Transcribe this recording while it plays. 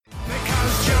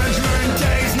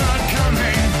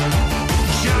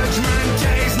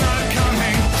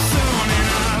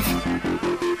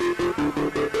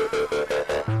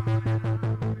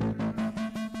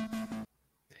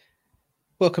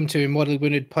Welcome to Mortally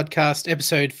Wounded Podcast,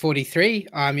 episode 43.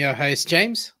 I'm your host,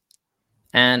 James.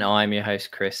 And I'm your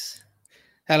host, Chris.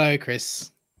 Hello,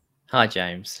 Chris. Hi,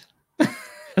 James.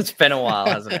 It's been a while,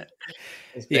 hasn't it?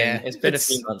 It's been a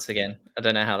few months again. I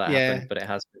don't know how that happened, but it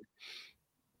has been.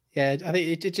 Yeah, I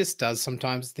think it just does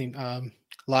sometimes. I think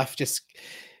life just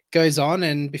goes on,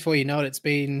 and before you know it, it's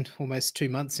been almost 2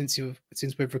 months since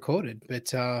we've recorded.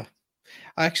 But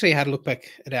I actually had a look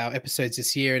back at our episodes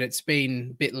this year, and it's been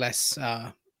a bit less,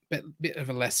 bit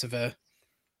of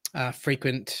a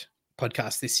frequent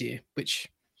podcast this year. Which,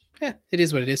 yeah, it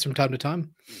is what it is from time to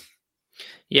time.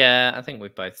 Yeah, I think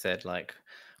we've both said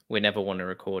we never want to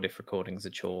record if recording's a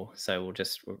chore, so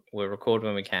we'll record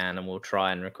when we can, and we'll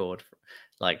try and record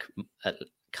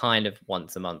kind of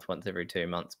once a month, once every 2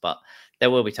 months. But there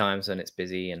will be times when it's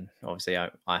busy, and obviously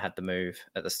I had the move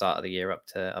at the start of the year up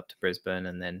to Brisbane,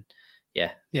 and then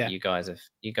yeah, you guys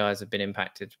have been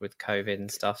impacted with COVID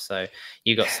and stuff, so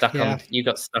you got stuck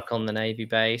on the Navy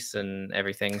base and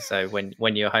everything. So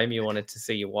when you're home, you wanted to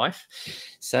see your wife.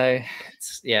 So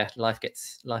life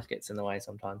gets in the way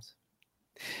sometimes.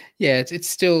 Yeah, we're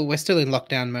still in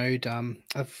lockdown mode.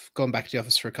 I've gone back to the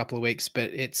office for a couple of weeks, but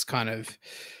it's kind of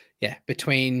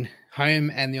between home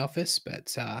and the office. But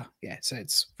so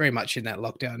it's very much in that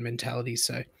lockdown mentality.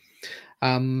 So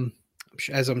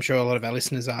as I'm sure a lot of our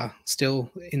listeners are still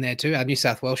in there too, our New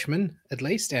South Welshmen at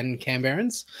least, and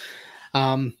Canberrans.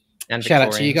 And shout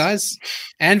out to you guys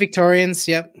and Victorians.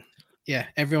 Yep, yeah,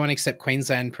 everyone except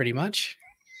Queensland, pretty much.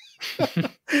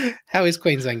 How is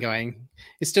Queensland going?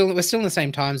 We're still in the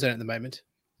same time zone at the moment.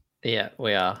 Yeah,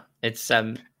 we are. It's I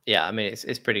mean,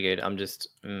 it's pretty good. I'm just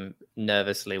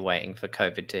nervously waiting for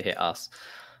COVID to hit us.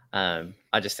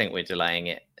 I just think we're delaying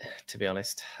it, to be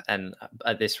honest. And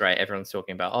at this rate, everyone's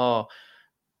talking about,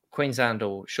 Queensland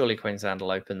will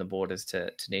open the borders to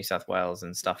New South Wales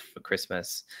and stuff for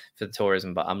Christmas for the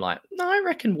tourism. But I'm like, no, I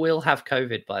reckon we'll have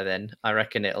COVID by then. I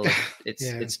reckon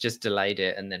it's just delayed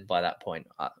it, and then by that point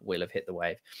we'll have hit the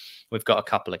wave. We've got a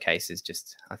couple of cases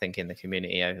just, I think, in the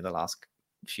community over the last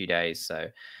few days, so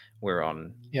we're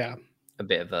on a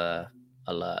bit of a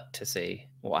alert to see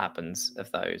what happens of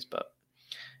those. But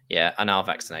yeah, and our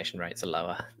vaccination rates are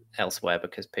lower elsewhere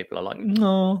because people are like,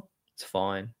 no, it's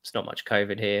fine, it's not much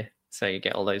COVID here. So you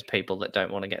get all those people that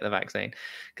don't want to get the vaccine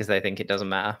because they think it doesn't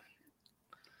matter.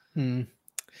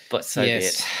 But so be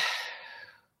it.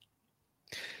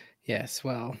 Yes,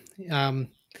 well,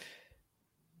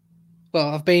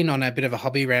 I've been on a bit of a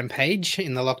hobby rampage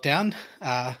in the lockdown.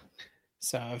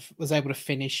 So I was able to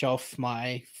finish off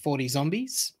my 40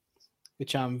 zombies,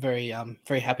 which I'm very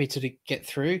happy to get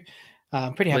through.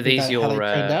 I'm pretty happy about how they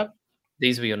turned out.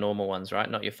 These were your normal ones,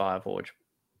 right? Not your Fireforge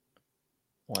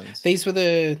ones. These are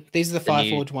the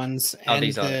Fireforge ones,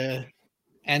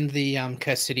 and the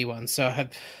Curse City ones. So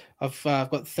I've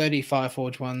got 30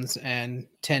 Fireforge ones and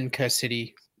 10 Curse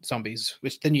City zombies,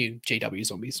 which the new GW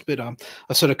zombies. But I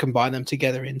sort of combine them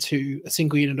together into a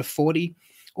single unit of 40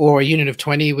 or a unit of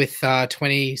 20 with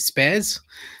 20 spares,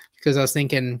 because I was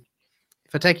thinking,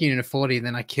 if I take a unit of 40,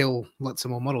 then I kill lots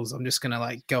of more models. I'm just going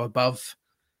to go above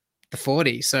the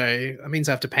 40. So it means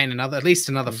I have to paint at least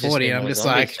another 40. And I'm just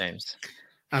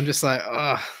like,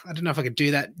 oh, I don't know if I could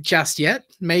do that just yet.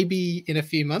 Maybe in a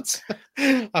few months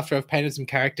after I've painted some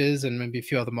characters and maybe a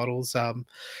few other models. So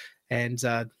I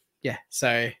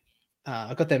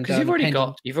got them done.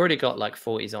 You've already got like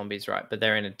 40 zombies, right? But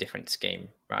they're in a different scheme,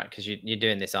 right? Because you're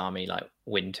doing this army like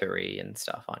wintry and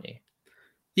stuff, aren't you?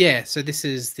 Yeah. So this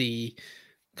is the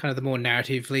kind of the more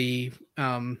narratively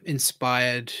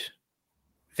inspired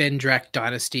Vendrak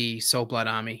Dynasty Soulblood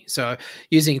army. So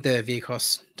using the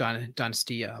Vehicos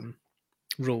Dynasty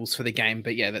rules for the game.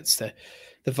 But yeah, that's the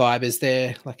vibe. Is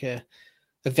there like a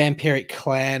vampiric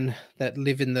clan that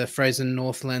live in the frozen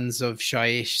northlands of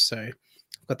Shyish. So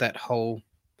I've got that whole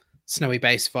snowy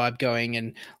base vibe going,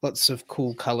 and lots of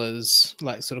cool colors,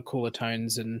 like sort of cooler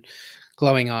tones and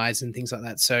glowing eyes and things like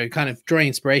that. So kind of drawing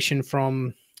inspiration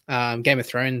from Game of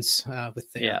Thrones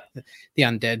with the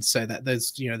undead, so that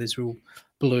there's real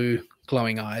blue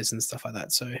glowing eyes and stuff like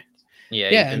that. So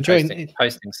yeah, you've been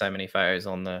posting so many photos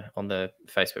on the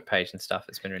Facebook page and stuff.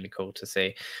 It's been really cool to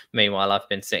see. Meanwhile, I've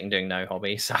been sitting doing no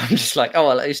hobby, so I'm just like, oh,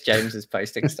 well, at least James is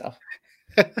posting stuff.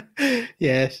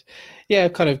 Yeah, I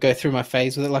kind of go through my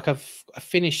phase with it. Like I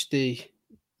finished the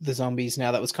zombies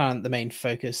now. That was kind of the main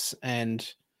focus, and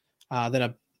then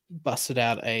I busted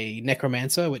out a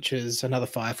Necromancer, which is another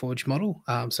Fireforge model.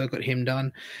 So I got him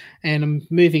done, and I'm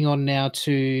moving on now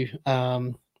to.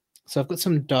 So I've got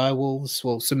some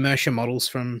direwolves, some Mercia models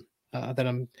from that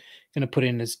I'm going to put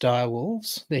in as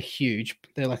direwolves. They're huge.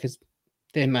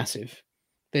 They're massive.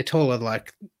 They're taller,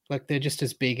 like they're just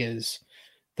as big as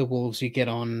the wolves you get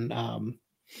on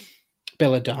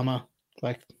Belladama.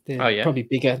 Like Oh they're yeah. probably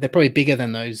bigger. They're probably bigger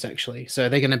than those actually. So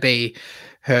they're going to be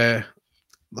her.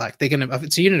 Like they're going to.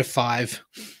 It's a unit of 5,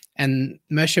 and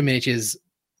Mercia miniatures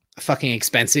are fucking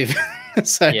expensive.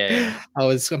 So Yeah.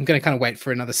 I'm going to kind of wait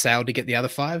for another sale to get the other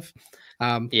 5.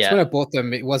 So when I bought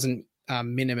them, it wasn't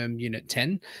minimum unit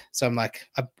 10. So I'm like,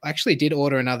 I actually did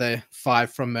order another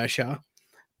 5 from Mercia,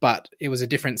 but it was a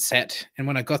different set. And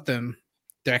when I got them,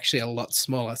 they're actually a lot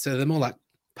smaller. So they're more like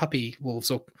puppy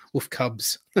wolves or wolf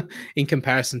cubs in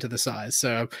comparison to the size.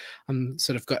 So I'm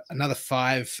sort of got another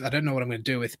 5. I don't know what I'm going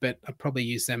to do with, but I'll probably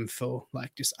use them for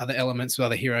like just other elements with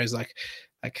other heroes, like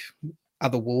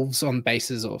other wolves on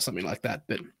bases or something like that.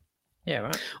 But yeah,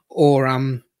 right.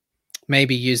 Or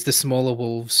maybe use the smaller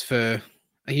wolves for,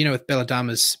 with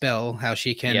Belladama's spell, how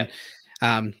she can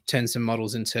turn some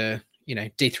models into,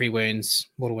 D3 wounds,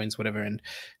 mortal wounds, whatever, and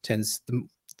turns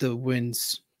the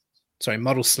wounds,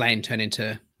 model slain turn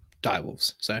into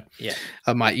direwolves. So yeah,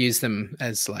 I might use them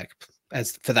as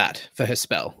for her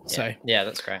spell. Yeah. So yeah,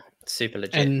 that's great. Super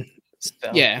legit. And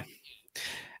spell. yeah.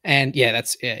 And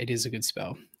it is a good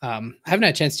spell. I haven't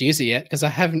had a chance to use it yet because I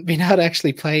haven't been able to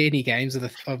actually play any games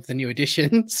of the new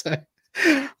edition. So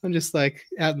I'm just like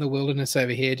out in the wilderness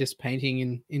over here, just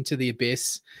painting into the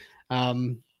abyss.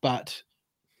 But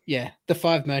yeah, the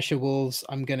 5 Mercia wolves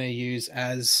I'm going to use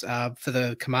as for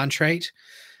the command trait.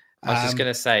 I was just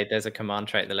going to say, there's a command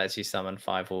trait that lets you summon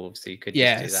 5 wolves, so you could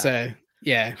just do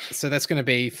that. So that's going to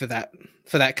be for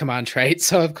that command trait.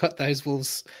 So I've got those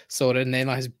wolves sorted, and they're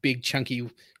those big, chunky,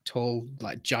 tall,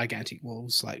 like gigantic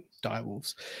wolves, like dire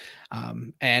wolves.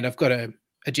 And I've got a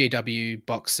GW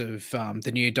box of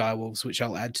the new dire wolves, which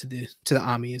I'll add to the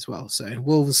army as well. So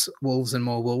wolves, and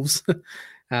more wolves.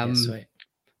 Sweet.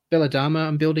 Belladama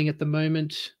I'm building at the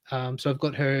moment. So I've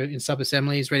got her in sub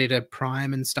assemblies ready to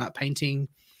prime and start painting.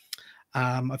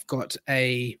 I've got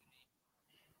a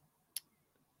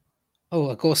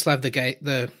Gorslav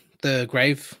the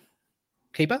Grave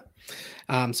Keeper.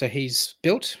 So he's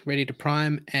built, ready to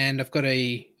prime, and I've got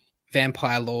a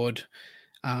Vampire Lord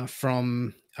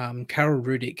from Karol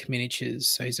Rudik Miniatures.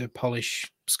 So he's a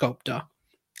Polish sculptor,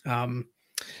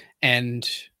 and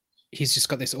he's just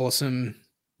got this awesome,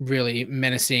 really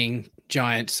menacing,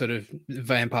 giant sort of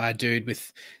vampire dude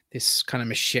with this kind of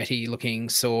machete-looking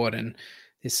sword and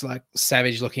this like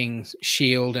savage-looking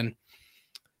shield, and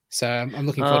so I'm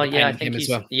looking forward to painting him as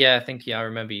well. Yeah, I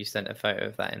remember you sent a photo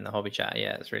of that in the hobby chat.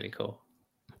 Yeah, it's really cool.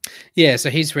 Yeah,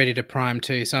 so he's ready to prime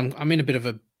too. So I'm in a bit of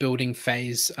a building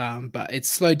phase, but it's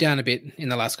slowed down a bit in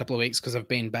the last couple of weeks because I've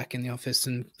been back in the office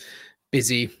and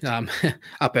busy,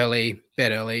 up early,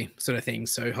 bed early, sort of thing.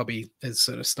 So hobby has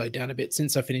sort of slowed down a bit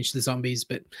since I finished the zombies.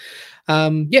 But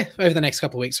over the next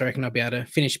couple of weeks, I reckon I'll be able to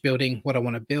finish building what I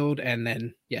want to build, and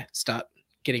then start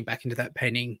getting back into that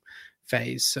painting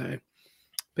phase. So,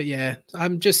 but yeah,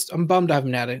 I'm bummed I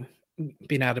haven't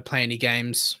been able to play any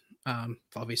games.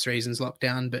 For obvious reasons,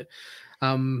 lockdown, but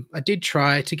I did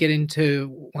try to get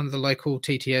into one of the local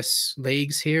TTS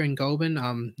leagues here in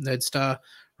Goulburn. Nerdstar,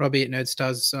 Robbie at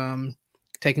Nerdstar's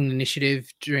taking the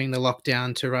initiative during the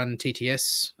lockdown to run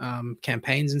TTS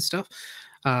campaigns and stuff.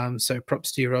 So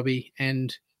props to you, Robbie.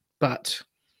 But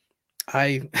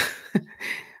I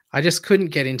I just couldn't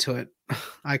get into it.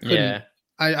 I couldn't. Yeah.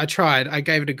 I tried. I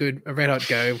gave it a red hot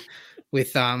go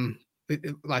with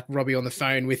like Robbie on the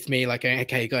phone with me, like,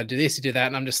 okay, you got to do this, you do that,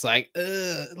 and I'm just like,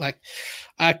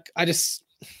 I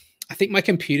think my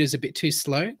computer's a bit too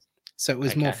slow, so it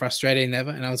was more frustrating than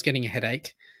ever, and I was getting a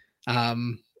headache,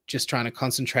 just trying to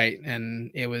concentrate,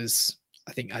 and it was,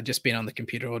 I think I'd just been on the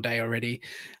computer all day already,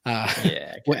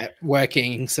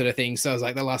 working sort of thing. So I was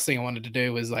like, the last thing I wanted to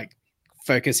do was like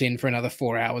focus in for another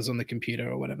 4 hours on the computer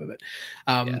or whatever. But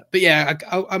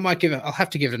I might I'll have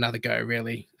to give it another go,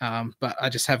 really. But I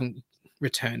just haven't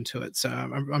returned to it. So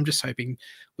I'm just hoping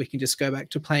we can just go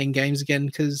back to playing games again,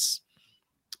 because,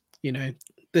 the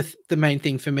main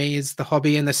thing for me is the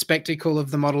hobby and the spectacle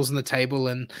of the models on the table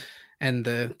and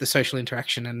the social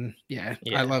interaction. And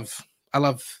I love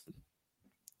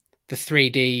the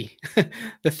 3D,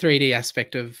 the 3D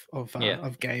aspect of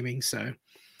gaming. So,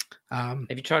 have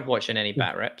you tried watching any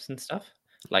bat reps and stuff?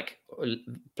 Like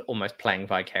almost playing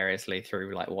vicariously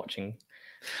through like watching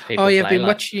people play? I've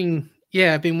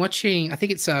been watching, I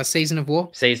think it's Season of War.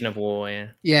 Season of War, yeah.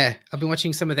 Yeah, I've been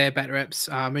watching some of their bat reps.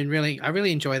 I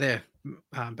really enjoy their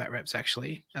bat reps,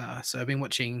 actually. So I've been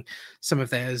watching some of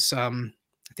theirs. I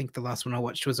think the last one I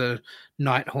watched was a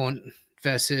Nighthaunt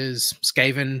versus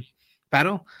Skaven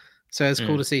battle. So it's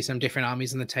cool to see some different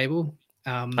armies on the table.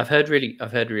 I've heard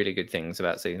really good things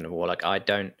about Season of War. Like, I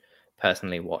don't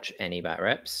personally watch any bat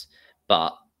reps,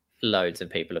 but loads of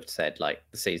people have said like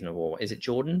the Season of War. Is it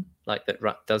Jordan like that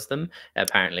does them?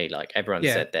 Apparently, like everyone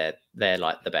Yeah. said they're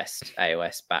like the best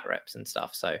AOS bat reps and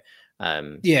stuff. So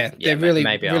yeah, they're really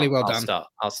maybe really well done.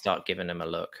 I'll start giving them a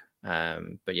look.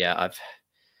 But yeah,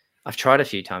 I've tried a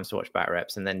few times to watch bat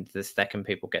reps, and then the second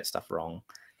people get stuff wrong,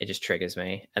 it just triggers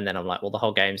me, and then I'm like, well, the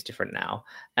whole game's different now.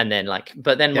 And then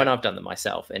when I've done them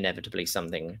myself, inevitably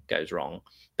something goes wrong.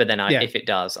 But then if it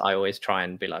does, I always try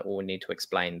and be like, well, we need to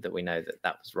explain that we know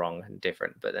that was wrong and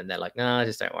different. But then they're like, no,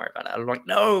 just don't worry about it. I'm like,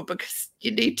 no, because you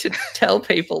need to tell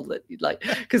people that like,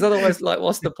 because otherwise, like,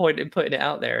 what's the point in putting it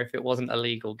out there if it wasn't a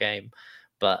legal game?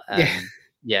 But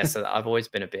so I've always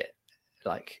been a bit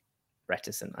like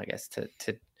reticent, I guess, to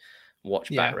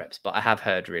watch bat reps, but I have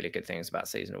heard really good things about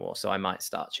Season of War, so I might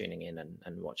start tuning in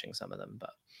and watching some of them. But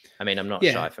I mean, I'm not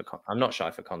shy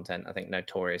for content. I think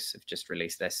Notorious have just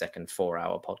released their second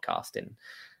 4-hour podcast in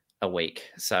a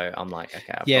week, so I'm like,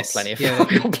 okay, I've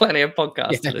got plenty of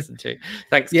podcasts to listen to.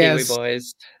 Thanks, Kiwi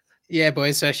boys. Yeah,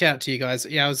 boys. So shout out to you guys.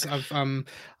 Yeah, I'm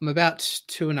about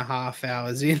 2.5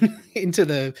 hours into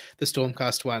the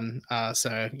Stormcast one. So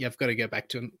I've got to go back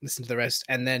to listen to the rest,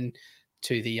 and then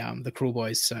to the Cruel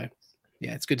Boys. So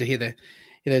yeah, it's good to hear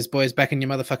those boys back in your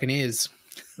motherfucking ears.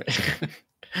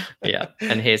 Yeah,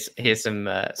 and here's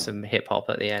some hip hop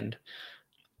at the end.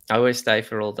 I always stay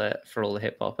for all the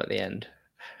hip hop at the end.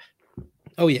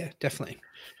 Oh yeah, definitely.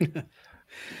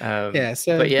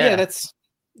 That's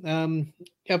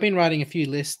I've been writing a few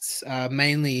lists,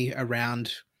 mainly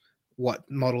around what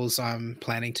models I'm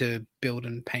planning to build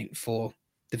and paint for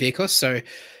the Vehicos. So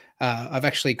I've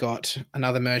actually got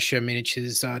another Mercia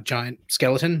Miniatures giant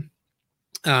skeleton.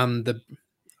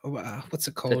 What's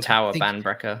it called? The Tower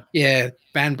Bandbreaker. Yeah,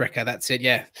 Bandbreaker. That's it.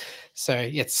 Yeah. So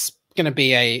it's going to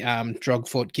be a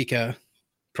Drogfort Kicker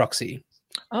proxy.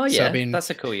 Oh yeah, that's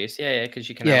a cool use. Yeah, because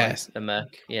you can have the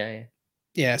Merc.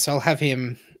 Yeah. So I'll have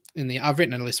him I've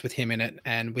written a list with him in it,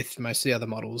 and with most of the other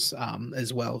models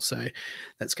as well. So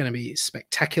that's going to be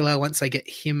spectacular once I get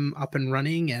him up and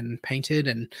running and painted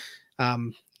and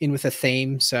in with a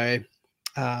theme. So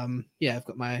I've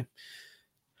got my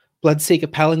Bloodseeker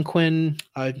Palanquin.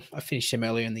 I finished him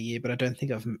earlier in the year, but I don't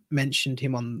think I've mentioned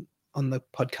him on the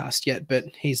podcast yet. But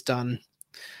he's done.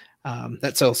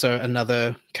 That's also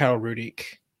another Carol Rudick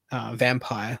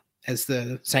vampire as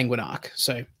the Sanguinarch.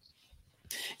 So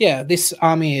yeah, this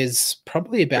army is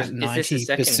probably about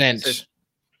 90%.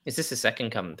 Is this a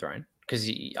second Coven Throne? Because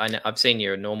I've seen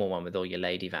your normal one with all your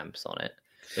lady vamps on it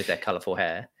with their colourful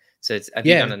hair. So have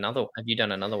you done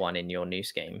another one in your new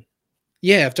scheme?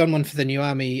 Yeah, I've done one for the new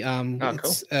army. Cool.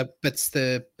 But it's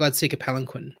the Bloodseeker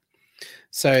Palanquin.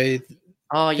 So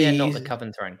not the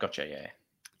Coven Throne. Gotcha.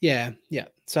 Yeah.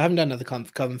 So I haven't done another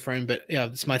Coven Throne, but yeah,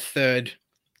 it's my third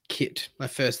kit, my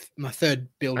third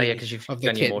build. Oh yeah, because you've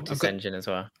done your Mortis engine as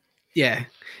well. Yeah,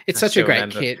 it's such a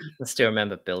great kit. I still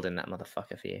remember building that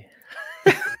motherfucker for you.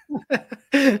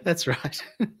 That's right.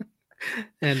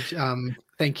 And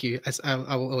thank you.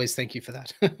 I will always thank you for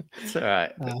that. It's all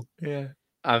right.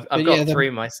 I've got 3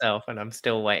 myself, and I'm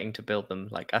still waiting to build them.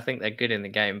 Like, I think they're good in the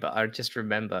game, but I just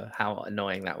remember how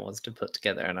annoying that was to put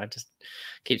together, and I just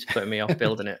keeps putting me off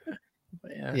building it.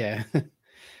 But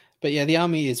but yeah, the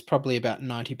army is probably about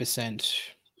 90%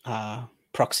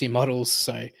 proxy models.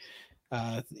 So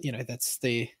that's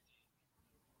the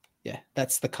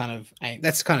kind of aim.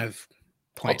 That's kind of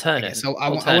point. Alternate. So I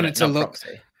want it to look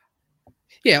proxy.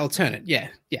 Yeah, alternate. Yeah.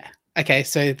 Okay,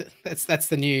 so that's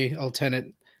the new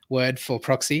alternate word for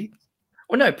proxy.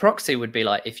 Well, no, proxy would be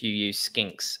like if you use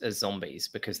skinks as zombies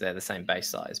because they're the same base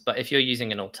size. But if you're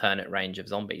using an alternate range of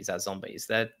zombies as zombies,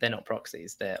 they're not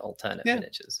proxies. They're alternate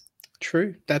miniatures.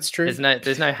 True, that's true.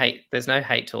 There's no hate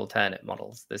to alternate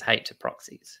models. There's hate to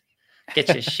proxies. Get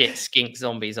your shit skink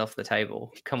zombies off the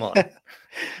table. Come on,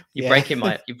 you're breaking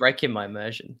my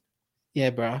immersion. Yeah,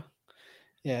 bro.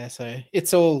 Yeah, so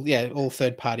it's all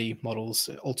third party models,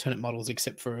 alternate models,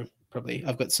 except for probably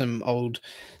I've got some old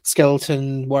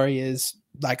skeleton warriors,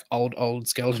 like old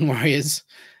skeleton warriors,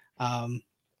 and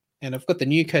I've got the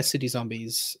new Cursed City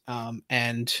zombies,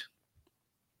 and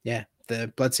the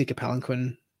Bloodseeker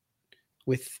Palanquin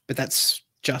but that's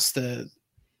just the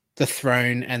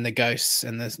throne and the ghosts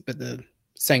but the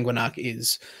Sanguinarch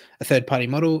is a third party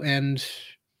model, and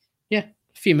a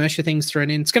few Mercia things thrown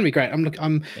in. It's going to be great.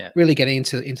 I'm really getting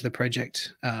into the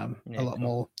project a lot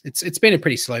more. It's been a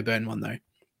pretty slow burn one though.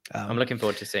 I'm looking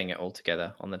forward to seeing it all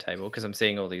together on the table because I'm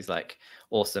seeing all these like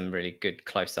awesome, really good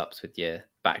close-ups with your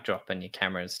backdrop and your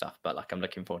camera and stuff. But like, I'm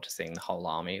looking forward to seeing the whole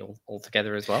army all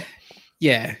together as well.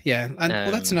 Yeah, and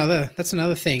that's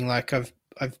another thing. Like I've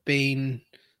been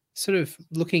sort of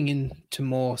looking into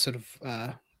more sort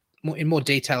of in more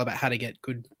detail about how to get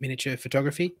good miniature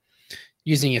photography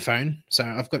using your phone. So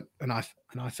I've got an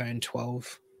iPhone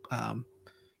 12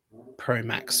 Pro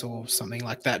Max or something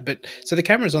like that. But so the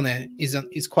cameras on there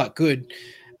is quite good.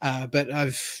 But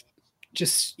I've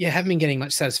just haven't been getting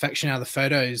much satisfaction out of the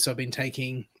photos I've been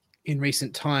taking in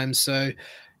recent times. So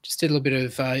just did a little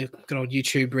bit of good old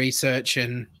YouTube research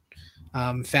and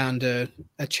found a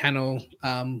channel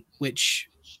which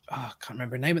I can't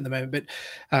remember her name at the moment, but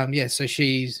so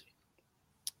it's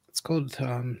called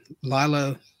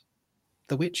Lila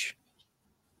the Witch.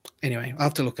 Anyway, I'll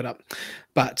have to look it up.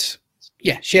 But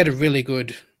yeah, she had a really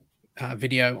good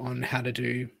video on how to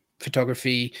do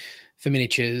photography for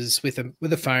miniatures with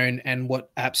a phone and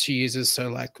what apps she uses. So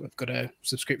like I've got a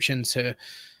subscription to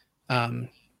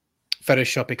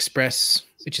Photoshop Express,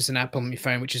 which is an app on my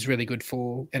phone, which is really good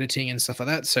for editing and stuff like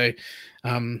that. So,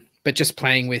 but just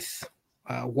playing with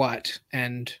white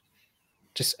and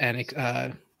just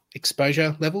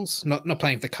exposure levels, not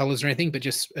playing with the colors or anything, but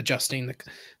just adjusting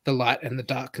the light and the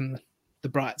dark and the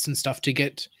brights and stuff to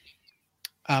get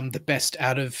the best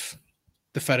out of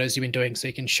the photos you've been doing, so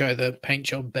you can show the paint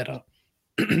job better.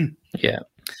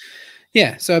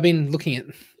 Yeah. So I've been looking at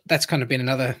that's kind of been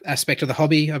another aspect of the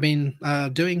hobby I've been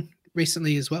doing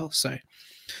recently as well. So,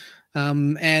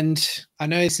 and I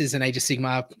know this is an Age of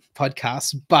Sigmar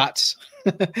podcast, but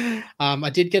I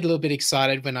did get a little bit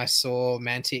excited when I saw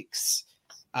Mantic's.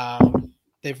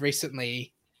 They've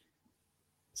recently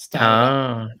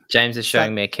started. James is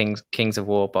showing me a Kings of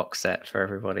War box set for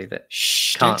everybody that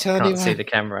can't see the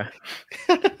camera.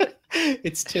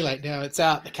 It's too late now. It's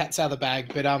out. The cat's out of the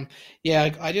bag. But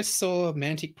I just saw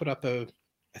Mantic put up a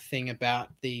thing about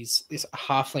this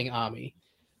halfling army.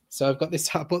 So I bought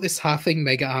this halfling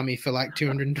mega army for like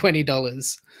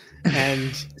 $220,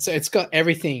 and so it's got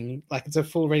everything. Like it's a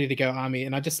full ready to go army,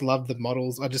 and I just love the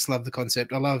models. I just love the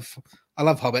concept. I love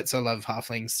hobbits. I love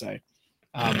halflings. So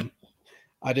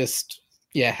I just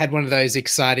had one of those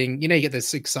exciting. You get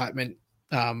this excitement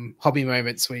hobby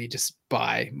moments where you just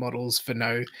buy models for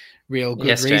no real good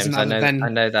reason. James, I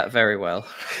know that very well.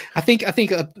 I think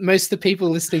most of the people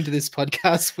listening to this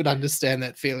podcast would understand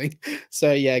that feeling.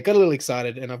 So got a little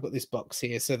excited, and I've got this box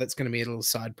here, so that's going to be a little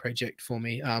side project for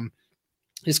me.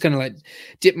 Just going to like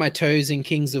dip my toes in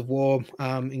Kings of War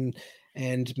and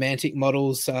Mantic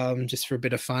models, just for a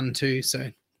bit of fun too. So,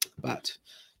 but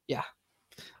yeah,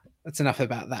 that's enough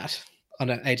about that on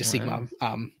an Age of Sigmar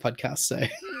podcast. So.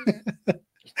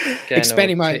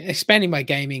 expanding my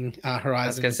gaming horizon. I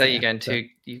was going to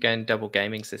say you're going double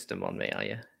gaming system on me, are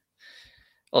you?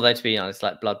 Although to be honest,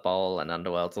 like Blood Bowl and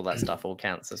Underworlds, all that stuff all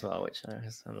counts as well. Which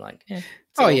I'm like,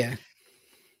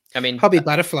 I mean, Hobby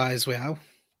Butterfly as well.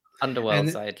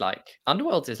 Underworlds,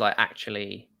 Underworlds is like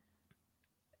actually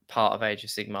part of Age of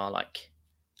Sigmar, like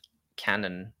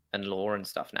canon and lore and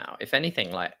stuff now. If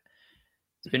anything, like.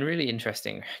 It's been really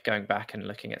interesting going back and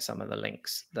looking at some of the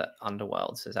links that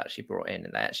Underworlds has actually brought in,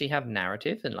 and they actually have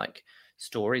narrative and like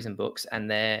stories and books, and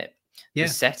the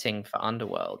setting for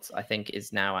Underworlds, I think,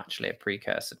 is now actually a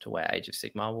precursor to where Age of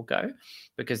Sigmar will go,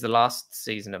 because the last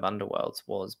season of Underworlds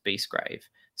was Beastgrave,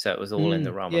 so it was all in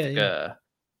the realm of Ghur.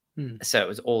 So it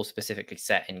was all specifically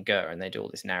set in Ghur, and they do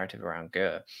all this narrative around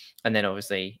Ghur. And then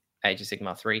obviously Age of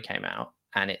Sigmar 3 came out,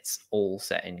 and it's all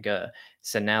set in Ghur.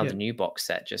 So now the new box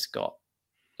set just got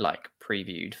like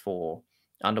previewed for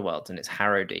Underworlds, and it's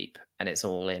Harrowdeep, and it's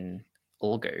all in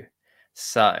Ulgu.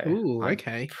 So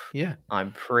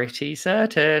I'm pretty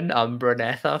certain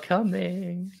Umbraneth are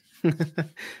coming.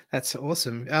 That's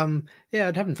awesome. I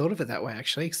hadn't thought of it that way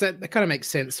actually, because that kind of makes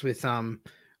sense with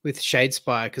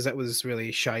Shadespire, because that was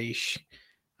really Shyish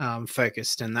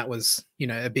focused, and that was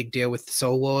a big deal with the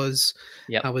Soul Wars.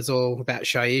 Yeah, it was all about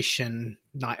Shyish and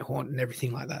Nighthaunt and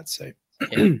everything like that. So.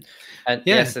 So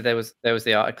there was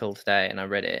the article today, and I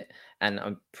read it, and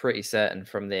I'm pretty certain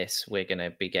from this we're going to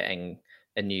be getting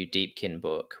a new Deepkin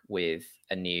book with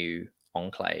a new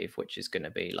enclave, which is going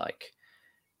to be like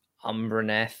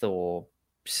Umbraneth or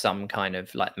some kind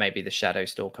of like maybe the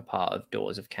Shadowstalker part of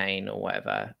Daughters of Cain or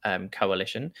whatever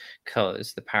coalition,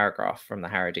 because the paragraph from the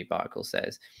Harrowdeep article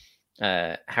says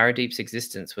Harrowdeep's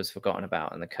existence was forgotten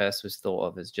about, and the curse was thought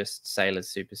of as just sailors'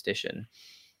 superstition.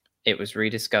 It was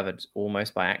rediscovered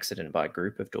almost by accident by a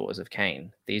group of Daughters of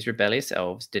Cain. These rebellious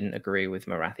elves didn't agree with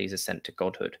Morathi's ascent to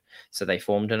godhood, so they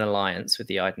formed an alliance with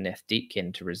the Idoneth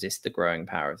Deepkin to resist the growing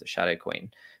power of the Shadow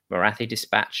Queen. Morathi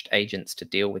dispatched agents to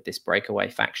deal with this breakaway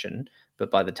faction,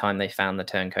 but by the time they found the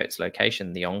Turncoats'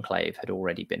 location, the Enclave had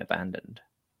already been abandoned.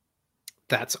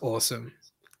 That's awesome.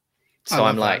 So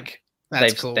I'm like,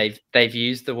 That's cool. They've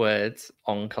used the words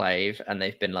enclave, and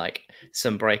they've been like,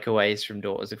 some breakaways from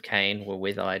Daughters of Cain were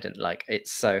with Iden. Like,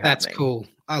 it's so That's happening. cool.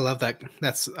 I love that.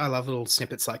 I love little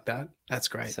snippets like that. That's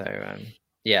great. So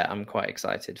yeah, I'm quite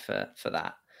excited for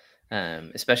that.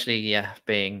 Especially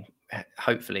being,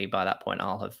 hopefully by that point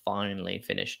I'll have finally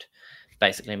finished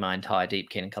basically my entire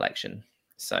Deepkin collection.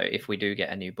 So if we do get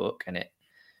a new book and it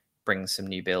brings some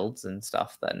new builds and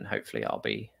stuff, then hopefully I'll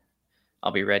be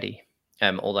ready.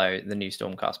 Although the new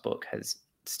Stormcast book has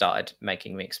started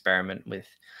making me experiment with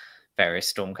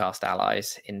various Stormcast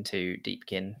allies into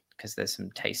Deepkin, because there's some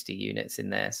tasty units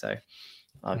in there. So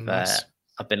Nice.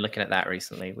 I've been looking at that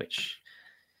recently, which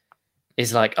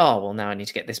is like, oh well, now I need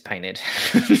to get this painted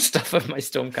stuff of my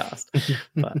Stormcast.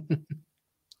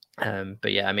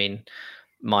 But yeah, I mean,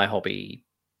 my hobby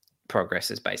progress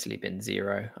has basically been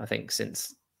zero. I think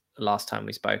since last time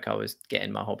we spoke, I was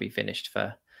getting my hobby finished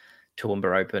for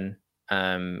Toowoomba Open,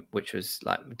 which was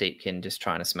like Deepkin, just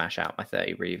trying to smash out my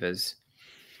 30 Reavers,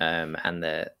 and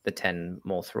the 10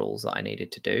 more thralls that I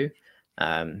needed to do,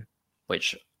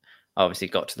 which obviously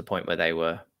got to the point where they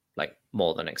were like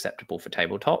more than acceptable for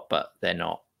tabletop, but they're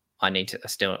not. I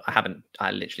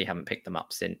literally haven't picked them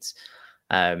up since.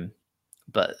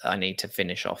 But I need to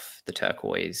finish off the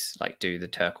turquoise, like do the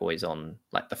turquoise on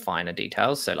like the finer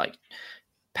details. So like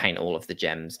paint all of the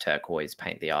gems turquoise,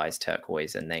 paint the eyes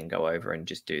turquoise, and then go over and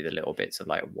just do the little bits of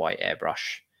like white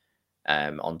airbrush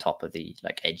on top of the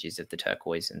like edges of the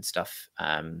turquoise and stuff,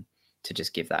 to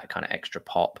just give that kind of extra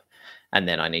pop. And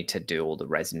then I need to do all the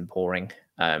resin pouring,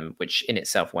 which in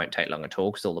itself won't take long at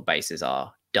all because all the bases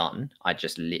are done. I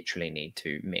just literally need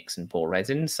to mix and pour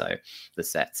resin. So the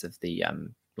sets of the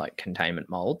like containment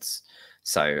molds.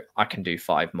 So I can do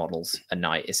 5 models a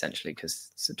night essentially,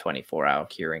 because it's a 24-hour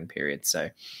curing period. So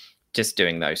just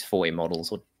doing those 40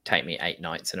 models will take me 8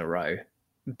 nights in a row.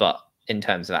 But in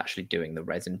terms of actually doing the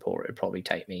resin pour, it would probably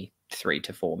take me 3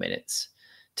 to 4 minutes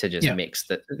to just mix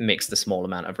the small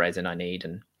amount of resin I need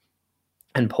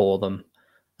and pour them.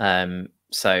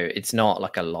 So it's not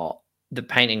like a lot. The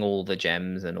painting all the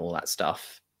gems and all that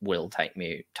stuff will take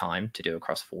me time to do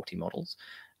across 40 models.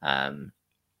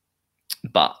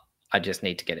 But I just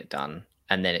need to get it done.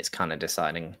 And then it's kind of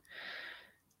deciding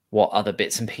what other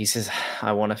bits and pieces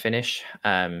I want to finish.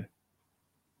 Like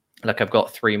I've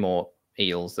got 3 more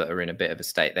eels that are in a bit of a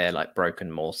state there, like Broken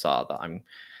Morsar, that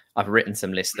I've written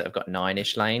some lists that have got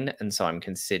 9-ish lane. And so I'm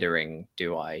considering,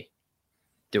 do I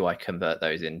convert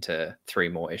those into 3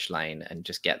 more ish lane and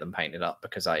just get them painted up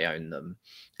because I own them,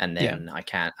 and then I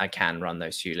can run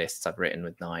those few lists I've written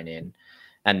with 9 in.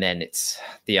 And then it's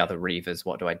the other Reavers.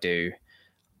 What do I do?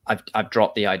 I've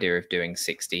dropped the idea of doing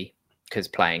 60 because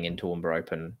playing in Toowoomba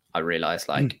Open, I realized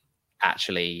like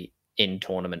actually in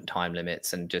tournament time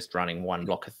limits and just running 1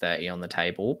 block of 30 on the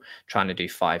table, trying to do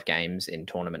 5 games in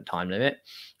tournament time limit,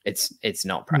 it's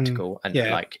not practical. And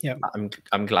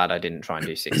I'm glad I didn't try and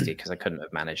do 60 because I couldn't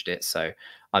have managed it. So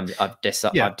I've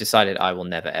decided I will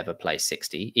never ever play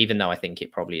 60, even though I think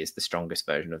it probably is the strongest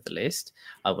version of the list.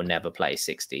 I will never play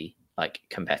 60 like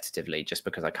competitively, just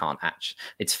because I can't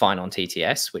it's fine on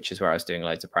TTS, which is where I was doing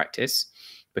loads of practice,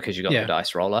 because you got the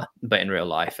dice roller, but in real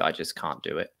life I just can't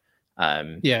do it.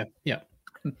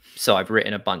 So I've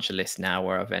written a bunch of lists now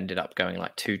where I've ended up going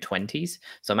like 220s.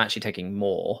 So I'm actually taking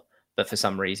more, but for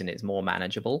some reason it's more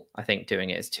manageable. I think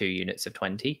doing it as 2 units of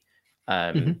 20,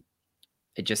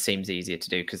 it just seems easier to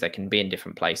do because they can be in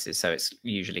different places. So it's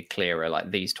usually clearer, like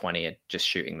these 20 are just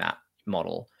shooting that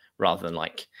model, rather than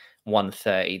like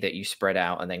 130 that you spread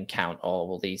out and then count, oh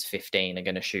well, these 15 are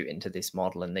going to shoot into this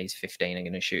model and these 15 are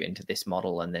going to shoot into this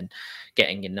model, and then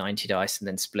getting your 90 dice and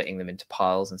then splitting them into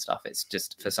piles and stuff. It's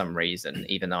just, for some reason,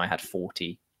 even though I had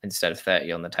 40 instead of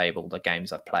 30 on the table, the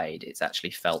games I've played, it's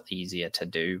actually felt easier to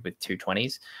do with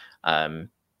 220s.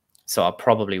 So I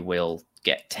probably will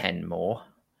get 10 more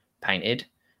painted,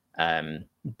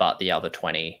 but the other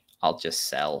 20 I'll just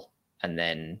sell. And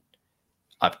then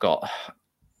I've got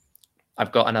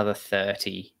another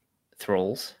 30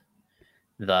 thralls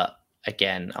that,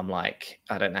 again, I'm like,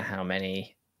 I don't know how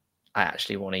many I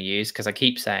actually want to use, because I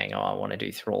keep saying, oh, I want to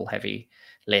do thrall heavy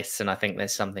lists, and I think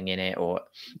there's something in it, or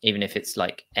even if it's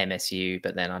like MSU,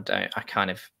 but then I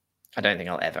don't think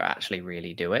I'll ever actually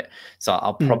really do it. So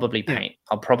I'll probably paint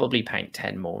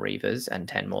 10 more Reavers and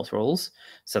 10 more thralls,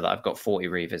 so that I've got 40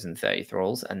 Reavers and 30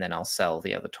 thralls, and then I'll sell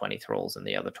the other 20 thralls and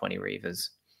the other 20 Reavers.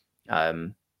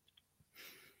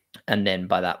 And then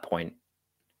by that point,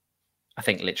 I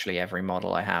think literally every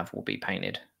model I have will be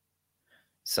painted.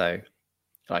 So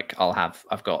like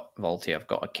I've got Volti, I've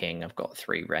got a King, I've got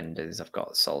 3 Renders, I've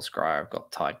got Soul Scryer, I've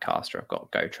got Tidecaster, I've got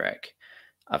Gotrek,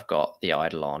 I've got the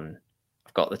Eidolon,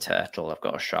 I've got the turtle, I've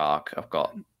got a shark,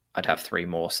 I'd have 3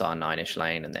 Morrsar 9-ish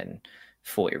lane, and then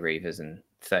 40 Reavers and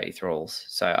 30 Thralls.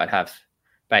 So I'd have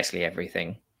basically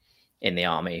everything in the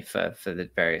army for the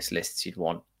various lists you'd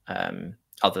want,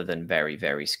 other than very,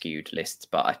 very skewed lists.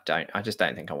 But I just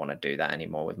don't think I want to do that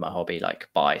anymore with my hobby, like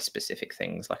buy specific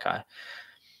things. Like I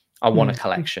want a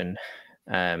collection.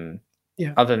 Other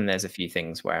than there's a few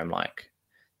things where I'm like,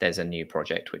 there's a new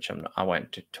project which I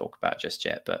won't talk about just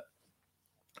yet, but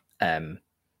I'm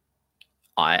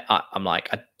like,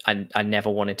 I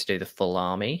never wanted to do the full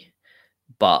army,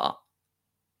 but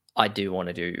I do want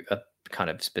to do a kind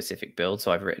of specific build.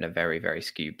 So I've written a very, very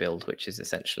skewed build, which is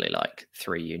essentially like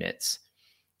 3 units,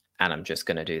 and I'm just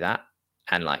going to do that.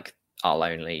 And like, I'll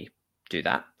only do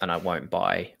that, and I won't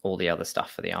buy all the other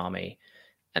stuff for the army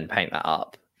and paint that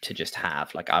up to just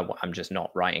have like, I'm just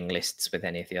not writing lists with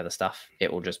any of the other stuff.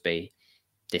 It will just be,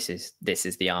 this is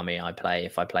the army I play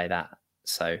if I play that.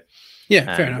 So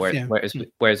yeah, fair enough.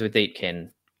 Whereas with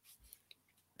Deepkin,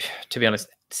 to be honest,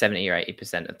 70 or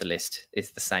 80% of the list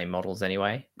is the same models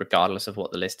anyway, regardless of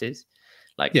what the list is.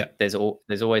 Like, there's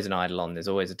always an Eidolon, there's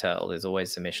always a turtle, there's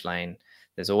always some Ishlane,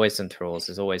 there's always some Thralls,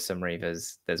 there's always some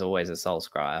Reavers, there's always a Soul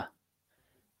Scryer.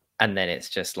 And then it's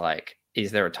just like, is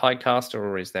there a Tidecaster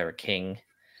or is there a king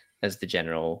as the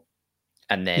general?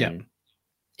 And then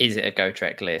is it a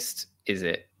Gotrek list? Is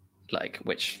it like,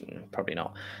 which probably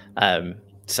not.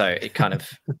 So it kind of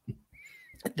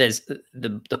there's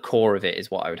the core of it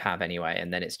is what I would have anyway,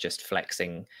 and then it's just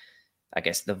flexing, I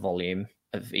guess, the volume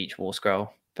of each war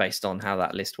scroll based on how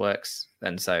that list works.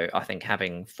 And so I think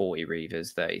having 40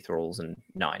 Reavers, 30 Thralls, and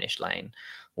 9-ish lane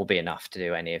will be enough to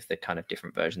do any of the kind of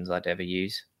different versions I'd ever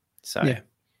use. So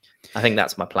I think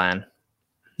that's my plan.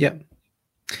 Yep.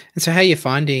 And so how are you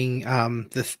finding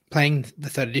playing the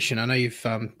 3rd edition? I know you've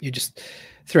you just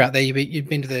threw out there you've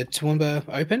been to the Toowoomba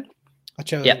Open.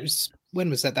 When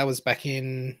was that? That was back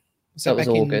in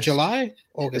in July?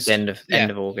 August. End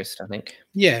of August, I think.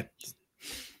 Yeah.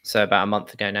 So about a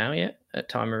month ago now, at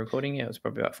time of recording, it was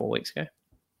probably about 4 weeks ago.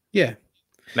 Yeah.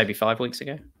 Maybe 5 weeks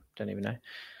ago. Don't even know.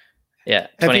 Yeah.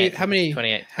 28th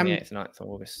and 9th of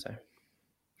August. So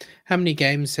how many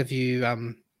games have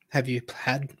you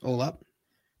had all up?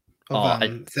 I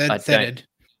don't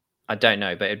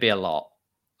know, but it'd be a lot.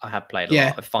 I have played a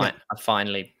lot. I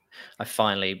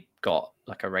finally got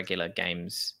like a regular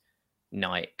games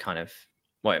night kind of.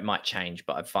 Well, it might change,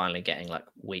 but I'm finally getting like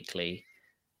weekly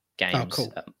games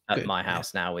at my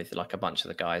house now with like a bunch of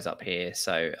the guys up here.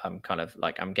 So I'm kind of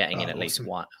like, I'm getting in at least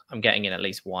one. I'm getting in at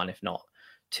least one, if not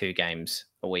 2 games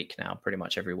a week now, pretty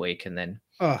much every week. And then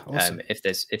if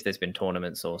there's been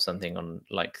tournaments or something on,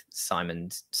 like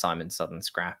Simon Southern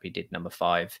Scrap, he did number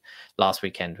 5 last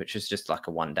weekend, which was just like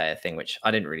a 1-day thing, which I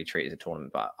didn't really treat as a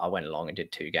tournament, but I went along and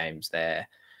did 2 games there.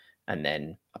 And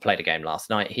then I played a game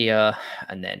last night here,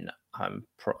 and then I'm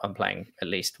playing at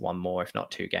least 1 more, if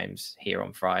not 2 games here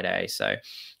on Friday. So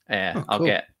I'm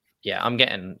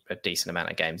getting a decent amount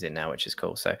of games in now, which is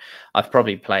cool. So I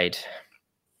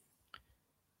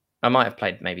might have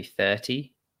played maybe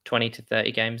 20 to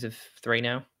 30 games of 3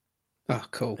 now. Oh,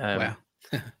 cool. Wow.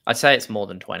 I'd say it's more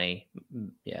than 20.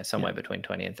 Yeah, somewhere between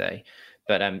 20 and 30.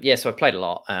 But so I played a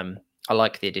lot. I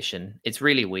like the edition. It's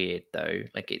really weird though.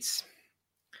 Like it's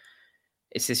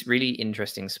this really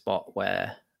interesting spot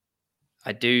where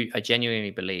I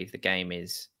genuinely believe the game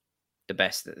is the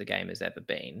best that the game has ever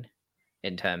been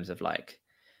in terms of like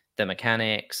the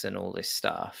mechanics and all this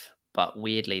stuff. But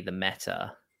weirdly, the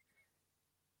meta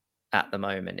at the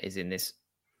moment is in this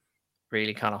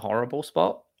really kind of horrible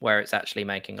spot where it's actually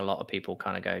making a lot of people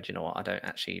kind of go, do you know what? I don't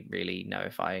actually really know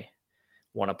if I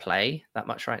want to play that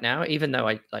much right now, even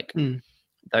though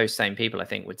those same people I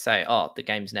think would say, oh, the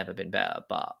game's never been better,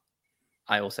 but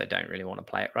I also don't really want to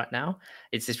play it right now.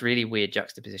 It's this really weird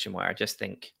juxtaposition where I just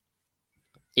think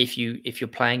if you're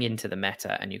playing into the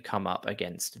meta and you come up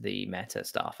against the meta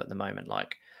stuff at the moment,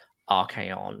 like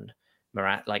Archaon,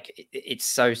 Marath, like it's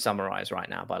so summarized right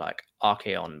now by like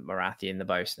Archaon, Marathian, the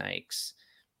Bow Snakes,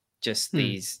 just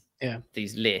these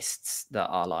lists that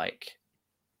are like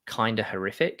kind of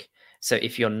horrific. So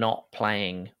if you're not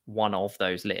playing one of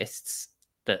those lists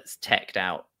that's teched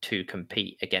out to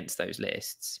compete against those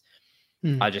lists,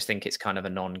 I just think it's kind of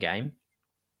a non-game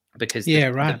because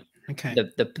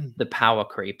the power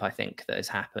creep I think that has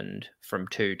happened from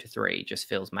 2 to 3 just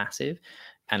feels massive.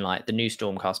 And like the new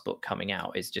Stormcast book coming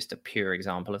out is just a pure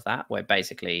example of that, where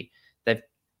basically they've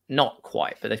not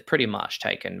quite, but they've pretty much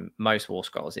taken most war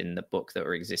scrolls in the book that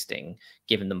were existing,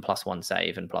 given them +1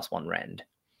 save and +1 rend,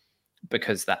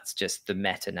 because that's just the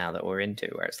meta now that we're into,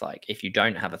 where it's like if you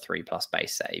don't have a 3+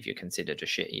 base save, you're considered a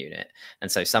shit unit.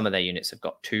 And so some of their units have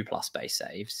got 2+ base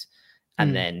saves,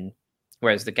 And then,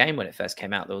 whereas the game when it first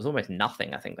came out, there was almost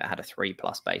nothing, I think, that had a 3+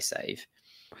 base save.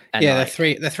 And yeah, like,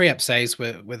 the 3-up saves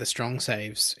were the strong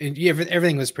saves.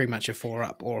 Everything was pretty much a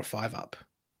 4-up or a 5-up.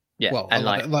 yeah, Well, and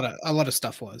a lot of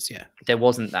stuff was, yeah. There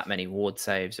wasn't that many ward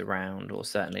saves around, or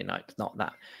certainly like not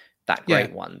that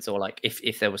great ones. Or like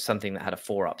if there was something that had a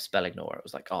 4-up spell ignore, it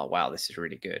was like, oh wow, this is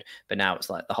really good. But now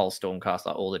it's like the whole Stormcast,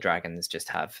 like all the dragons just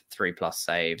have 3+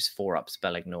 saves, 4-up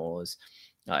spell ignores.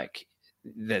 Like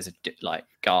there's like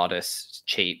Gardas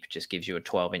cheap just gives you a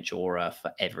 12-inch aura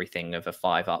for everything of a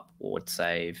 5-up ward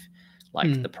save.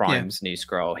 Like the Prime's new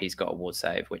scroll, he's got a ward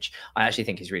save, which I actually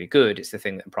think is really good. It's the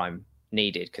thing that Prime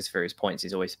needed, because for his points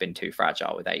he's always been too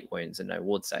fragile with 8 wounds and no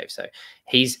ward save. So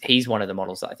he's one of the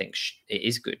models that I think it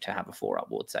is good to have a 4-up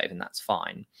ward save, and that's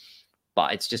fine.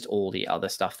 But it's just all the other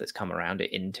stuff that's come around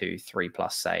it into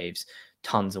 3+ saves,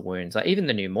 tons of wounds. Like even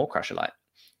the new Maw Crusher, like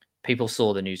people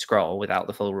saw the new scroll without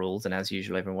the full rules, and as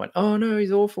usual everyone went, oh no,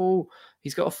 he's awful,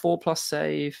 he's got a 4+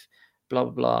 save, blah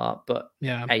blah blah. But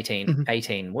yeah,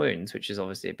 18 wounds, which is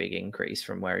obviously a big increase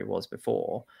from where he was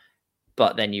before.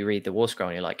 But then you read the War Scroll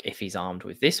and you're like, if he's armed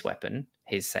with this weapon,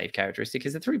 his save characteristic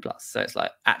is a 3+. So it's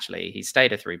like, actually, he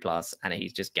stayed a 3+ and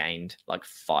he's just gained like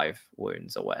 5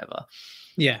 wounds or whatever.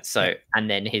 Yeah. So, and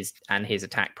then his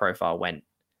attack profile went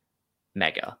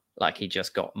mega. Like he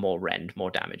just got more rend, more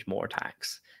damage, more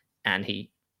attacks. And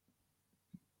he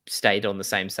stayed on the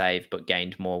same save, but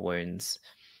gained more wounds.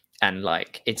 And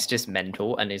like, it's just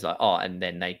mental. And he's like, oh, and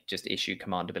then they just issue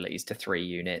command abilities to 3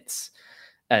 units.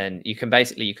 And you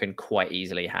can quite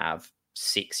easily have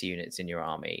 6 units in your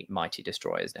army, Mighty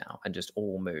Destroyers now, and just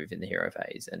all move in the hero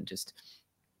phase. And just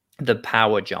the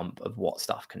power jump of what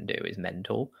stuff can do is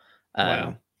mental.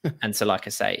 Wow. And so, like I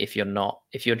say, if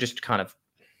you're just kind of,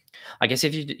 I guess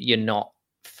if you're not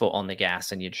foot on the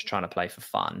gas and you're just trying to play for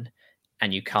fun,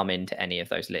 and you come into any of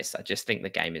those lists, I just think the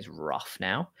game is rough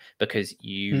now, because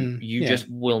you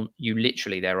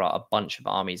literally, there are a bunch of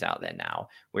armies out there now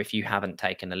where if you haven't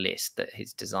taken a list that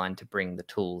is designed to bring the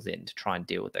tools in to try and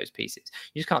deal with those pieces,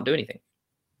 you just can't do anything.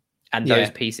 And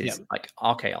those pieces, like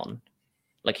Archaon,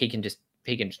 like he can just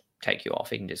take you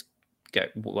off. He can just go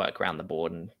work around the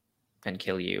board and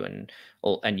kill you,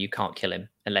 and you can't kill him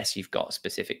unless you've got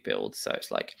specific builds. So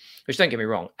it's like, which, don't get me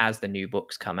wrong, as the new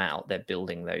books come out, they're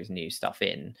building those new stuff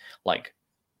in. Like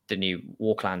the new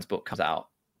Warclans book comes out,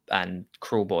 and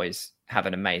Kruleboyz have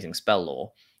an amazing spell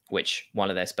lore, which one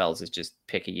of their spells is just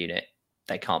pick a unit.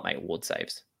 They can't make ward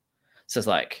saves. So it's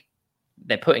like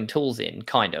they're putting tools in,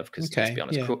 kind of, because let's be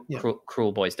honest,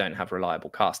 Kruleboyz don't have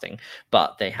reliable casting,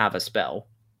 but they have a spell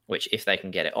which, if they can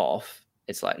get it off,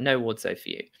 it's like no ward save for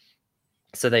you.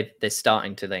 So they're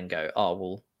starting to then go, oh,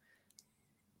 well,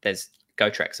 there's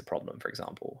Gotrek's a problem, for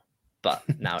example. But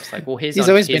now it's like, well, he's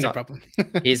always been a problem.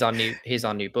 here's our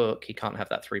new book. He can't have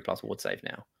that 3+ ward save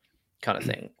now, kind of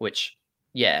thing. Which,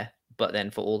 yeah, but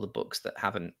then for all the books that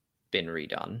haven't been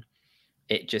redone,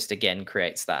 it just again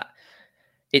creates that.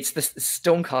 It's the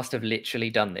Stormcast have literally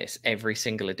done this every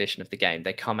single edition of the game.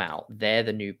 They come out, they're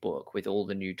the new book with all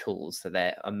the new tools, so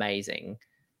they're amazing.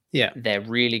 Yeah, they're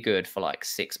really good for like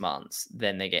 6 months.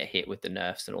 Then they get hit with the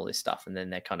nerfs and all this stuff, and then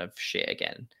they're kind of shit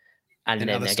again. And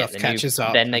then they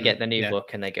get the new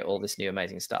book, and they get all this new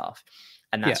amazing stuff.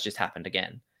 And that's just happened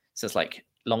again. So it's like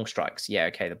long strikes. Yeah,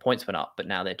 okay, the points went up, but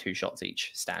now they're 2 shots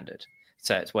each standard.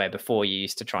 So it's where before you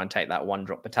used to try and take that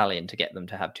 1-drop battalion to get them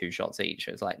to have 2 shots each.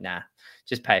 It's like, nah,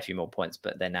 just pay a few more points,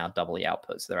 but they're now double the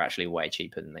output. So they're actually way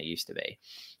cheaper than they used to be.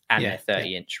 And they're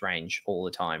 30-inch range all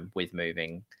the time with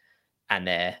moving. And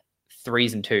they're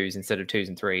 3s and 2s instead of 2s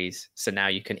and 3s. So now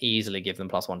you can easily give them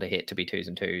 +1 to hit to be 2s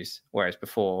and 2s. Whereas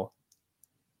before,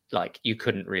 like, you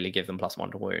couldn't really give them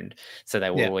 +1 to wound. So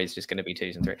they were always just going to be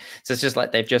 2s and 3s. So it's just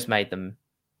like they've just made them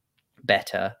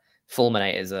better.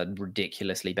 Fulminators are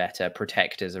ridiculously better.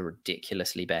 Protectors are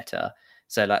ridiculously better.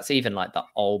 So that's even like the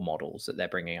old models that they're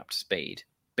bringing up to speed.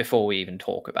 Before we even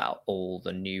talk about all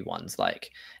the new ones,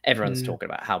 like everyone's talking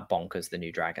about how bonkers the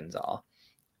new dragons are.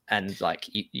 And like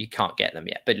you can't get them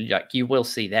yet, but like you will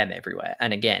see them everywhere.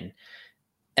 And again,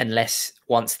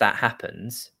 once that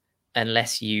happens,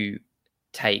 unless you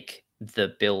take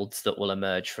the builds that will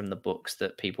emerge from the books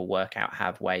that people work out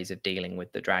have ways of dealing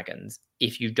with the dragons,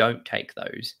 if you don't take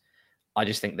those, I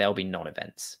just think there'll be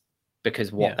non-events,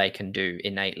 because what they can do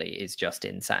innately is just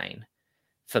insane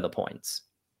for the points.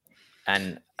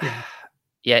 And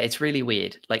yeah, it's really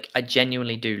weird. Like, I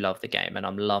genuinely do love the game, and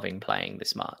I'm loving playing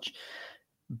this much.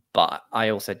 But I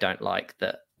also don't like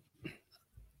that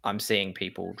I'm seeing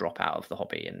people drop out of the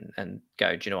hobby and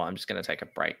go, do you know what? I'm just going to take a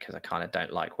break because I kind of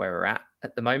don't like where we're at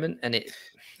the moment. And it's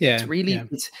really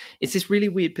it's this really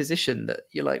weird position that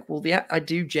you're like, well, I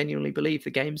do genuinely believe the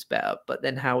game's better, but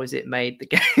then how is it made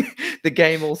the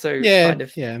game also kind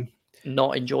of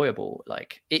not enjoyable?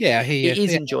 Like it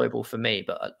is enjoyable for me,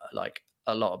 but like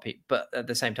a lot of people. But at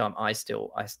the same time,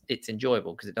 it's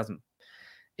enjoyable because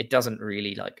it doesn't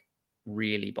really like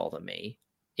really bother me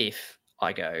if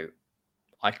I go,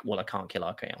 I can't kill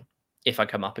Archaon. If I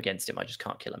come up against him, I just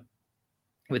can't kill him.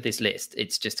 With this list,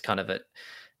 it's just kind of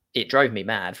it drove me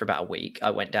mad for about a week.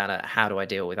 I went down a how do I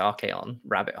deal with Archaon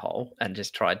rabbit hole and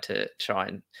just tried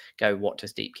and go, what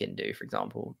does Deepkin do, for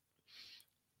example?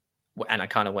 And I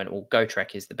kind of went, well,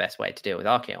 Gotrek is the best way to deal with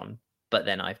Archaon. But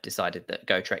then I've decided that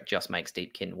Gotrek just makes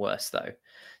Deepkin worse, though.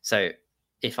 So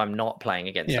if I'm not playing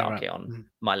against Archaon,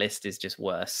 my list is just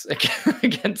worse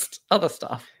against other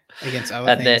stuff. Against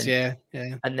other things, yeah.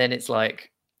 And then it's like,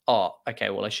 oh, okay,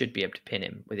 well, I should be able to pin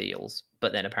him with Eels.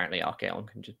 But then apparently Archaon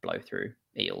can just blow through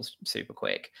Eels super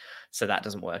quick. So that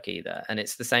doesn't work either. And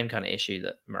it's the same kind of issue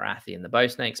that Morathi and the Bow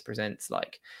Snakes presents.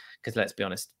 Like, because let's be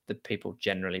honest, the people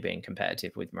generally being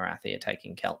competitive with Morathi are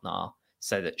taking Keltnar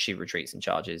so that she retreats and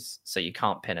charges. So you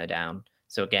can't pin her down.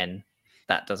 So again,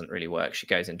 that doesn't really work. She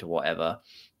goes into whatever.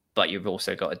 But you've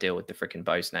also got to deal with the freaking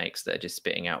Bow Snakes that are just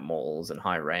spitting out mauls and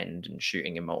high rend and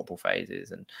shooting in multiple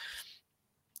phases. And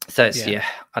so it's,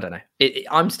 I don't know.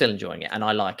 I'm still enjoying it, and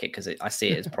I like it because I see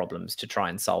it as problems to try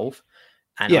and solve.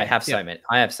 And I have so many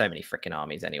freaking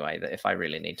armies anyway that if I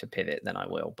really need to pivot, then I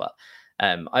will. But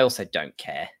I also don't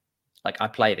care. Like, I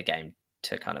play the game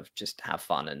to kind of just have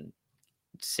fun and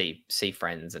see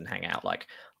friends and hang out. Like,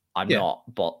 I'm not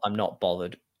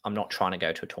bothered. I'm not trying to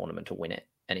go to a tournament to win it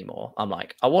anymore. I'm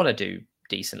like, I want to do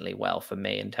decently well for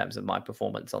me in terms of my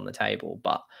performance on the table,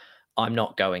 but I'm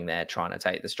not going there trying to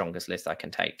take the strongest list I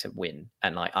can take to win.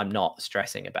 And like, I'm not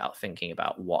stressing about thinking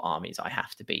about what armies I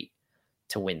have to beat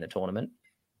to win the tournament.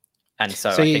 And so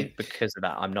I think because of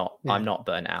that, I'm not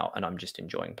burnt out, and I'm just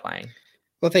enjoying playing.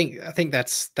 Well, I think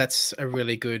that's a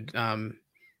really good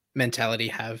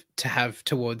mentality to have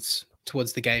towards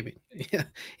the game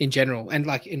in general, and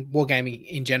like in wargaming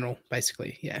in general,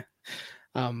 basically.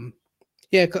 I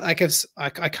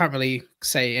can't really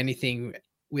say anything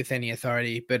with any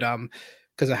authority, but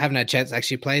because I haven't had a chance to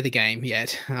actually play the game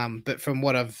yet. But from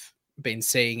what I've been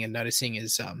seeing and noticing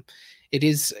is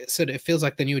it feels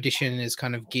like the new edition is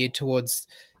kind of geared towards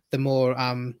the more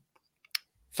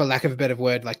for lack of a better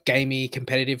word, like gamey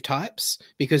competitive types,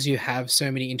 because you have so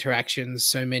many interactions,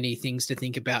 so many things to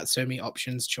think about, so many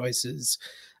options, choices,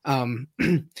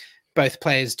 both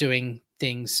players doing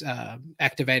things,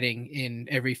 activating in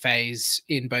every phase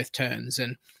in both turns,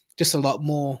 and just a lot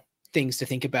more things to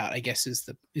think about, I guess, is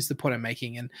the point I'm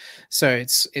making. And so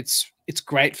it's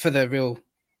great for the real,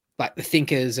 like, the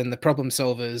thinkers and the problem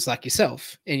solvers like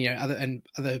yourself, and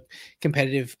other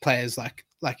competitive players like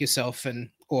yourself,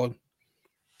 or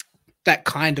that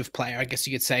kind of player, I guess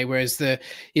you could say. Whereas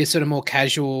you're sort of more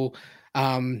casual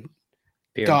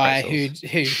guy who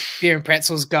beer and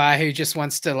pretzels guy who just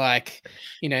wants to, like,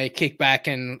 kick back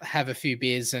and have a few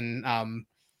beers and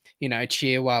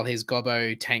cheer while his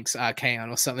gobbo tanks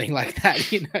Archaon or something like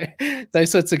that. Those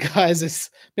sorts of guys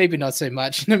is maybe not so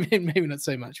much.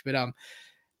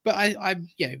 But I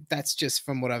that's just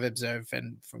from what I've observed,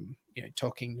 and from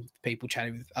talking with people,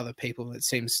 chatting with other people, it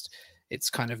seems it's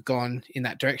kind of gone in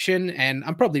that direction. And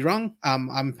I'm probably wrong.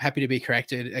 I'm happy to be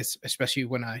corrected, especially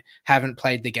when I haven't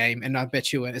played the game. And I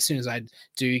bet you as soon as I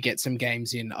do get some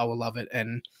games in, I will love it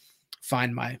and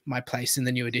find my place in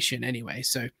the new edition anyway.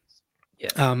 So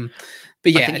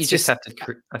but yeah, you just have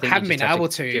to. I haven't been able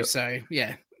to. So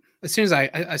yeah, as soon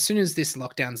as this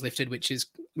lockdown's lifted, which is,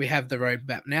 we have the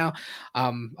roadmap now,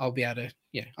 I'll be able to.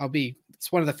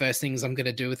 It's one of the first things I'm going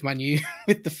to do with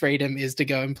with the freedom is to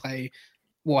go and play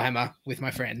Warhammer with my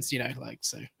friends.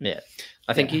 So. Yeah,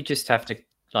 I think you just have to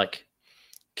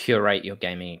curate your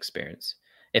gaming experience.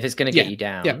 If it's going to get you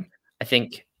down, I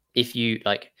think if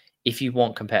you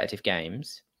want competitive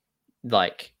games,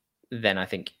 then I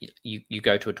think you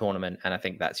go to a tournament, and I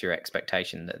think that's your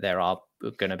expectation, that there are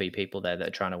going to be people there that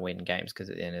are trying to win games, because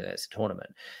at the end of it, it's a tournament.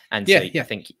 And so I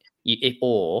think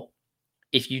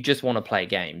if you just want to play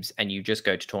games and you just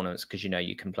go to tournaments because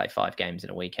you can play 5 games in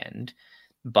a weekend,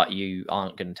 but you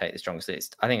aren't going to take the strongest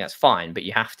list, I think that's fine. But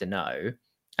you have to know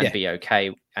and be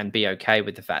okay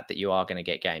with the fact that you are going to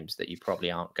get games that you probably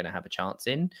aren't going to have a chance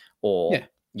in, or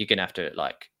you're going to have to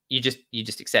you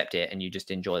just accept it and you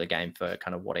just enjoy the game for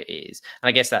kind of what it is. And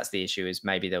I guess that's the issue, is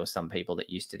maybe there were some people that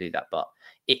used to do that, but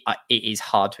it is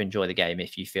hard to enjoy the game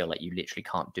if you feel like you literally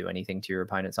can't do anything to your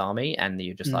opponent's army and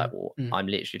you're just like, well, I'm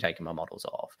literally taking my models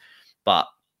off. But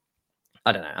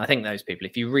I don't know. I think those people,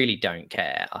 if you really don't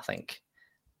care, I think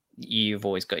you've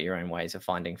always got your own ways of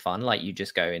finding fun. Like, you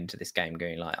just go into this game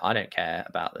going like, I don't care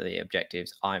about the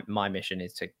objectives. My mission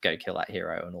is to go kill that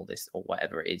hero and all this, or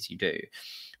whatever it is you do.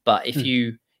 But if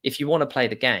you want to play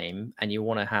the game and you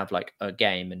want to have like a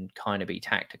game and kind of be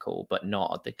tactical, but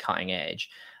not at the cutting edge,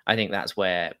 I think that's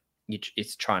where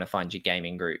it's trying to find your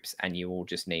gaming groups, and you all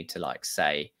just need to like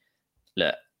say,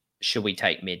 look, should we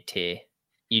take mid tier?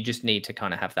 You just need to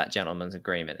kind of have that gentleman's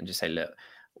agreement and just say, look,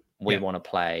 we want to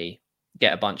play,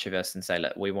 get a bunch of us and say,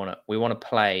 look, we want to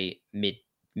play mid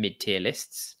tier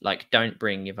lists. Like, don't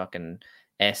bring your fucking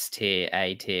S tier,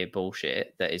 A tier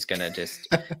bullshit that is going to just,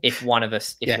 if one of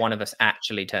us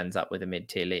actually turns up with a mid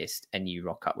tier list and you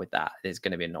rock up with that, there's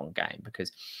going to be a non-game.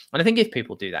 Because, and I think if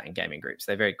people do that in gaming groups,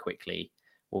 they very quickly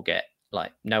will get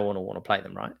like, no one will want to play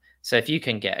them, right? So if you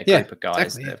can get a group of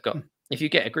guys that have got, if you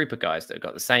get a group of guys that have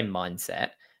got the same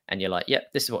mindset, and you're like,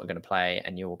 yep, this is what we're going to play,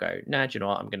 and you'll go, no, do you know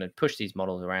what? I'm going to push these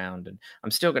models around, and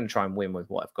I'm still going to try and win with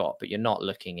what I've got. But you're not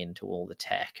looking into all the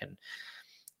tech and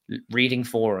reading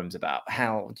forums about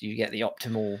how do you get the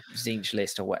optimal Zinch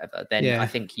list or whatever. Then I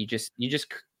think you just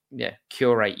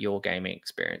curate your gaming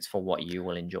experience for what you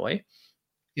will enjoy.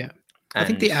 Yeah, and I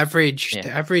think the average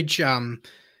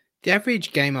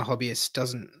gamer hobbyist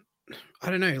doesn't. I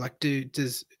don't know. Like,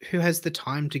 who has the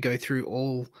time to go through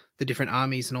all the different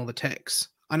armies and all the techs?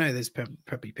 I know there's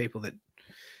probably people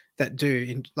that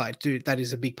do that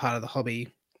is a big part of the hobby.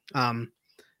 But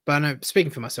I know,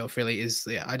 speaking for myself, really is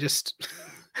I just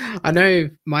I know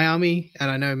my army,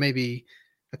 and I know maybe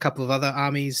a couple of other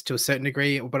armies to a certain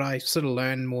degree, but I sort of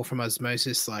learn more from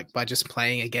osmosis, like by just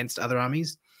playing against other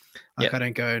armies. Like, I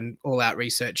don't go and all out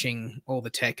researching all the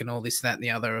tech and all this, that, and the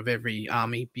other of every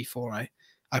army before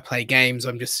I play games.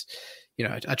 I'm just,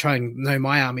 I try and know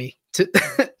my army to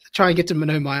try and get to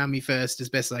know my army first as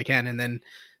best as I can, and then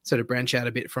sort of branch out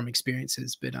a bit from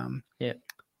experiences. But I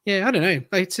don't know.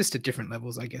 Like, it's just at different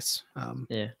levels, I guess.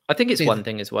 I think it's one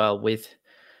thing as well with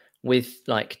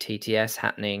like TTS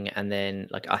happening, and then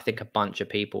like I think a bunch of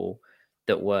people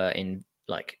that were in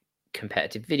like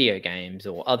competitive video games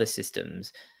or other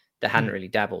systems that hadn't really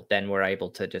dabbled, then were able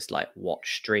to just like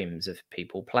watch streams of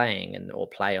people playing or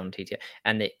play on TTS,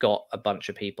 and it got a bunch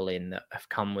of people in that have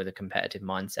come with a competitive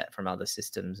mindset from other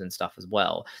systems and stuff as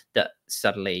well, that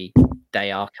suddenly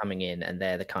they are coming in and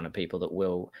they're the kind of people that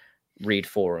will read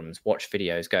forums, watch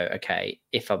videos, go, okay,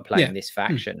 if I'm playing this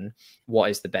faction,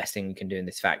 what is the best thing we can do in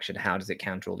this faction? How does it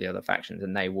counter all the other factions?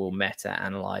 And they will meta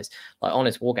analyze. Like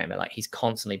Honest Wargamer, like he's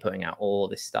constantly putting out all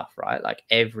this stuff, right? Like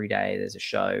every day there's a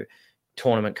show,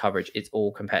 tournament coverage, it's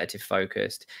all competitive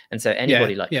focused. And so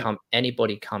anybody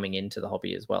anybody coming into the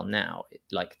hobby as well now,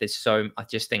 like I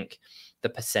just think the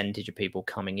percentage of people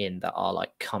coming in that are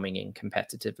like coming in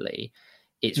competitively,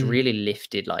 it's really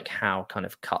lifted like how kind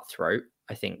of cutthroat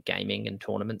I think gaming and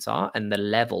tournaments are, and the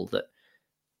level that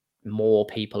more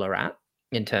people are at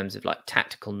in terms of like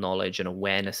tactical knowledge and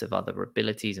awareness of other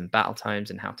abilities and battle tomes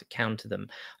and how to counter them.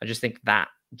 I just think that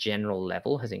general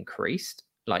level has increased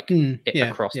like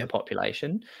across the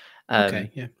population. For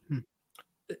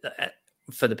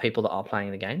the people that are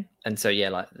playing the game. And so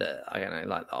like I don't know,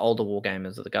 like the older war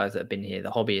gamers or the guys that have been here,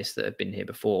 the hobbyists that have been here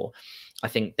before, I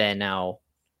think they're now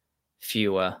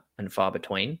fewer and far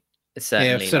between.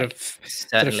 Certainly sort of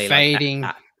fading.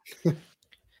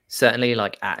 Certainly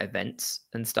like at events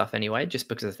and stuff anyway, just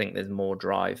because I think there's more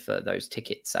drive for those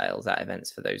ticket sales at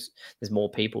events for those. There's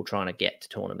more people trying to get to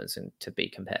tournaments and to be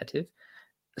competitive.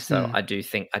 So I do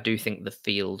think the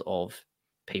field of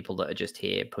people that are just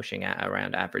here pushing out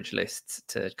around average lists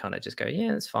to kind of just go,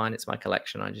 yeah, it's fine, it's my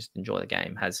collection, I just enjoy the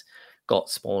game, has got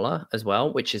smaller as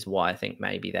well, which is why I think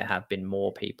maybe there have been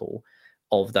more people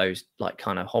of those like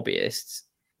kind of hobbyists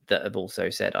that have also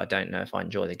said, I don't know if I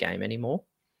enjoy the game anymore,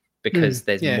 because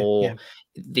there's more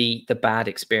the bad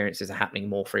experiences are happening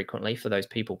more frequently for those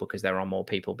people because there are more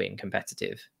people being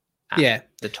competitive at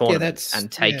the tournaments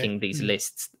and taking these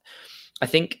lists. I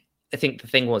think the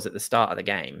thing was at the start of the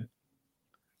game,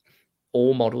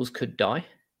 all models could die.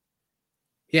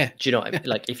 Yeah. Do you know what I mean?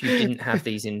 Like if you didn't have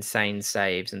these insane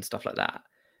saves and stuff like that,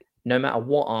 no matter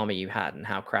what army you had and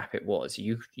how crap it was,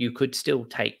 you could still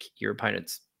take your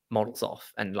opponent's models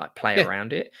off and like play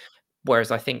around it. Whereas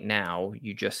I think now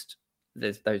you just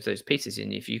there's those pieces,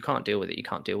 and if you can't deal with it, you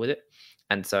can't deal with it.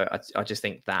 And so I just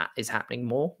think that is happening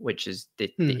more, which is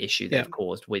the issue they've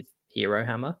caused with Hero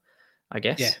Hammer, I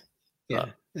guess. Yeah.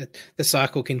 the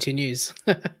cycle continues.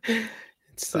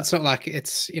 It's not like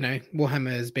it's, you know,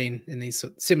 Warhammer has been in these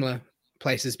similar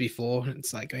places before.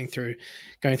 It's like going through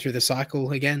the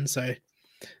cycle again. So,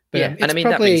 but Yeah, and I it's mean,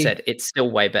 that being probably, said, it's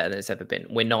still way better than it's ever been.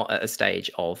 We're not at a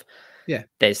stage of yeah,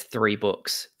 there's 3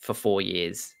 books for 4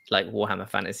 years, like Warhammer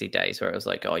Fantasy Days, where it was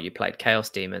like, oh, you played Chaos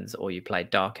Demons, or you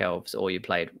played Dark Elves, or you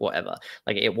played whatever.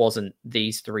 Like, it wasn't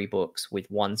these 3 books with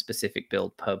one specific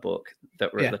build per book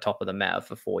that were at yeah, the top of the meta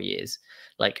for 4 years.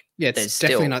 Like, yeah. It's there's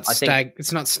definitely still, not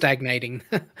it's not stagnating.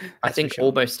 I That's for think sure.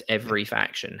 almost Yeah. every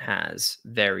faction has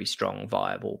very strong,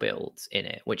 viable builds in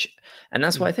it, and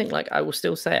that's why I think, like, I will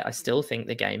still say it, I still think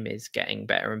the game is getting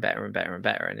better and better and better and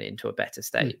better and into a better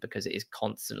state because it is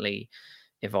constantly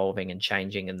evolving and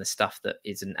changing, and the stuff that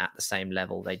isn't at the same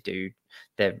level,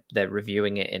 they're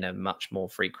reviewing it in a much more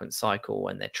frequent cycle,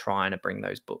 and they're trying to bring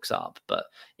those books up. But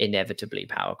inevitably,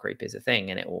 power creep is a thing,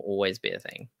 and it will always be a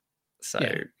thing. So,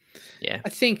 yeah. I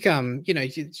think you know,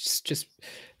 just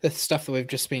the stuff that we've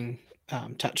just been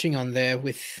touching on there,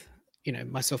 with, you know,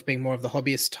 myself being more of the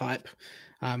hobbyist type,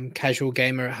 casual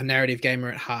gamer, narrative gamer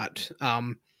at heart.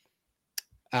 Um,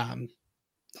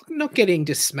 not getting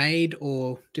dismayed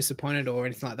or disappointed or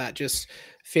anything like that, just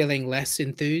feeling less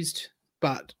enthused.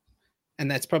 But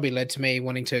and that's probably led to me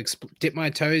wanting to dip my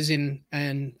toes in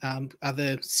and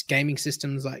other gaming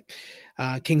systems like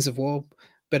Kings of War.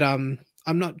 But I'm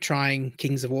not trying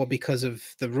Kings of War because of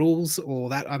the rules or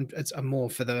that. I'm more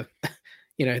for the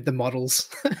you know, the models.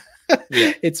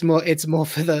 Yeah. It's more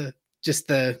for the just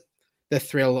the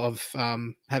thrill of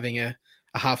having a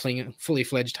halfling, fully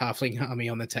fledged halfling army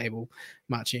on the table,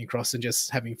 marching across and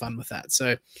just having fun with that.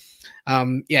 So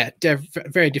yeah,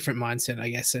 very different mindset, I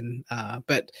guess. And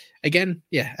but again,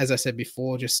 yeah, as I said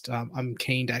before, just I'm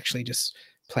keen to actually just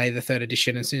play the 3rd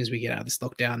edition as soon as we get out of this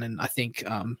lockdown. And I think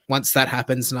once that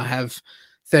happens and I have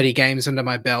 30 games under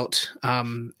my belt,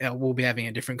 we'll be having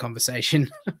a different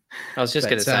conversation. I was just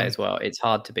going to say But as well, it's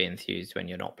hard to be enthused when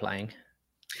you're not playing.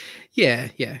 yeah,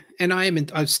 and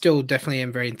I still definitely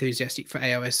am very enthusiastic for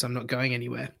AOS. I'm not going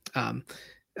anywhere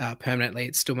permanently.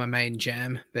 It's still my main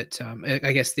jam. But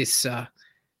I guess this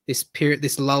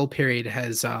lull period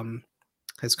has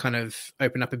kind of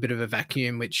opened up a bit of a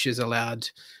vacuum, which has allowed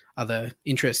other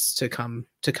interests to come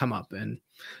up and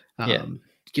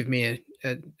give me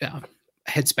a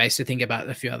headspace to think about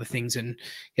a few other things and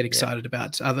get excited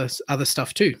about other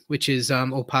stuff too, which is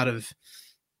all part of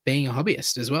being a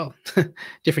hobbyist as well.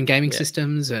 Different gaming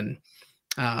systems and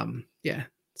so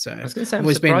I was going to say,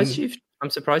 I'm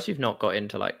surprised you've not got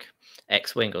into like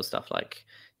X-Wing or stuff. Like,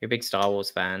 you're a big Star Wars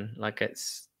fan. Like,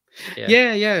 it's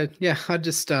yeah. I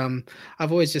just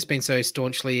I've always just been so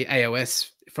staunchly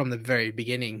AOS from the very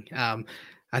beginning.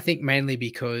 I think mainly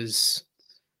because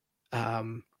I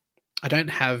don't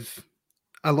have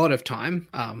a lot of time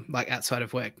like outside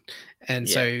of work, and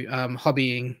so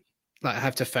hobbying, like, I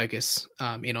have to focus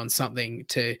in on something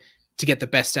to get the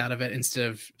best out of it, instead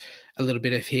of a little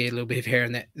bit of here, a little bit of here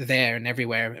and there and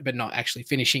everywhere, but not actually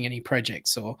finishing any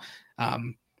projects or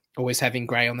always having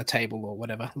grey on the table or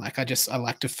whatever. Like, I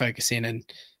like to focus in and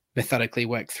methodically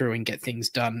work through and get things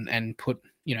done and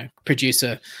produce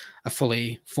a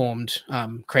fully formed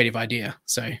creative idea.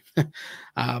 So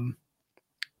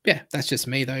yeah, that's just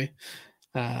me though.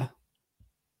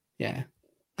 Yeah.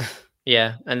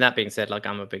 Yeah, and that being said, like,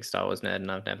 I'm a big Star Wars nerd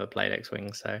and I've never played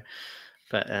X-Wing, so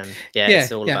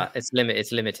it's all about it's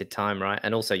limited time, right?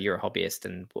 And also, you're a hobbyist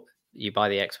and you buy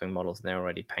the X-Wing models and they're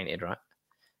already painted, right?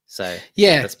 So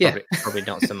that's probably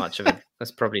not so much of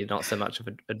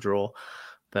a draw.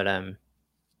 But I've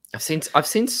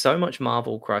seen so much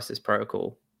Marvel Crisis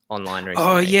Protocol online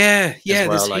recently. Oh yeah, well.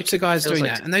 There's heaps of guys doing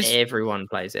that, and everyone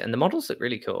plays it, and the models look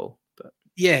really cool. But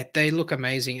yeah, they look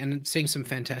amazing, and seeing some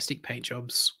fantastic paint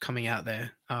jobs coming out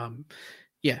there.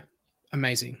 Yeah,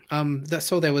 amazing. I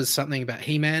saw there was something about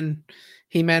He-Man.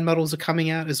 He-Man models are coming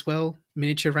out as well,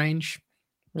 miniature range.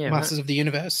 Yeah, Masters of the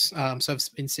Universe. So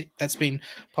that's been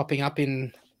popping up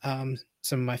in one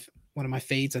of my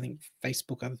feeds. I think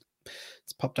Facebook.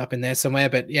 It's popped up in there somewhere.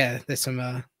 But yeah, there's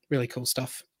some really cool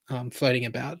stuff floating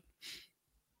about.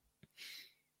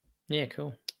 Yeah,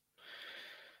 cool.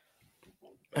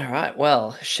 All right.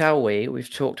 Well, shall we?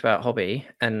 We've talked about hobby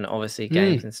and obviously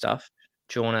games and stuff.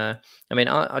 Do you want to? I mean,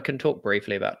 I can talk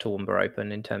briefly about Toowoomba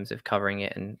Open in terms of covering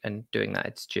it and doing that.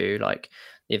 It's due. Like,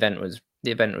 the event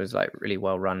was like really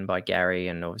well run by Gary,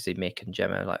 and obviously Mick and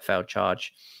Gemma, like Failed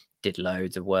Charge, did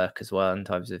loads of work as well in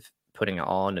terms of putting it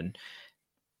on. And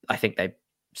I think they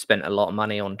spent a lot of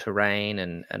money on terrain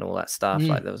and all that stuff.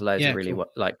 Like, there was loads of really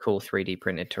cool 3D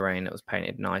printed terrain that was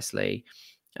painted nicely.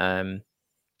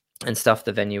 and stuff.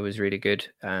 The venue was really good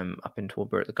up in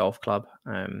Torborough at the golf club.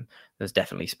 There's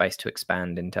definitely space to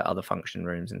expand into other function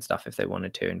rooms and stuff if they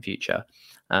wanted to in future.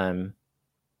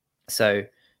 So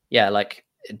yeah, like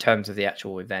in terms of the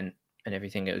actual event and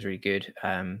everything, it was really good.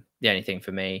 The only thing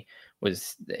for me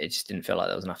was it just didn't feel like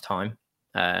there was enough time.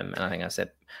 And I think I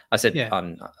said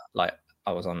on like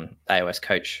I was on AOS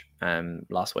Coach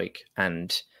last week,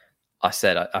 and I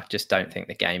said I just don't think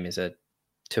the game is a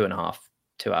 2 hour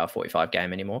 45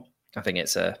 game anymore. I think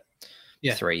it's a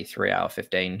 3 hour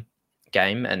 15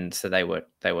 game, and so they were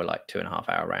like 2.5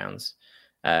 hour rounds.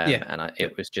 And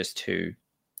it was just too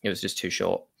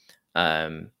short.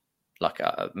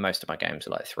 Most of my games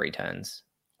were like 3 turns,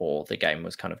 or the game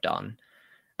was kind of done.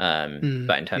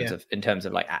 But in terms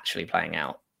of like actually playing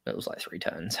out, it was like 3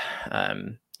 turns,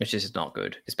 which is not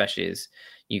good, especially as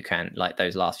you can, like,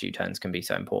 those last few turns can be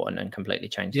so important and completely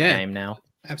change the game now.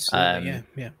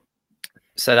 Absolutely.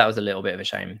 So that was a little bit of a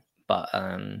shame, but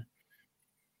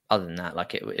other than that,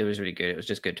 like, it was really good. It was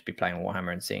just good to be playing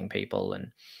Warhammer and seeing people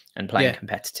and playing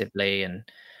competitively. And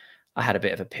I had a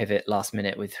bit of a pivot last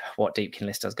minute with what Deepkin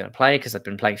list I was going to play, because I'd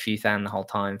been playing Futhan the whole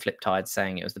time, Fliptide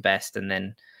saying it was the best, and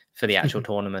then for the actual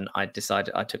tournament, I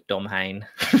decided I took Domhain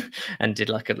and did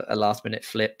like a last minute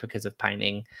flip because of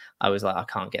painting. I was like, I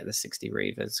can't get the 60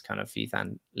 Reavers kind of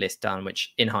Futhan list done,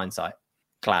 which in hindsight,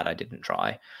 glad I didn't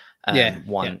try.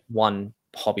 One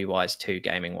hobby wise, 2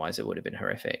 gaming wise, it would have been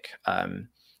horrific.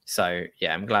 So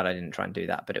yeah, I'm glad I didn't try and do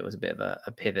that, but it was a bit of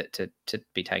a pivot to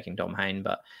be taking Domhain.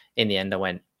 But in the end, I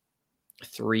went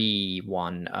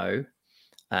 3-1-0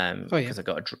 because I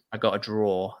got a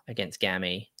draw against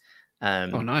Gammy.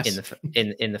 Nice.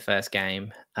 in the first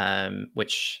game,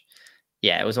 which,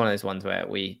 yeah, it was one of those ones where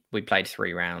we played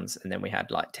 3 rounds and then we had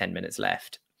like 10 minutes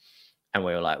left, and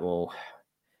we were like, well,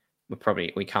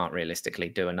 we can't realistically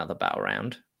do another battle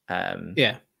round.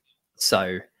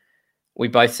 So we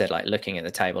both said, like, looking at the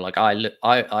table, like,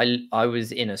 I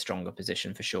was in a stronger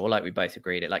position for sure. Like, we both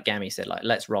agreed it. Like, Gammy said, like,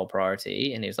 let's roll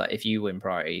priority, and he was like, if you win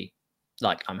priority,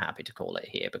 like, I'm happy to call it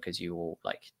here because you will,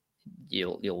 like,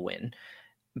 you'll win.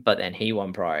 But then he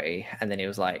won priority, and then he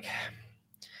was like,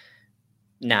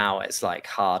 now it's like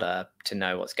harder to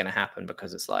know what's going to happen,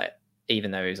 because it's like,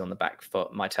 even though he was on the back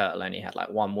foot, my turtle only had like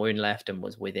 1 wound left and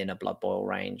was within a blood boil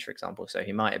range, for example. So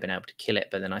he might have been able to kill it,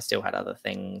 but then I still had other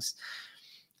things.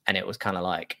 And it was kind of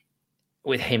like,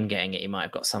 with him getting it, he might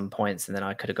have got some points, and then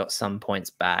I could have got some points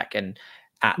back. And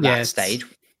at that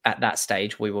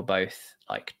stage, we were both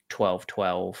like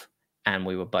 12-12. And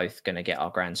we were both going to get our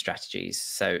grand strategies.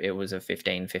 So it was a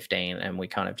 15-15. And we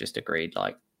kind of just agreed,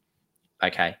 like,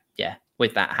 okay, yeah,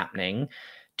 with that happening,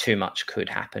 too much could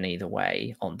happen either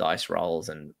way on dice rolls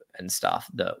and stuff,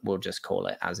 that we'll just call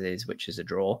it as is, which is a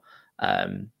draw.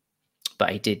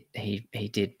 But he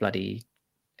did bloody,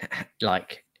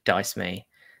 like, dice me.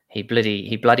 He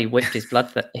bloody whipped his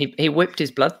he whipped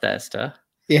his bloodthirster.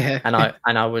 Yeah.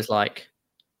 And I was like,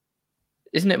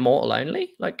 isn't it mortal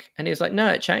only? Like, and he was like, no,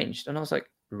 it changed. And I was like,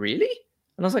 really?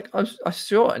 And I was like, I was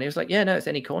sure. And he was like, yeah, no, it's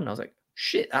any corner. I was like,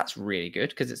 shit, that's really good,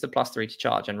 because it's the +3 to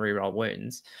charge and reroll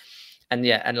wounds. And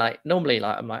yeah, and like, normally,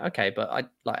 like, I'm like, okay, but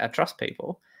I trust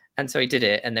people. And so he did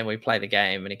it, and then we play the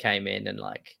game, and he came in, and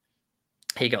like,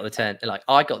 he got the turn, like,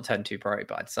 I got turn 2 priority,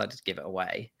 but I decided to give it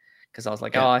away because I was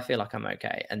like, oh, I feel like I'm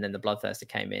okay. And then the Bloodthirster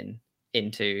came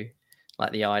into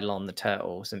like the Eidolon, the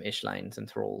Turtle, some Ishlanes and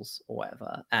Thralls or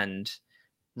whatever, and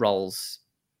rolls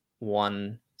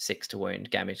 1-6 to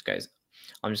wound. Gamage goes,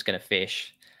 I'm just going to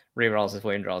fish, rerolls his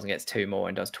wound rolls and gets 2 more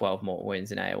and does 12 more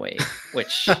wounds in AoE,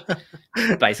 which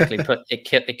basically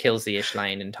it kills the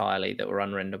Ishlane entirely that were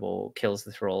unrenderable, kills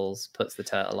the Thralls, puts the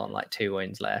Turtle on like 2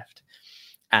 wounds left.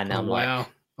 And I'm like,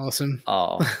 awesome.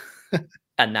 Oh,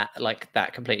 and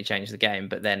that completely changed the game.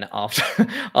 But then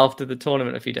after the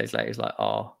tournament, a few days later, he's like,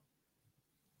 oh,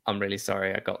 I'm really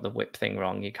sorry, I got the whip thing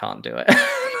wrong. You can't do it.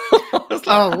 I was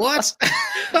like, what?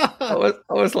 I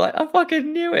was like, I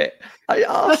fucking knew it. I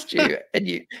asked you, and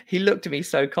he looked at me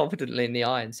so confidently in the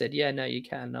eye and said, yeah, no, you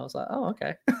can. And I was like, oh,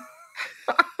 okay.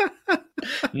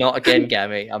 Not again,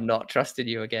 Gammy. I'm not trusting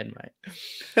you again, mate.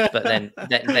 But then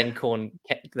Khorne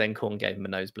gave him a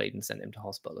nosebleed and sent him to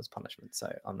hospital as punishment.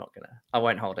 So I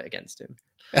won't hold it against him.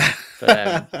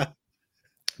 But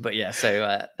yeah,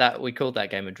 so that we called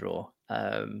that game a draw.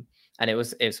 And it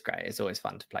was great. It's always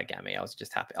fun to play Gammy. I was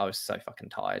just happy. I was so fucking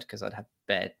tired because I'd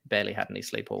barely had any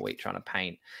sleep all week trying to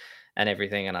paint and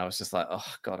everything. And I was just like,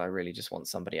 oh God, I really just want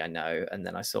somebody I know. And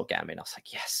then I saw Gammy and I was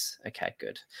like, yes, okay,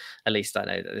 good. At least I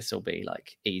know that this will be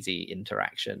like easy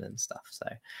interaction and stuff. So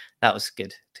that was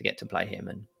good to get to play him.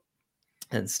 And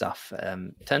and stuff.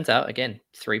 Turns out, again,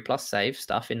 3+ save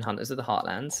stuff in Hunters of the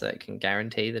Heartlands, so it can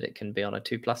guarantee that it can be on a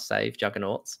 2+ save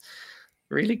Juggernauts.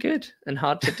 Really good and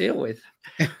hard to deal with.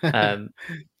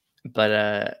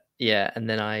 But yeah, and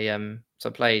then so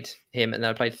I played him, and then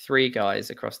I played 3 guys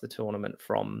across the tournament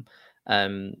from I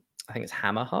think it's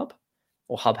Hammer Hub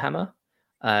or Hub Hammer,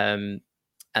 and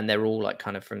they're all like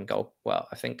kind of from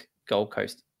I think Gold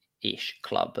Coast-ish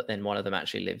club, but then one of them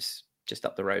actually lives just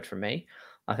up the road from me,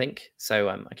 I think. So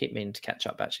I keep meaning to catch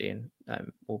up actually, and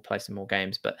we'll play some more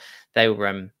games. But they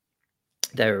were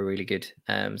really good.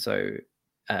 So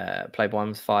played one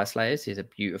with Fire Slayers. He's a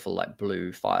beautiful like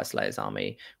blue Fire Slayers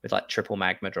army with like triple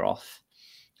Magma Droth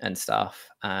and stuff.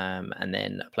 And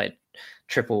then I played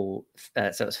triple, so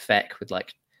it was Feck with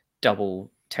like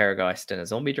double Terrorgeist and a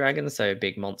Zombie Dragon, so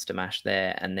big monster mash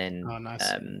there. And then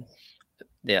nice.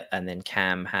 and then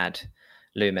Cam had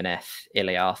Lumineth,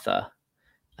 Iliartha,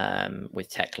 with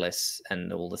Teclis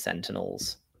and all the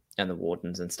Sentinels and the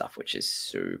Wardens and stuff, which is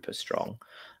super strong.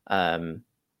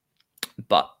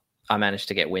 But I managed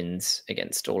to get wins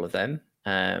against all of them.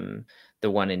 The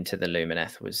one into the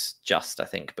Lumineth was just, I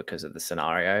think, because of the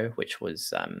scenario, which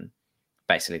was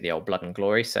basically the old Blood and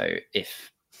Glory. So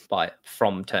if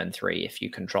from turn 3, if you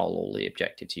control all the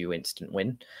objectives, you instant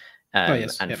win.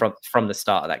 And from the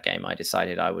start of that game, I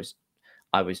decided I was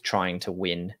trying to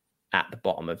win at the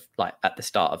bottom of at the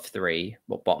start of 3,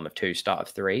 well, bottom of 2, start of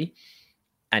 3.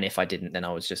 And if I didn't, then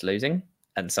I was just losing.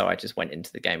 And so I just went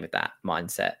into the game with that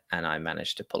mindset, and I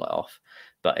managed to pull it off.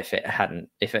 But if it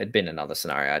had been another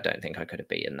scenario, I don't think I could have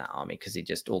beaten that army, because he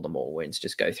just, all the mortal wounds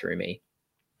just go through me.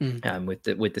 With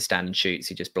the stand and shoots,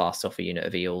 he just blasts off a unit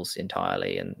of eels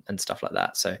entirely and stuff like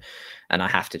that. So, and I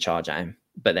have to charge at him,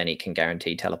 but then he can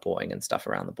guarantee teleporting and stuff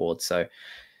around the board. So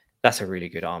that's a really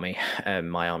good army.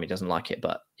 My army doesn't like it,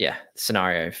 but yeah, the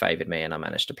scenario favored me, and I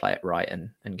managed to play it right and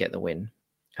get the win.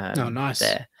 Nice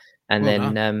there. And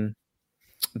then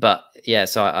but yeah,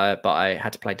 so I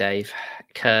had to play Dave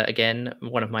Kerr again,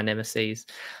 one of my nemesis,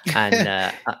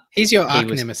 and he's your arch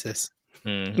nemesis.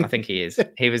 I think he is.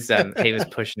 He was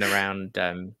pushing around.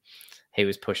 He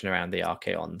was pushing around the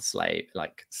Archaon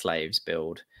slaves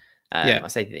build. I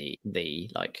say the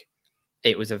like,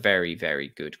 it was a very, very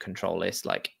good control list.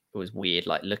 Like, it was weird.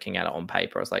 Like, looking at it on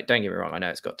paper, I was like, don't get me wrong, I know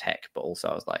it's got tech, but also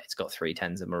I was like, it's got 3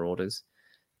 tens of Marauders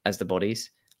as the bodies.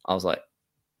 I was like,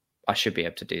 I should be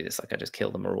able to do this. Like, I just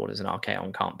kill the Marauders, and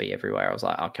Archaon can't be everywhere. I was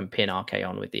like, I can pin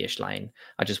Archaon with the Ishlane.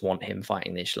 I just want him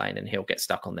fighting the Ishlane, and he'll get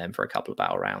stuck on them for a couple of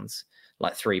battle rounds.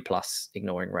 Like 3+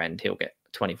 ignoring Rend, he'll get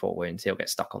 24 wounds. He'll get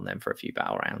stuck on them for a few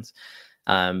battle rounds,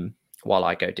 while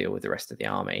I go deal with the rest of the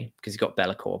army, because he's got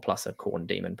Be'lakor plus a Khorne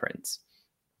Demon Prince.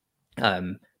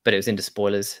 But it was into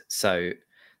spoilers, so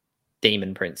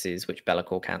Demon Princes, which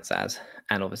Be'lakor counts as,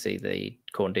 and obviously the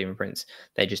Khorne Demon Prince,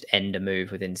 they just end a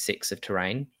move within 6 of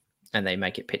terrain, and they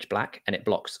make it pitch black, and it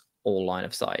blocks all line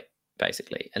of sight,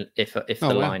 basically. And if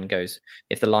the line goes,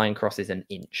 if the line crosses an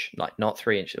inch, like not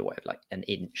 3 inches away, like an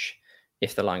inch,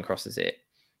 if the line crosses it,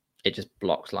 it just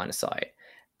blocks line of sight.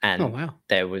 And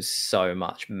there was so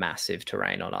much massive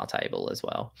terrain on our table as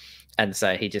well. And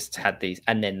so he just had these,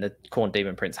 and then the Khorne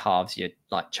Demon Prince halves your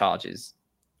like charges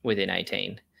within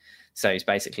 18. So he's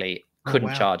basically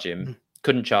couldn't charge him,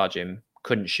 couldn't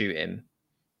shoot him.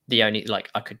 The only, like,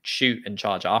 I could shoot and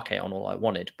charge Archaon all I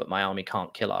wanted, but my army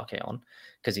can't kill Archaon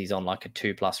because he's on like a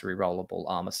 2+ rerollable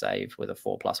armor save with a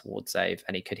 4+ ward save,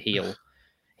 and he could heal.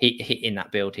 He in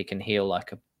that build, he can heal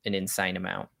like an insane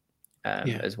amount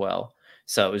as well.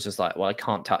 So it was just like, well, I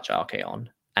can't touch Archaon,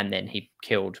 and then he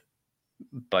killed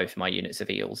both my units of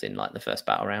eels in like the first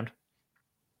battle round.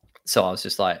 So I was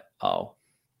just like, oh,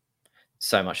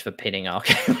 so much for pinning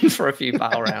Archaon for a few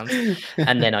battle rounds.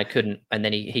 And then I couldn't, and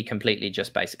then he completely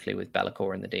just basically with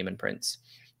Be'lakor and the Demon Prince,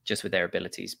 just with their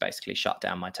abilities, basically shut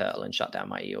down my turtle and shut down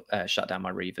my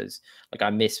Reavers. Like, I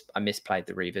misplayed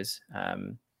the Reavers.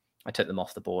 I took them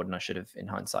off the board, and I should have, in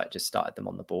hindsight, just started them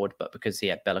on the board. But because he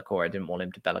had Be'lakor, I didn't want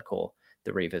him to Be'lakor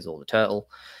the Reavers or the turtle,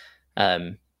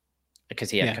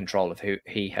 because he had control of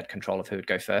who would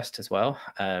go first as well.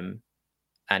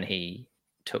 And he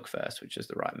took first, which was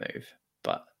the right move.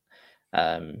 But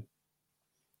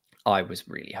I was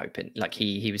really hoping, like,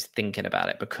 he was thinking about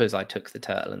it, because I took the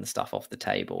turtle and the stuff off the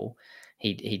table.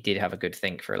 He did have a good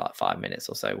think for like 5 minutes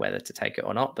or so whether to take it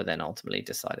or not, but then ultimately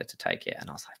decided to take it, and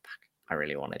I was like, fuck, I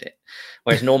really wanted it.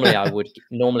 Whereas normally I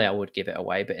would give it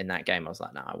away, but in that game I was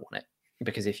like, no, I want it,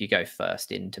 because if you go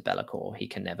first into Be'lakor, he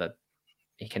can never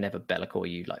Be'lakor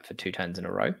you like for 2 turns in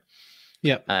a row.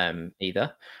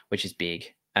 Either, which is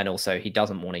big. And also he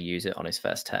doesn't want to use it on his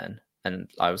first turn. And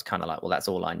I was kind of like, well, that's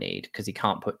all I need, because he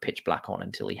can't put pitch black on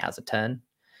until he has a turn.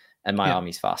 and my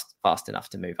army's fast enough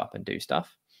to move up and do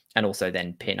stuff, and also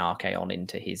then pin Archaon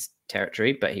into his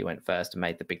territory. But he went first and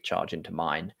made the big charge into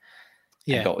mine.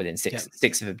 And got within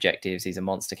six of objectives. He's a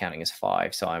monster counting as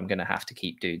 5, so I'm going to have to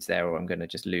keep dudes there, or I'm going to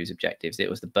just lose objectives. It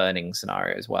was the burning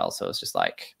scenario as well, so it's just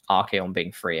like Archaon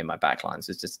being free in my backlines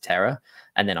was just terror.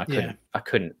 And then I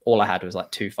couldn't. All I had was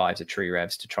like 2 5s of tree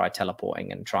revs to try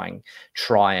teleporting and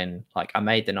try and like I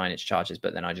made the 9-inch charges,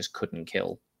 but then I just couldn't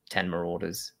kill 10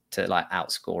 marauders to like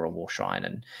outscore a war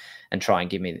shrine and try and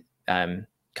give me kind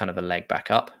of a leg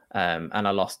back up. And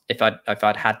I lost. If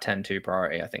I'd had turn 2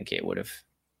 priority, I think it would have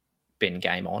been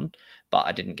game on, but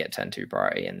I didn't get turn 2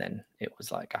 priority, and then it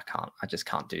was like I just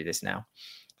can't do this now.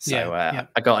 So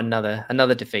I got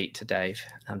another defeat to Dave,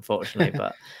 unfortunately.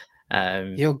 But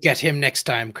you'll get him next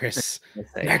time, Chris.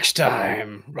 Next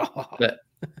time.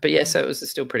 but yeah, so it was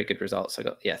still pretty good results. I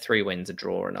got 3 wins, a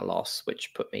draw, and a loss,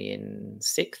 which put me in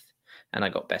 6th, and I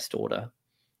got best order.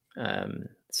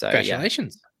 So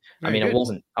congratulations. Very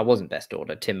good. I wasn't best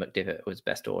order. Tim McDivitt was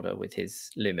best order with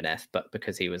his Lumineth, but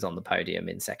because he was on the podium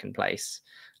in 2nd place,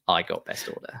 I got best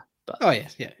order. But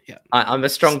I'm a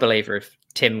strong believer if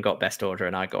Tim got best order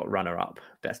and I got runner-up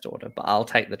best order, but I'll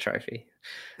take the trophy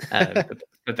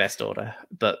for best order.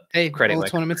 But hey, all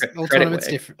tournaments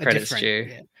different. Credit's due.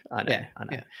 Yeah. I know.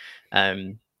 Yeah.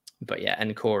 But yeah,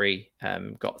 and Corey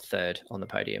got 3rd on the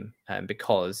podium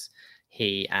because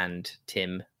he and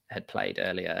Tim had played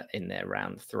earlier in their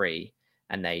round 3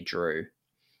 and they drew.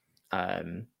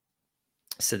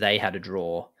 So they had a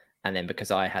draw, and then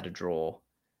because I had a draw,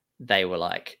 they were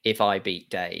like, if I beat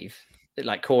Dave,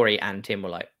 like Corey and Tim were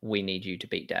like, we need you to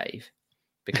beat Dave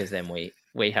because then we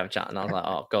have a chance. And I was like,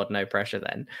 oh God, no pressure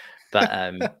then. But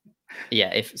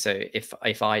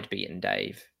if I'd beaten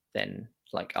Dave, then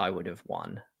like I would have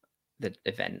won the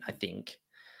event, I think.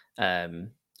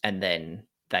 And then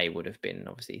they would have been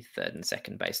obviously 3rd and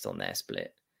 2nd based on their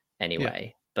split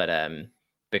anyway. But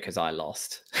because I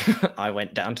lost, I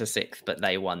went down to 6th, but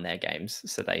they won their games,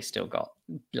 so they still got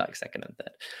like 2nd and 3rd.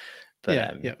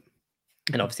 But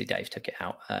and obviously Dave took it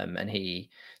out. And the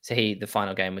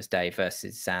final game was Dave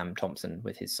versus Sam Thompson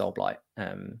with his Soul Blight,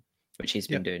 which he's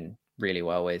been doing really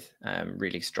well with.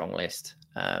 Really strong list.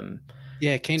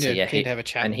 Keen to have a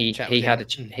chat. And he had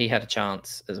a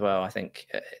chance as well. I think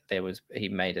he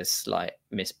made a slight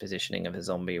mispositioning of a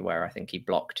zombie where I think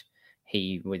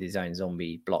he with his own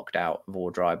zombie blocked out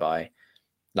Vordry by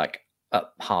like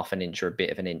up half an inch or a bit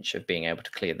of an inch of being able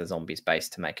to clear the zombie's base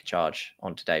to make a charge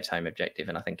onto Dave's home objective.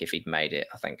 And I think if he'd made it,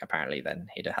 I think apparently then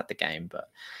he'd have had the game. But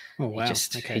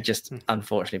he just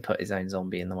unfortunately put his own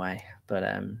zombie in the way. But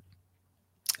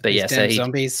yeah, so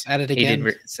zombies at it again.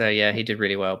 He did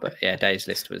really well. But yeah, Dave's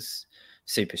list was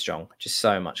super strong, just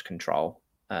so much control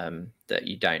that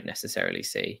you don't necessarily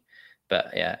see. But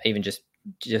yeah, even just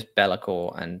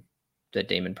Be'lakor and the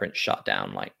Demon Prince shut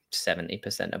down like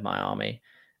 70% of my army,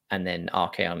 and then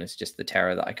Archaon is just the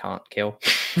terror that I can't kill.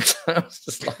 So I was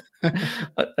just like,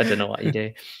 I don't know what you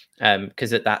do,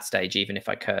 because at that stage, even if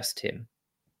I cursed him,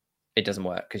 it doesn't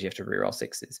work because you have to reroll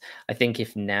 6s. I think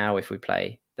if we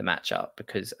play the matchup,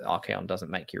 because Archaon doesn't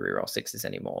make you reroll 6s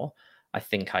anymore, I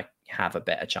think I have a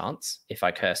better chance if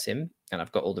I curse him and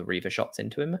I've got all the Reaver shots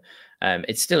into him.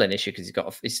 It's still an issue because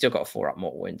he's still got a 4-up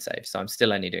mortal wound save, so I'm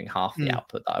still only doing half the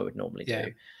output that I would normally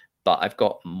do. But I've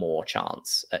got more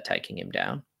chance at taking him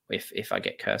down if I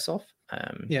get curse off.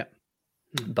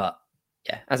 But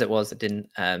yeah, as it was, it didn't.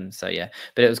 So yeah,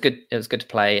 but it was good. It was good to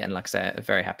play, and like I say, I'm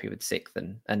very happy with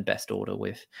 6th and best order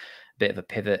with a bit of a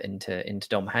pivot into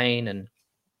Domhain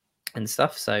and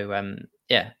stuff. So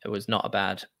yeah, it was not a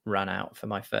bad run out for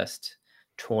my first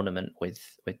tournament with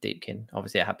Deepkin.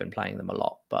 Obviously, I have been playing them a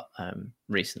lot, but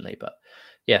recently. But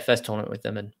yeah, first tournament with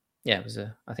them, and yeah,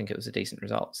 I think it was a decent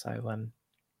result. So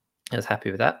I was happy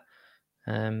with that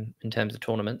in terms of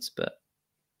tournaments. But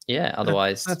yeah,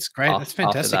 otherwise that's great. That's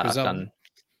fantastic result.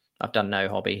 I've done no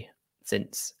hobby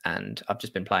since, and I've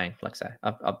just been playing. Like I say,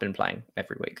 I've been playing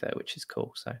every week though, which is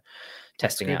cool. So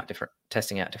testing out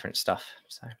different stuff.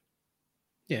 So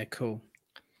yeah, cool.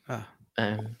 But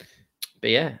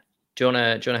yeah, do you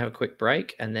wanna have a quick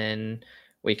break, and then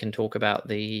we can talk about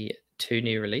the 2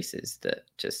 new releases that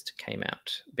just came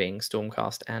out, being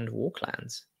Stormcast and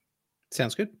Warclans.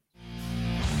 Sounds good.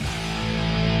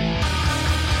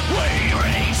 We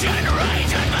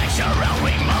regenerate and make sure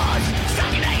we must.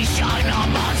 Stagnation of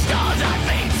monsters that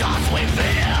feeds us with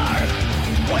fear.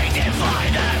 We defy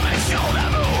them and show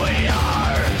them who we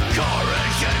are.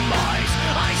 Courage and might,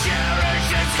 I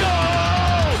cherish its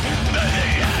gold. In the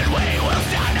end we will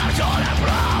stand up tall and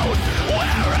proud,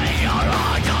 wearing our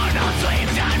honor, not sleep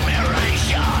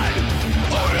admiration.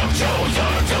 I am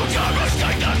chosen to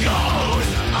devastate the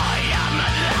ghost. I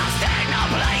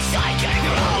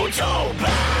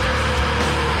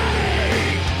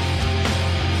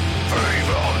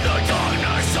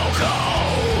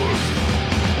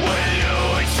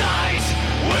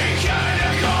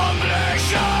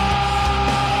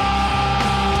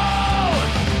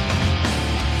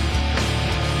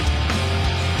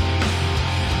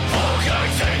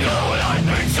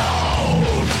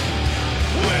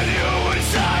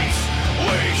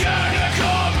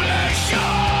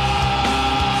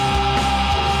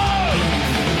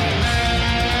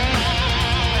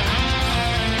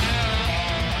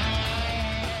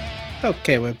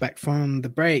Okay, we're back from the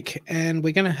break, and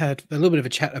we're going to have a little bit of a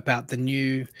chat about the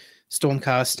new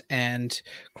Stormcast and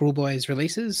Cruel Boys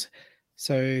releases.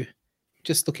 So,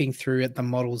 just looking through at the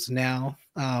models now,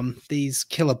 these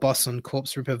Killer Boss and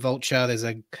Corpse Ripper Vulture, there's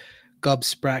a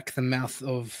Gobsprak, the Mouth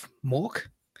of Mork.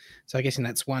 So, I'm guessing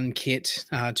that's one kit,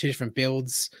 two different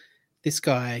builds. This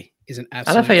guy is an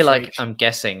absolute I love how you're like, freak. I'm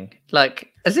guessing,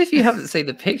 like as if you haven't seen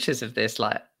the pictures of this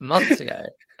like months ago.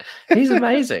 He's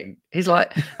amazing. He's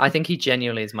like, I think he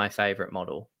genuinely is my favorite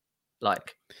model,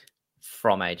 like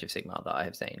from Age of Sigmar that I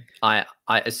have seen. I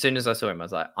as soon as I saw him, I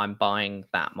was like, I'm buying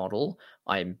that model.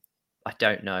 I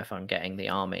don't know if I'm getting the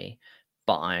army,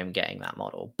 but I am getting that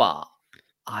model. But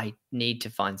I need to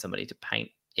find somebody to paint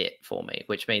it for me,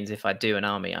 which means if I do an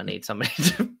army, I need somebody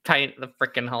to paint the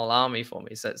freaking whole army for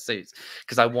me so it suits,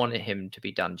 because I wanted him to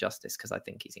be done justice, because I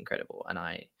think he's incredible, and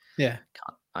I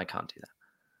can't do that.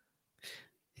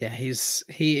 Yeah, he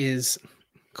is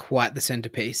quite the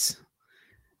centerpiece.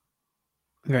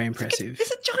 Very impressive. It's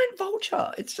a giant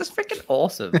vulture. It's just freaking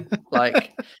awesome.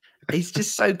 Like, he's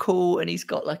just so cool, and he's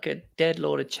got like a Dead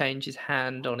Lord to change his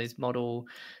hand on his model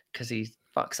because he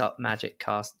fucks up magic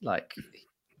cast, like he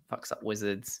fucks up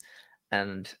wizards,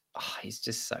 and he's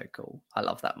just so cool. I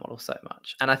love that model so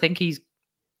much, and I think he's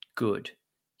good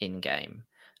in game.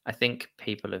 I think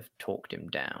people have talked him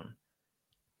down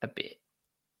a bit.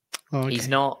 Oh, okay. He's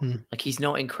not like, he's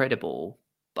not incredible,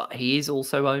 but he is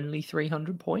also only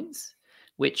 300 points,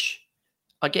 which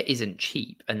I get isn't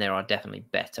cheap, and there are definitely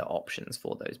better options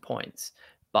for those points.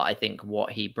 But I think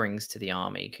what he brings to the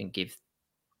army can give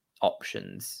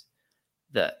options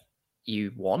that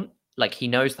you want. Like, he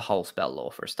knows the whole spell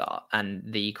lore for a start, and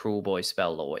the Cruel Boy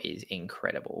spell lore is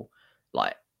incredible.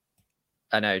 Like,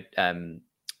 I know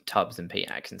Tubbs and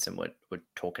Pete Atkinson were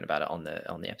talking about it on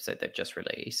the episode they've just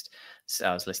released. So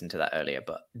I was listening to that earlier,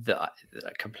 but I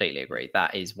completely agree.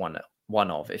 That is one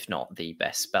of, if not the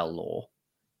best spell lore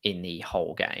in the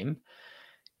whole game.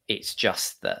 It's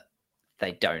just that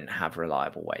they don't have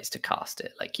reliable ways to cast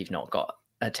it. Like, you've not got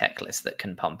a tech list that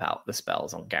can pump out the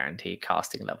spells on guaranteed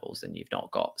casting levels, and you've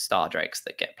not got Star Drakes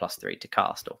that get +3 to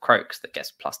cast, or Croaks that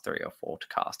gets +3 or 4 to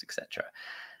cast, etc.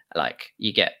 Like,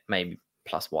 you get maybe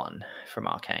 +1 from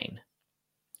Arcane,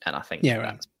 and I think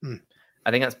I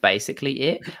think that's basically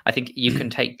it. I think you can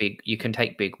take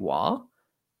Big War,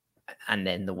 and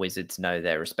then the wizards know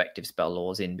their respective spell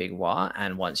laws in Big War,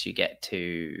 and once you get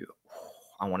to,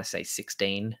 I want to say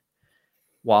 16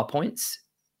 War points,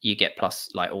 you get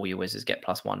all your wizards get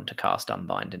 +1 to cast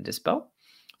Unbind and Dispel.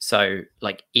 So,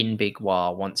 like, in Big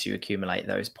War, once you accumulate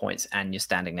those points and you're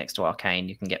standing next to Arcane,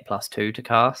 you can get +2 to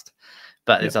cast.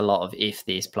 But there's a lot of if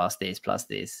this plus this plus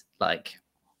this, like,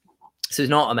 so it's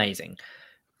not amazing.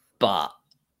 But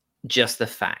just the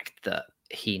fact that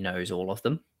he knows all of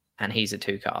them, and he's a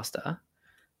 2-caster,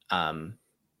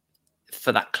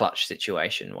 for that clutch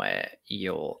situation where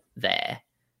you're there,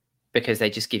 because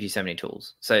they just give you so many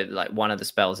tools. So, like, one of the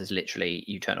spells is literally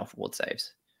you turn off ward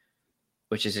saves,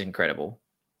 which is incredible.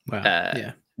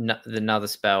 Wow. Another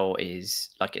spell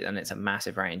is like, and it's a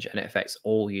massive range, and it affects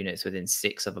all units within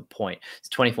 6 of a point. It's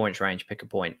 24-inch range, pick a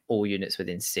point. All units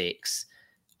within 6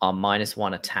 are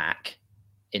 -1 attack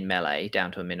in melee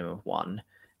down to a minimum of 1,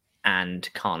 and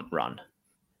can't run.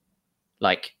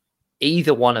 Like,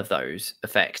 either one of those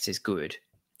effects is good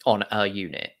on a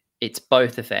unit. It's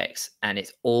both effects, and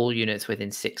it's all units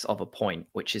within 6 of a point,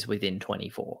 which is within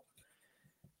 24.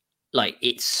 Like,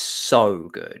 it's so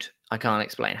good. I can't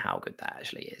explain how good that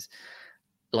actually is.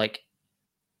 Like,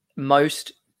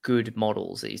 most good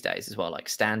models these days as well, like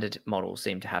standard models,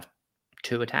 seem to have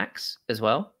 2 attacks as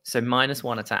well. So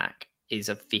 -1 attack is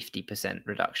a 50%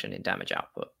 reduction in damage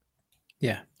output.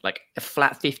 Yeah. Like, a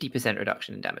flat 50%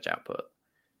 reduction in damage output.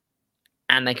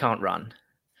 And they can't run.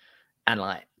 And,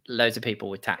 like, loads of people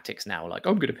with tactics now are like,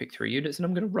 I'm going to pick 3 units and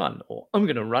I'm going to run, or I'm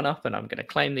going to run up and I'm going to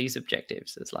claim these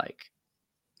objectives. It's like,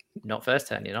 not first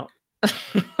turn, you're not.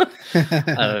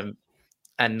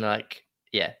 And, like,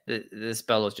 yeah, the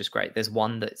spell is just great. There's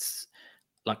one that's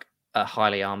like a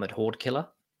highly armored horde killer.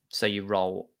 So you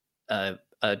roll a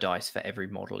dice for every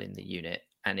model in the unit,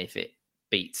 and if it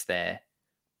beats their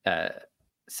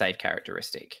save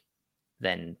characteristic,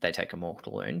 then they take a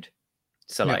mortal wound.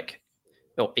 So like,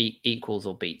 or equals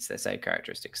or beats their save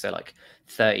characteristic. So like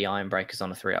 30 Iron Breakers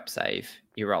on a 3-up save,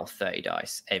 you roll 30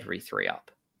 dice. Every 3-up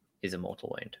is a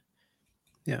mortal wound.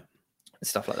 Yeah.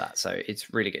 Stuff like that. So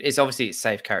it's really good. It's obviously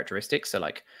save characteristics. So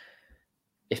like,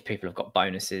 if people have got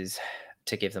bonuses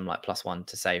to give them like +1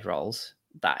 to save rolls,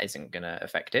 that isn't going to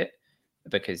affect it,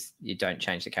 because you don't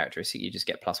change the characteristic. You just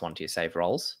get +1 to your save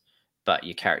rolls, but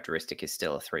your characteristic is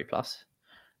still a 3+.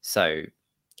 So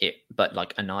but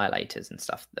like annihilators and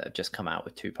stuff that have just come out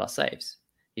with 2+ saves,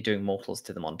 you're doing mortals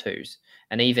to them on 2s.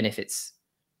 And even if it's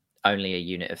only a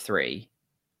unit of 3,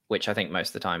 which I think most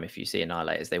of the time, if you see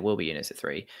annihilators, they will be units of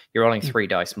 3. You're rolling 3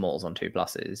 dice mortals on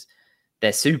 2+.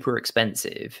 They're super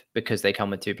expensive because they come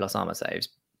with 2+ armor saves,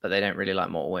 but they don't really like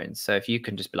mortal wounds. So if you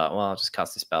can just be like, well, I'll just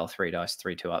cast a spell, 3 dice,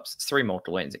 3 2-ups, it's 3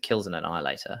 mortal wounds. It kills an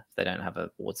annihilator if they don't have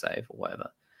a ward save or whatever.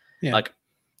 Yeah. Like,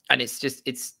 and it's just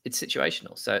it's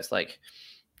situational. So it's like,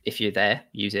 if you're there,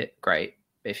 use it, great.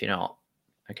 If you're not,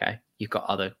 okay, you've got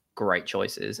other great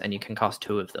choices, and you can cast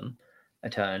 2 of them a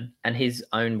turn. And his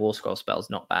own War Scroll spell's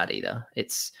not bad either.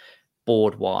 It's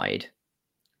board wide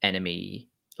enemy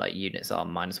like units are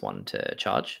 -1 to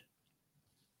charge,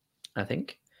 I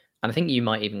think. And I think you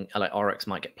might even like Oryx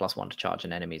might get +1 to charge,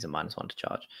 and enemies are -1 to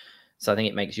charge. So I think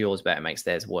it makes yours better, makes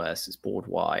theirs worse. It's board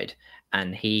wide,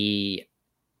 and he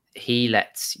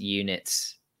lets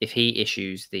units, if he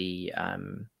issues the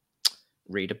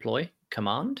redeploy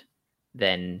command,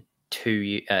 then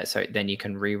then you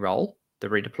can re-roll the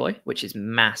redeploy, which is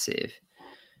massive.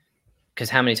 Because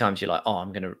how many times you're like,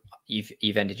 oh,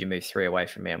 you've ended your move 3 away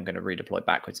from me, I'm gonna redeploy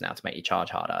backwards now to make you charge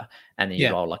harder, and then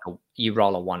you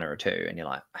roll a 1 or a 2, and you're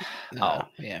like, oh,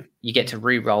 yeah, you get to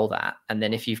re-roll that, and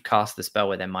then if you've cast the spell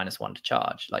where they're -1 to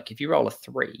charge, like if you roll a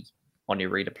 3 on your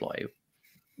redeploy,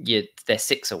 they're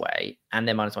 6 away and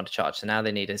they're -1 to charge, so now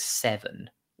they need a 7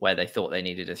 where they thought they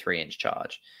needed a 3-inch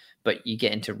charge. But you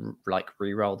get into like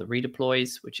re-roll the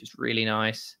redeploys, which is really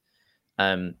nice.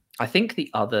 I think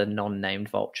the other non-named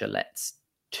vulture lets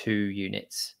 2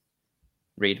 units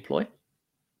redeploy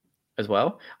as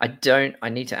well. I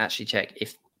need to actually check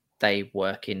if they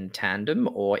work in tandem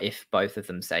or if both of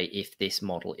them say if this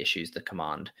model issues the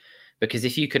command. Because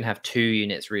if you can have 2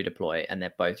 units redeploy and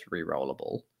they're both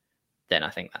re-rollable, then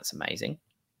I think that's amazing.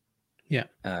 Yeah.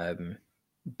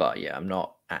 But yeah, I'm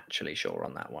not actually sure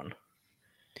on that one.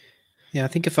 Yeah, I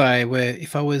think if I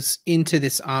was into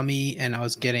this army and I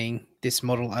was getting this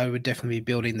model, I would definitely be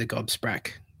building the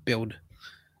Gobsprak build.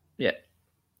 Yeah.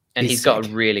 And he's got a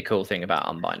really cool thing about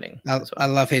unbinding. I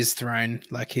love his throne,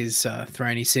 like his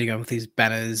throne he's sitting on with his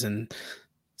banners and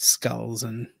skulls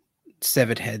and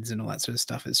severed heads and all that sort of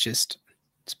stuff. It's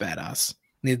badass.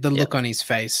 The look on his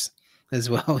face as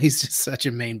well. He's just such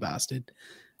a mean bastard.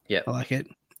 Yeah. I like it.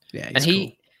 Yeah. And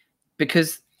cool.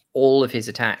 Because all of his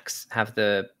attacks have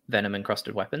the venom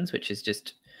encrusted weapons, which is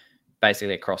just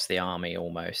basically across the army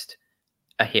almost.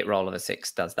 A hit roll of a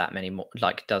 6 does that many more,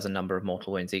 like does a number of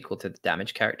mortal wounds equal to the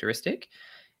damage characteristic.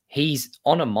 He's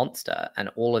on a monster and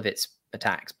all of its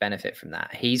attacks benefit from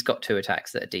that. He's got 2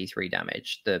 attacks that are D3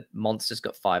 damage. The monster's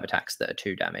got 5 attacks that are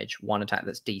 2 damage, 1 attack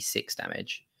that's D6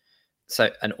 damage.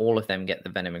 So, and all of them get the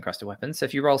venom encrusted weapons. So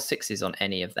if you roll 6s on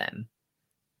any of them,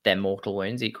 they're mortal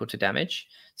wounds equal to damage.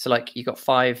 So like you got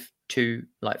 5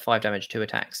 damage, 2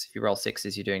 attacks. If you roll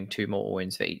 6s, you're doing 2 mortal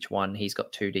wounds for each one. He's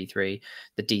got 2 D3.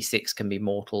 The D6 can be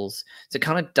mortals. So it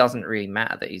kind of doesn't really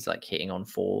matter that he's like hitting on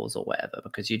 4s or whatever,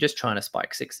 because you're just trying to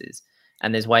spike 6s.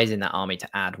 And there's ways in that army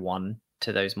to add 1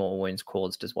 to those mortal wounds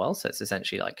caused as well. So it's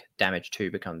essentially like damage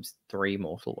 2 becomes 3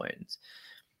 mortal wounds.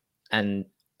 And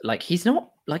like he's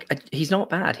not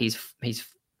bad. He's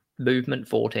movement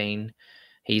 14.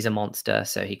 He's a monster,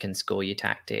 so he can score your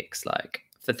tactics. Like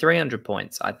for 300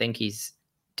 points, I think he's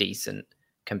decent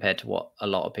compared to what a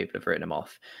lot of people have written him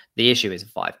off. The issue is a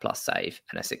 5+ save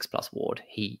and a 6+ ward.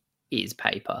 He is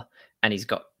paper and he's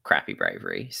got crappy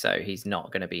bravery, so he's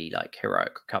not going to be like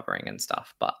heroic recovering and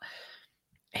stuff. But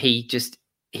he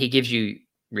gives you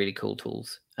really cool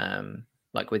tools,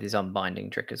 like with his unbinding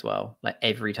trick as well. Like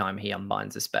every time he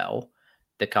unbinds a spell,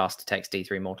 the caster takes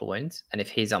D3 mortal wounds, and if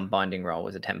his unbinding roll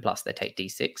was a 10+, they take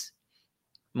D6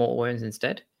 mortal wounds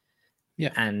instead.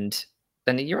 Yeah, and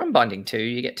then you're unbinding 2.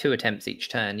 You get 2 attempts each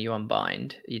turn. You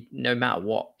unbind. No matter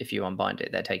what, if you unbind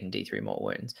it, they're taking D3 mortal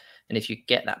wounds. And if you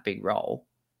get that big roll,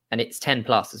 and it's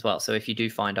 10+ as well, so if you do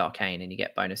find arcane and you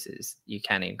get bonuses, you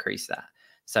can increase that.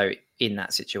 So in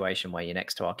that situation where you're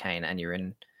next to arcane and you're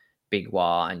in big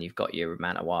war and you've got your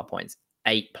amount of war points,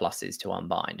 8 pluses to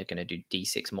unbind are going to do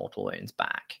D6 mortal wounds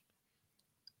back.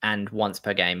 And once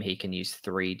per game, he can use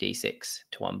 3 D6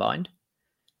 to unbind.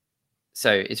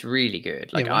 So it's really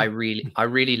good. Like, yeah, I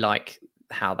really like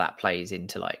how that plays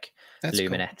into like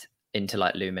Lumineth, into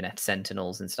like Lumineth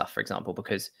Sentinels and stuff, for example,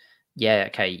 because yeah,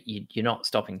 okay, you're not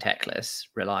stopping Teclis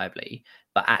reliably,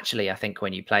 but actually I think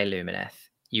when you play Lumineth,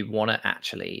 you want to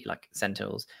actually, like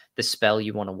Sentinels, the spell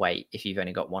you want to wait, if you've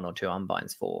only got 1 or 2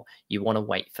 unbinds for, you want to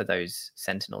wait for those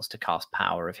Sentinels to cast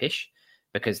Power of Hysh,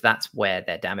 because that's where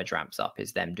their damage ramps up,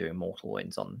 is them doing mortal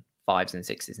wounds on 5s and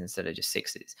 6s instead of just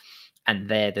 6s. And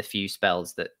they're the few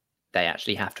spells that they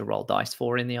actually have to roll dice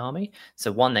for in the army.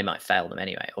 So one, they might fail them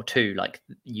anyway, or two, like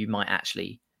you might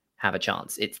actually have a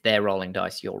chance. It's their rolling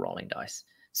dice, you're rolling dice.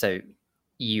 So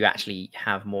you actually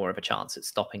have more of a chance at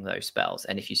stopping those spells.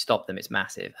 And if you stop them, it's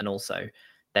massive. And also,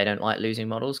 they don't like losing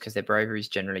models because their bravery is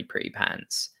generally pretty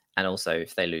pants. And also,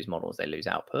 if they lose models, they lose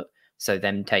output. So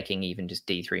them taking even just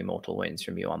D3 mortal wounds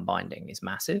from you unbinding is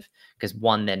massive because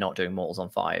one, they're not doing mortals on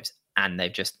 5s and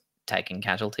they've just taken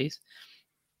casualties.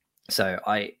 So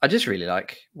I just really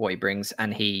like what he brings,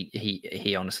 and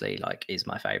he honestly like is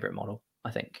my favorite model,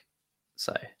 I think.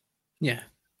 So yeah,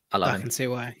 I love I him. can see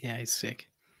why. Yeah, he's sick.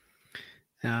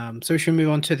 So we should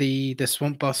move on to the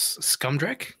Swamp Boss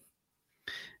Scumdrake.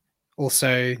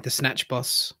 Also the Snatch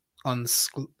Boss on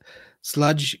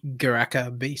Sludge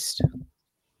Garaka Beast.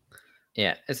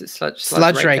 Yeah, is it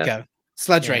Sludge Raker?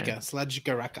 Sludge Yeah. Raker. Sludge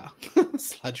Garaka.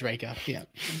 Sludge Raker. Yeah.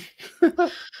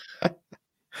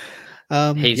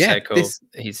 He's so cool.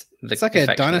 It's like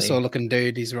a dinosaur-looking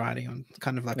dude he's riding on,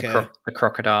 kind of like a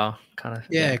crocodile kind of.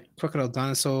 Yeah, crocodile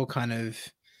dinosaur kind of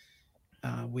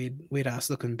weird ass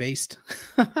looking beast.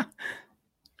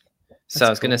 So I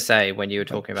was going to say, when you were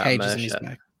talking about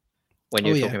Mercia,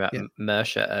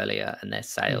 Mercia earlier and their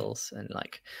sales, and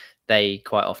like they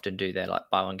quite often do their like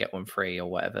buy one get one free or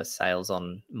whatever sales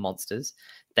on monsters.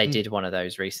 They did one of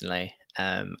those recently,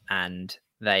 and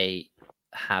they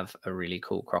have a really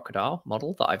cool crocodile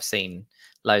model that I've seen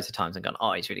loads of times and gone,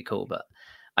 oh, he's really cool. But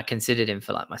I considered him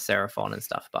for like my Seraphon and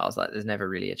stuff, but I was like, there's never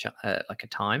really a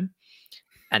time.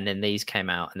 And then these came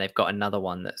out, and they've got another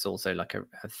one that's also like a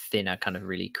thinner, kind of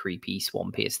really creepy,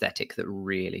 swampy aesthetic that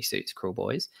really suits Cruel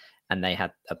Boys. And they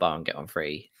had a buy one get one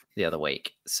free the other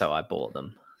week, so I bought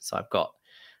them. So I've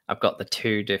got the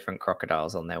two different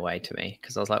crocodiles on their way to me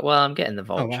because I was like, well, I'm getting the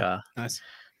Vulture. Oh, wow. Nice.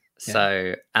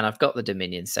 So, and I've got the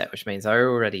Dominion set, which means I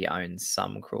already own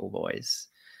some Cruel Boys.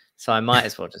 So I might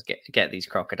as well just get these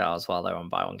crocodiles while they're on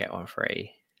buy one get one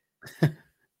free.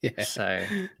 Yeah. So.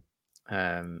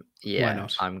 Why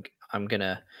not? I'm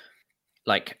gonna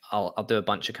like I'll do a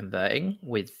bunch of converting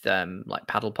with like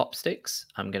paddle pop sticks.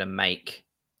 I'm gonna make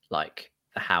like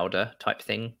a Howder type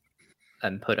thing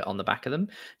and put it on the back of them,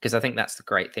 because I think that's the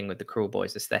great thing with the Cruel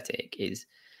Boys aesthetic is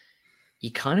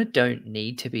you kind of don't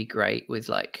need to be great with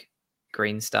like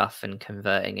green stuff and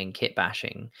converting and kit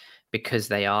bashing, because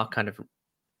they are kind of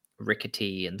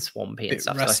rickety and swampy and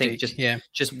stuff. Rusty, so I think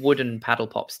just wooden paddle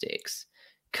pop sticks,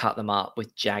 cut them up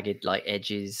with jagged like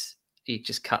edges. You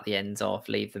just cut the ends off,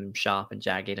 leave them sharp and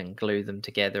jagged, and glue them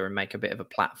together and make a bit of a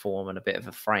platform and a bit of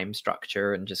a frame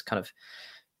structure, and just kind of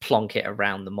plonk it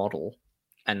around the model.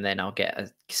 And then I'll get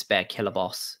a spare killer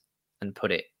boss and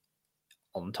put it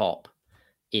on top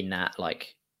in that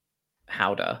like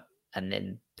Howder, and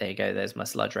then there you go, there's my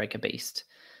Sludge Raker Beast.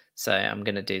 So I'm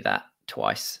going to do that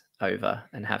twice over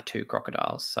and have two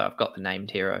crocodiles. So I've got the named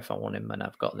hero if I want him, and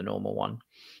I've got the normal one,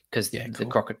 because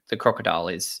the crocodile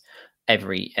is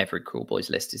every Cruel Boys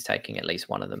list is taking at least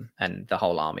one of them, and the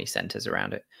whole army centers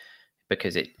around it,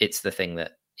 because it's the thing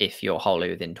that if you're wholly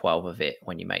within 12 of it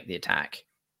when you make the attack,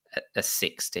 a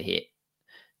 6 to hit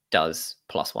does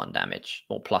 +1 damage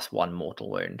or +1 mortal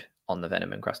wound on the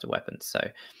venom encrusted weapons. So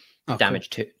damage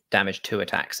two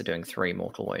attacks are doing 3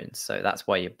 mortal wounds. So that's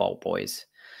why your bolt boys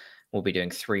will be doing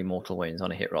 3 mortal wounds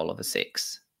on a hit roll of a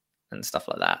 6 and stuff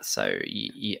like that. So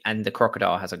and the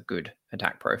crocodile has a good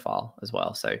attack profile as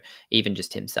well. So even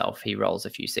just himself, he rolls a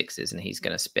few 6s and he's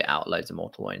going to spit out loads of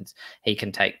mortal wounds. He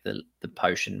can take the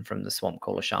potion from the Swamp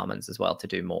Caller Shamans as well to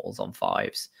do mortals on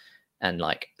 5s. And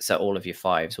like, so all of your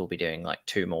 5s will be doing like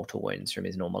 2 mortal wounds from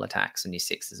his normal attacks, and your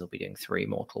 6s will be doing 3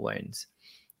 mortal wounds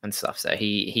and stuff. So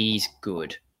he's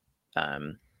good.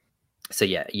 So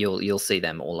yeah, you'll see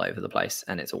them all over the place,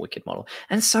 and it's a wicked model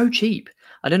and so cheap.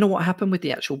 I don't know what happened with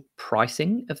the actual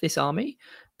pricing of this army,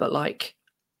 but like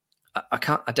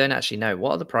I don't actually know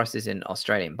what are the prices in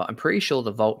Australian, but I'm pretty sure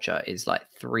the Vulture is like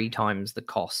 3 times the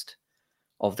cost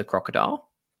of the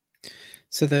crocodile.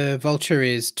 So the Vulture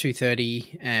is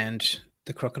 230, and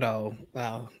the crocodile,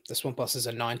 the Swamp Bosses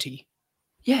are 90.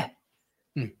 Yeah,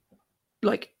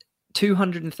 like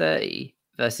 230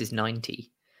 versus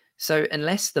 90. So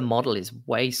unless the model is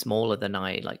way smaller than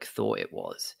I like thought it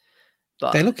was,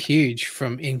 but they look huge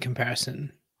in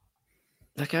comparison.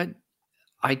 Like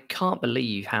I can't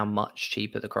believe how much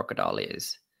cheaper the crocodile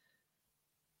is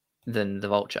than the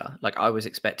Vulture. Like I was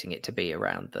expecting it to be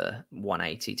around the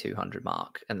 180, 200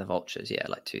 mark, and the Vulture's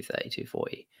like 230,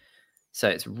 240. So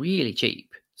it's really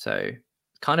cheap. So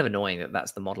it's kind of annoying that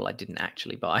that's the model I didn't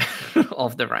actually buy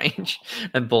of the range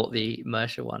and bought the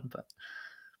Mercia one, but.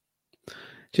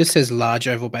 Just says large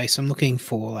oval base. I'm looking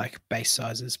for like base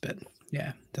sizes, but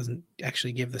yeah, doesn't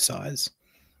actually give the size.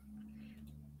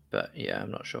 but yeah,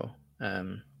 I'm not sure.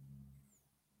 Yeah,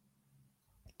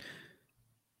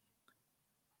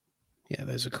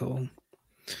 those are cool.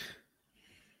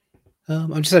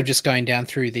 I'm just going down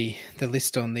through the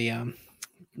list on the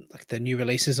like the new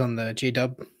releases on the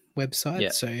GW website. Yeah.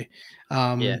 So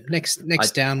Yeah.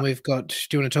 next down we've got.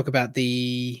 Do you want to talk about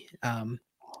the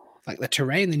like the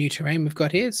terrain, the new terrain we've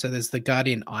got here? So there's the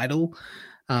Guardian Idol,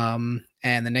 and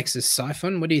the Nexus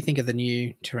Siphon. What do you think of the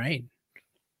new terrain?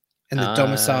 And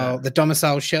the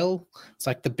domicile shell. It's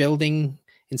like the building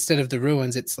instead of the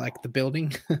ruins. It's like the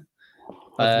building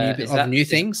of new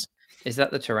things. Is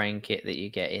that the terrain kit that you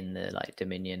get in the like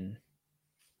Dominion?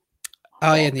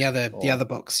 Oh yeah, the other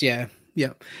box. Yeah.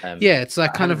 Yeah. It's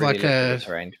like kind of like a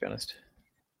terrain, to be honest.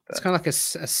 It's kind of like a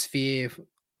sphere.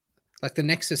 Like the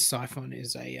Nexus Siphon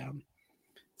is a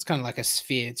it's kind of like a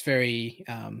sphere. It's very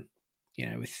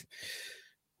with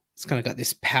it's kind of got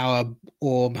this power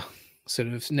orb sort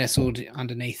of nestled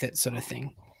underneath it, sort of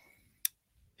thing.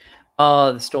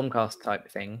 Oh, the Stormcast type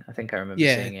thing. I think I remember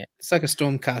seeing it. It's like a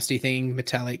Stormcasty thing,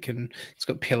 metallic, and it's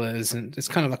got pillars, and it's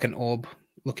kind of like an orb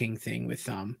looking thing with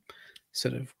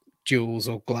sort of jewels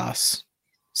or glass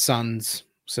suns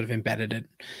sort of embedded it.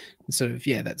 And sort of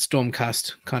that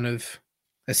Stormcast kind of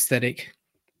aesthetic.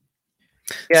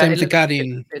 Yeah, same with the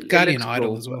Guardian Idol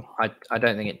cool. As well. I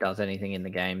don't think it does anything in the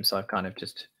game, so I've kind of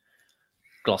just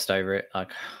glossed over it. Like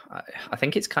I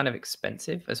think it's kind of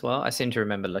expensive as well. I seem to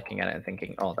remember looking at it and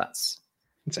thinking, oh, it's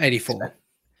 84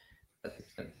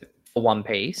 for one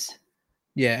piece.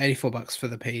 Yeah, $84 for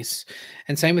the piece.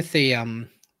 And same with the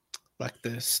like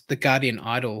the Guardian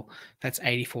Idol, that's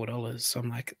 $84. So I'm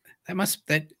like, it must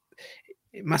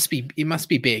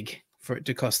be big for it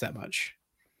to cost that much.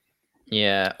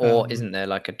 Yeah, or isn't there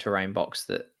like a terrain box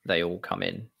that they all come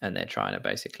in and they're trying to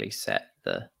basically set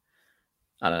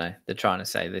I don't know, they're trying to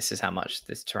say this is how much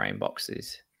this terrain box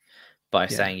is by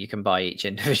saying you can buy each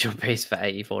individual piece for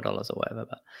 $84 or whatever.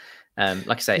 But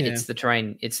like I say, it's the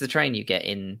terrain you get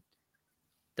in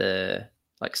the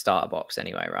like starter box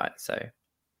anyway, right? So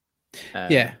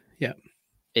in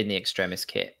the Extremis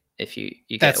kit, if you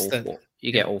get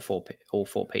all four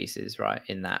pieces, right,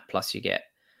 in that, plus you get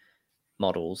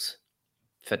models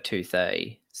for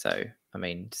 $230. So I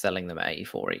mean, selling them at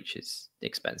 84 each is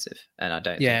expensive, and I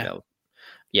don't think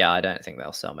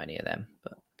they'll sell many of them.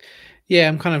 But yeah,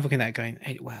 I'm kind of looking at that going,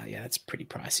 hey, wow, yeah, that's pretty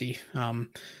pricey.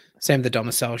 Same with the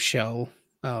domicile shell,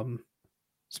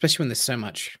 especially when there's so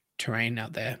much terrain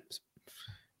out there.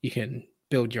 You can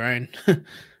build your own,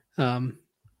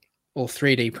 or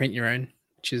 3D print your own,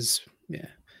 which is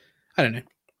I don't know.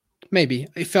 Maybe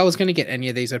if I was going to get any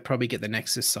of these, I'd probably get the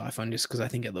Nexus Siphon just because I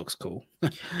think it looks cool.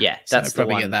 Yeah, that's the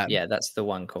one. Yeah, that's the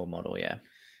one core model. Yeah,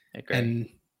 I agree. And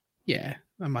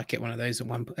I might get one of those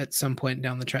at some point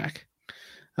down the track.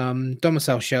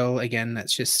 Domicile shell again.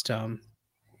 That's just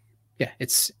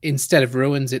it's instead of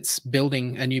ruins, it's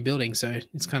building a new building. So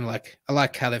it's kind of like, I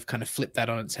like how they've kind of flipped that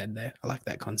on its head there. I like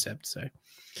that concept. So,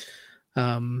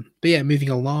 but yeah, moving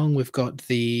along, we've got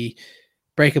the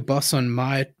Breaker Boss on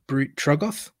My Brute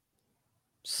Troggoth.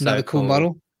 Another cool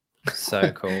model.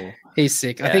 So cool. He's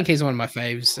sick. Yeah. I think he's one of my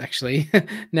faves, actually.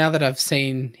 Now that I've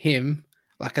seen him,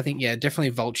 like, I think, definitely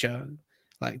Vulture,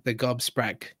 like the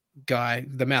Gobsprak guy.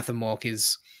 The Mouth of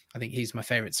Mork I think he's my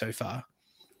favorite so far.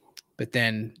 But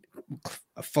then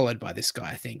followed by this guy,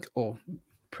 I think, or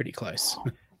pretty close.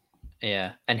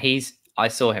 Yeah. And I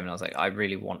saw him and I was like, I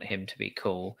really want him to be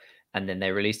cool. And then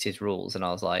they released his rules and I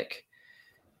was like,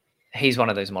 he's one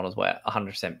of those models where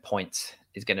 100% points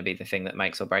is going to be the thing that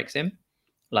makes or breaks him.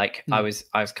 Like I was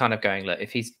kind of going, look,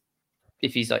 if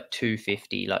he's like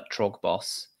 250, like Trog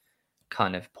Boss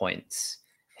kind of points,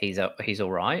 he's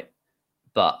all right.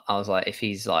 But I was like, if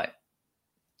he's like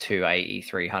 280,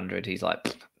 300, he's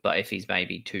like, but if he's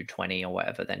maybe 220 or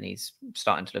whatever, then he's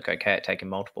starting to look okay at taking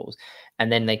multiples.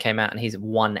 And then they came out and he's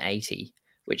 180,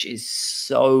 which is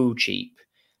so cheap.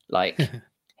 Like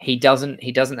he doesn't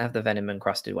have the venom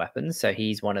encrusted weapons, so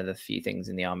he's one of the few things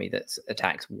in the army that's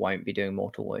attacks won't be doing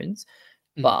mortal wounds.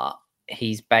 But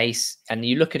he's base, and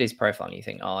you look at his profile and you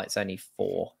think, oh, it's only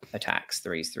 4 attacks,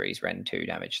 3s, Ren 2,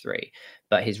 damage 3.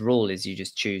 But his rule is you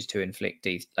just choose to inflict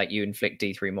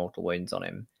D3 mortal wounds on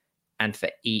him, and for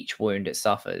each wound it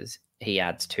suffers, he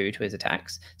adds 2 to his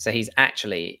attacks. So he's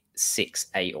actually 6,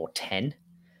 8, or 10.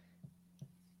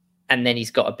 And then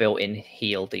he's got a built-in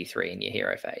heal D3 in your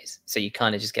hero phase. So you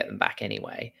kind of just get them back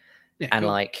anyway. Yeah, and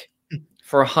like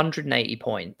for 180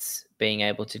 points, being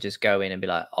able to just go in and be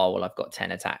like, oh, well, I've got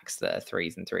 10 attacks that are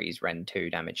 3s and 3s, Ren 2,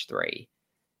 damage 3.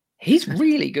 He's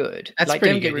really good. That's like,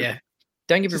 pretty good,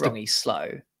 Don't get me wrong, he's slow.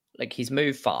 Like he's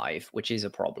move 5, which is a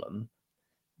problem.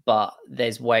 but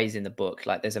there's ways in the book,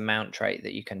 like there's a mount trait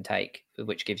that you can take,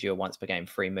 which gives you a once per game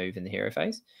free move in the hero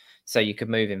phase. So you could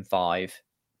move him 5,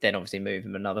 then obviously move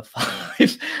him another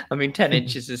 5. I mean, 10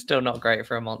 inches is still not great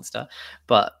for a monster,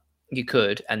 but you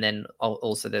could. And then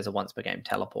also there's a once per game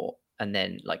teleport, and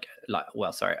then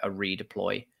a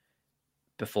redeploy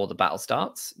before the battle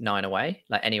starts, 9 away,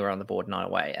 like anywhere on the board, 9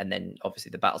 away. And then obviously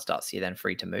the battle starts, so you're then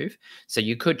free to move. So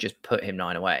you could just put him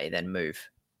 9 away, then move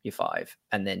your 5,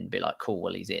 and then be like, cool,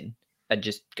 well, he's in, and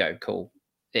just go, cool.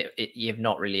 You've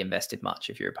not really invested much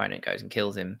if your opponent goes and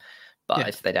kills him. But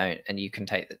if they don't, and you can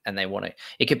take and they want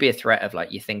it could be a threat of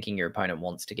like, you're thinking your opponent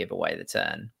wants to give away the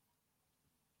turn.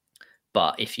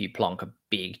 But if you plonk a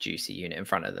big juicy unit in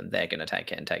front of them, they're going to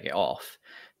take it and take it off.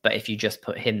 But if you just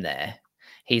put him there,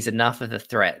 he's enough of a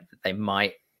threat that they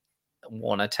might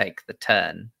want to take the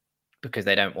turn because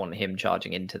they don't want him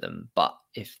charging into them. But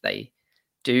if they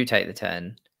do take the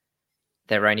turn,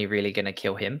 they're only really going to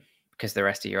kill him because the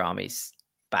rest of your army's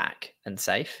back and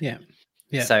safe. Yeah.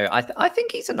 Yeah. So I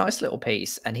think he's a nice little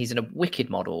piece, and he's in a wicked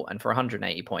model. And for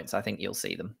 180 points, I think you'll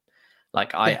see them.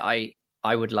 Like I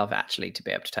would love actually to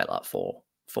be able to take like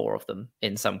four of them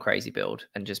in some crazy build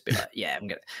and just be like, yeah, I'm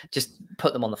gonna just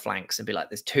put them on the flanks and be like,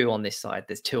 there's 2 on this side,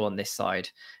 there's 2 on this side,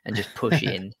 and just push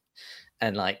in.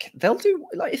 And like they'll do,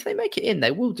 like if they make it in,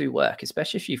 they will do work,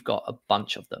 especially if you've got a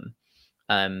bunch of them.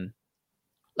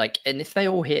 Like, and if they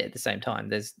all hit at the same time,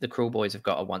 there's the Cruel Boys have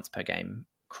got a once per game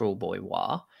Cruel Boy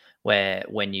War, where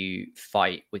when you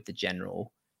fight with the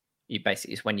general, you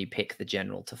basically, it's when you pick the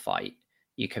general to fight,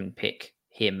 you can pick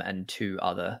him and 2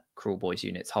 other Cruel Boys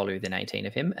units wholly within 18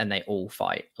 of him, and they all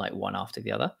fight like one after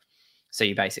the other. So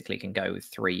you basically can go with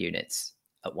 3 units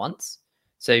at once.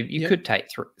 So you could take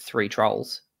 3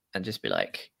 trolls and just be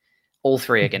like, all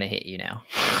 3 are going to hit you now,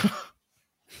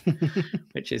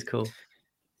 which is cool.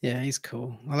 Yeah, he's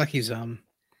cool. I like his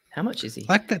How much is he?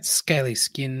 I like that scaly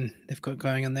skin they've got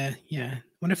going on there. Yeah,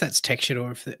 wonder if that's textured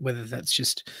or whether that's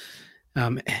just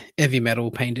heavy metal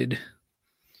painted.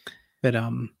 But I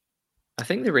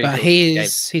think the really but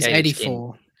he's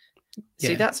 84.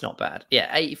 See, that's not bad.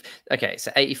 Yeah, okay, so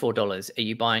 $84. Are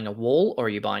you buying a wall or are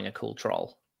you buying a cool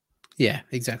troll? Yeah,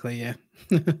 exactly. Yeah.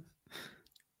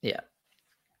 Yeah.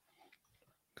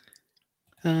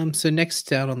 So next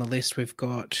down on the list we've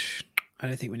got, I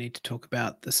don't think we need to talk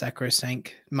about the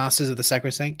Sacrosanct, Masters of the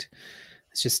Sacrosanct.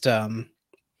 It's just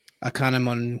Arcanum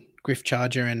on Griff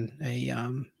Charger and a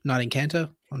Knight Incanter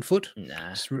on foot. Nah.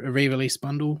 Just a re-release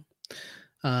bundle.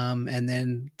 And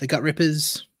then the Gut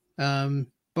Rippers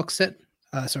box set.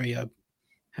 Sorry, how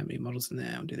many models in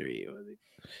there? 1, 2, 3,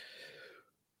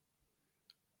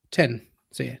 10.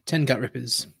 So yeah, 10 Gut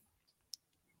Rippers.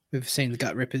 We've seen the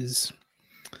Gut Rippers.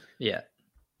 Yeah.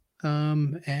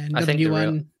 And I think new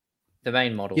one. The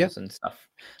main models and stuff,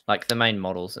 like the main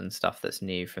models and stuff that's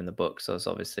new from the books was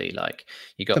obviously like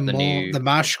you got the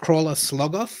Marsh Crawler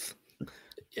Slogoth.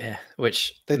 Yeah,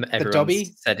 which the everyone Dobby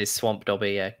said is Swamp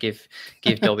Dobby. Yeah, give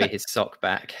Dobby his sock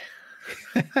back.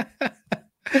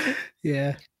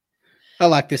 Yeah, I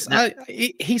like this.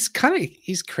 He's creepy.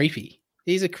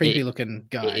 He's a creepy looking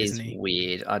guy, isn't he?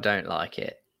 Weird. I don't like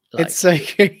it. Like, it's so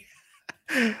creepy.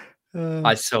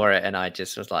 I saw it and I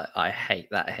just was like, I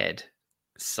hate that head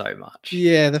so much.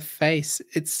 Yeah, the face.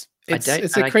 It's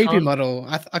a creepy model.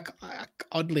 I quite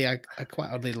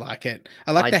oddly like it.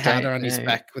 I like the howler on his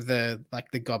back with the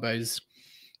gobbos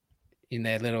in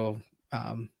their little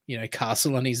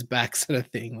castle on his back sort of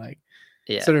thing. Like,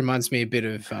 sort of reminds me a bit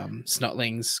of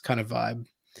Snotlings kind of vibe.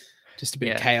 Just a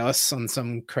bit of chaos on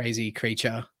some crazy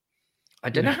creature.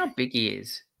 I don't know how big he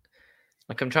is.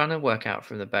 Like, I'm trying to work out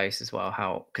from the base as well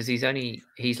how, because he's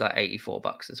like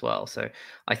 $84 as well. So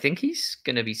I think he's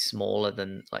going to be smaller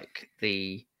than like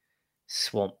the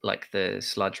swamp, like the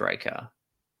Sludge Raker.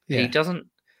 Yeah. He doesn't,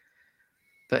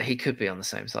 but he could be on the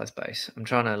same size base. I'm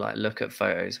trying to like look at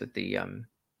photos with the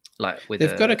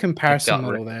they've got a comparison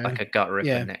model there, like a Gut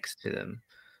Ripper next to them.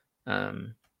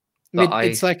 But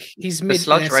it's like he's mid. The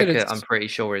Sludge Raker, I'm pretty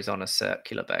sure, is on a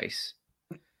circular base.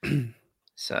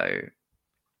 So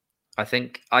I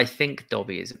think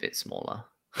Dobby is a bit smaller.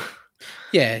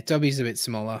 Yeah, Dobby's a bit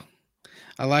smaller.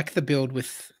 I like the build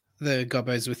with the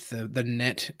gobbos with the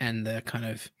net and the kind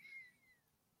of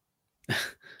I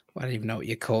don't even know what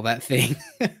you call that thing.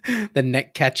 The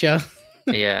neck catcher.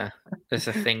 Yeah, there's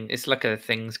a thing. It's like a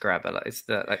things grabber. Like it's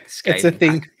the it's a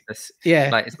thing. Yeah,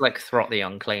 like it's like Throt the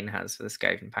Unclean has for the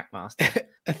Skaven Packmaster.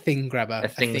 A thing grabber. A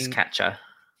things catcher.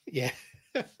 Yeah,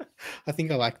 I think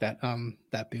I like that.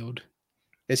 That build.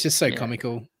 It's just so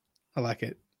comical. I like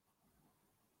it.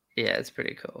 Yeah, it's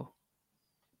pretty cool.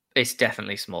 It's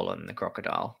definitely smaller than the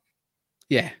Crocodile.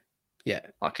 Yeah, yeah.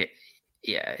 Like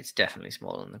Yeah, it's definitely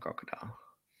smaller than the crocodile.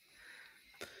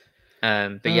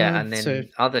 But yeah, and then So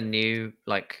other new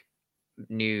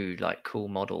cool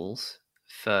models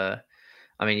for.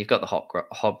 I mean, you've got the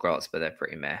Hobgrots, but they're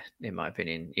pretty meh, in my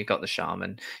opinion. You've got the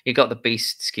Shaman. You've got the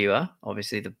Beast Skewer,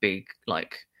 obviously the big,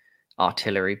 like,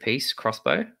 artillery piece,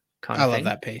 crossbow kind I of love thing.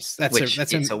 that piece. That's Which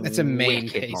a main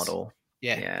wicked piece. model.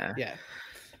 Yeah.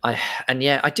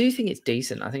 I do think it's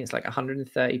decent. I think it's like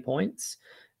 130 points,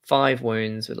 5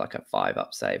 wounds with like a 5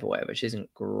 up save or whatever, which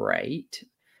isn't great.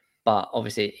 But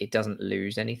obviously it doesn't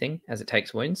lose anything as it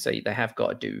takes wounds. So they have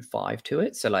got to do 5 to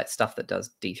it. So like stuff that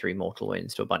does D3 mortal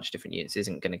wounds to a bunch of different units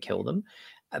isn't going to kill them.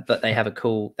 But they have a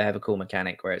cool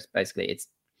mechanic where it's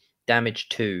damage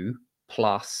 2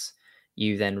 plus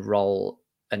you then roll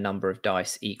a number of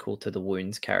dice equal to the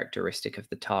wounds characteristic of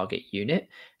the target unit.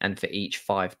 And for each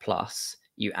 5 plus,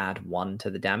 you add 1 to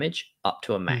the damage up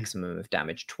to a maximum of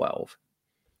damage 12.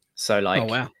 So like, oh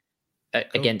wow. Cool.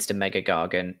 Against a Mega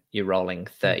Gargant, you're rolling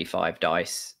 35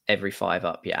 dice. Every 5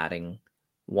 up, you're adding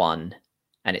 1,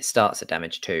 and it starts at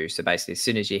damage 2. So basically, as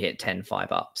soon as you hit 10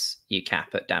 5 ups, you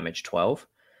cap at damage 12,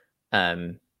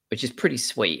 which is pretty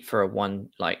sweet for a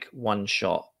one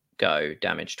shot go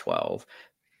damage 12.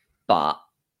 But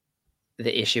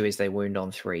the issue is they wound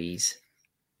on 3s,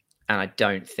 and I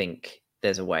don't think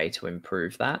there's a way to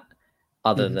improve that.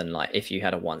 Other than like if you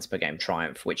had a once per game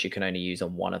triumph, which you can only use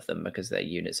on one of them because they're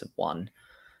units of 1,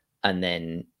 and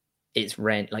then it's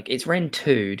Ren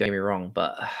 2. Don't get me wrong,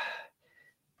 but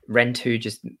Ren 2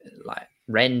 just like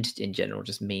Rend in general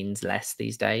just means less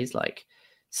these days. Like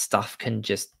stuff can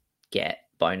just get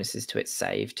bonuses to its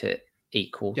save to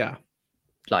equal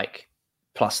like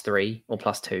 +3 or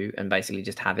 +2, and basically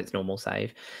just have its normal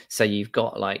save. So you've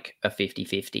got like a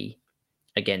 50-50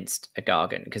 against a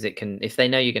Gargant, because it can, if they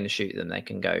know you're going to shoot them, they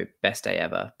can go best day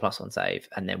ever +1 save,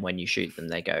 and then when you shoot them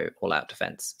they go all out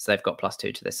defense, so they've got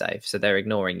 +2 to their save, so they're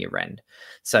ignoring your rend.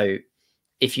 So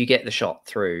if you get the shot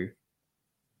through,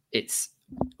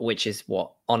 which is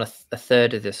what, on a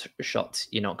third of the shots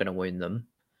you're not going to wound them,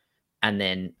 and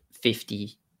then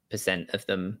 50% of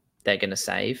them they're going to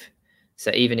save.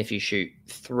 So even if you shoot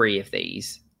 3 of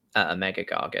these at a Mega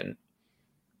Gargant,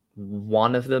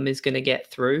 1 of them is going to get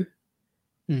through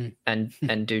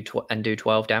and do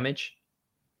 12 damage,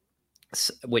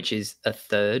 which is a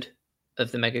third of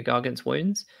the Mega Gargant's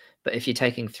wounds. But if you're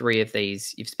taking 3 of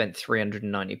these, you've spent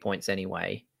 390 points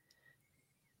anyway,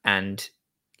 and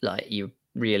like you're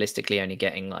realistically only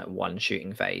getting like 1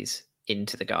 shooting phase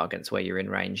into the Gargants where you're in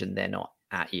range and they're not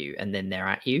at you, and then they're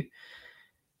at you.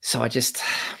 So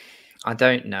I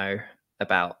don't know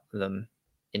about them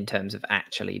in terms of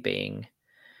actually being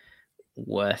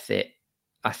worth it,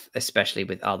 especially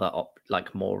with other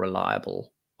more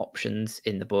reliable options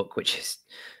in the book, which is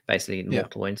basically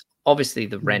mortal wounds. Obviously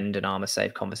the rend and armor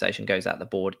save conversation goes out the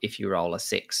board if you roll a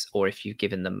 6, or if you've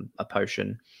given them a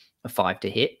potion of 5 to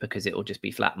hit, because it will just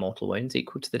be flat mortal wounds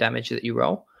equal to the damage that you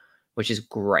roll, which is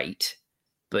great.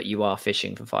 But you are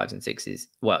fishing for 5s and 6s.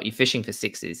 Well, you're fishing for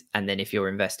 6s, and then if you're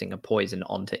investing a poison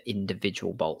onto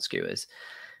individual bolt skewers,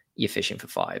 you're fishing for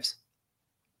 5s.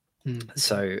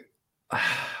 So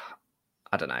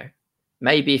I don't know.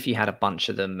 Maybe if you had a bunch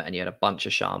of them and you had a bunch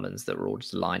of shamans that were all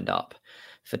just lined up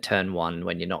for turn 1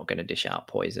 when you're not going to dish out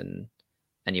poison,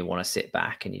 and you want to sit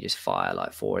back and you just fire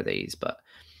like 4 of these, but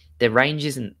their range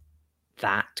isn't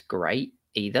that great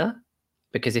either,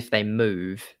 because if they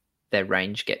move, their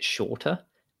range gets shorter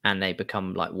and they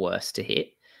become like worse to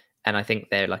hit. And I think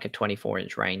they're like a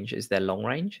 24-inch range is their long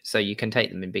range. So you can take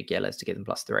them in big yellows to give them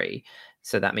 +3.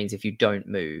 So that means if you don't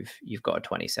move, you've got a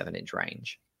 27-inch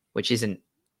range, which isn't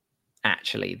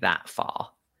actually that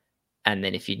far. And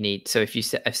then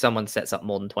if someone sets up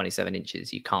more than 27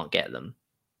 inches, you can't get them,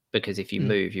 because if you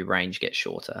move, your range gets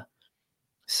shorter.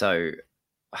 So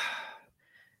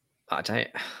I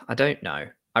don't know.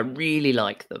 I really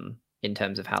like them in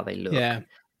terms of how they look. Yeah.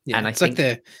 And it's like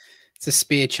it's a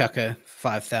spear chucker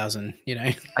 5,000,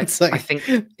 it's like I think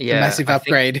a massive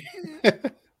upgrade.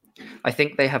 I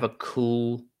think they have a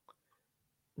cool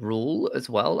rule as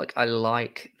well. Like I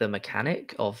like the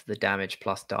mechanic of the damage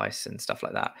plus dice and stuff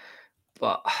like that,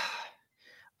 but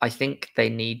I think they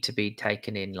need to be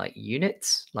taken in like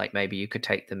units. Like maybe you could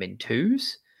take them in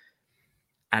 2s,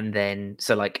 and then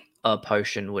so like a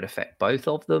potion would affect both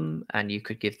of them, and you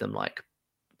could give them like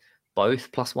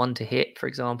both +1 to hit, for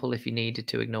example, if you needed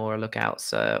to ignore a lookout,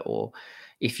 sir, or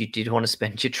if you did want to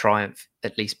spend your triumph,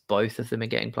 at least both of them are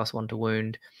getting +1 to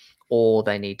wound, or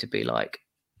they need to be like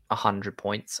 100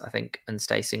 points, I think, and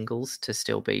stay singles to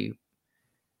still be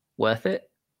worth it.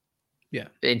 Yeah.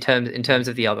 In terms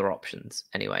of the other options,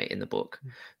 anyway, in the book.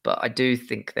 But I do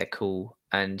think they're cool,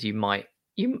 and you might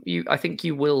I think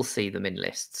you will see them in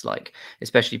lists, like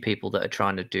especially people that are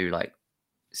trying to do like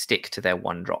stick to their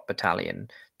 1-drop battalion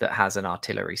that has an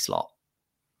artillery slot.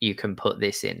 You can put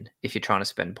this in if you're trying to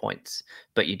spend points,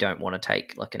 but you don't want to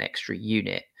take like an extra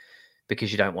unit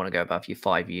because you don't want to go above your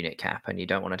 5-unit cap, and you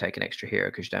don't want to take an extra hero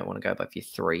because you don't want to go above your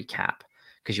 3 cap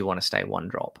because you want to stay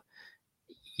 1-drop.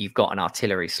 You've got an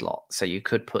artillery slot, so you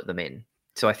could put them in.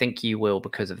 So I think you will,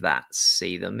 because of that,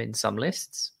 see them in some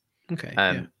lists. Okay.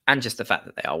 And just the fact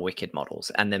that they are wicked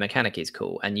models and the mechanic is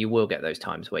cool. And you will get those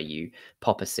times where you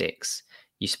pop a 6,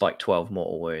 you spike 12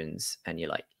 mortal wounds, and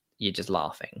you're just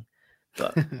laughing.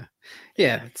 But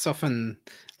yeah, it's often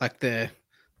like the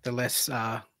less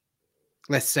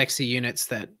sexy units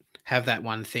that have that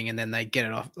one thing and then they get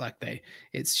it off.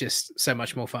 It's just so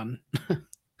much more fun.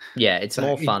 Yeah, it's so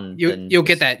more fun. You'll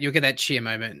get that cheer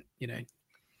moment,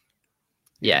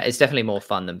 Yeah, it's definitely more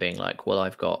fun than being like, well,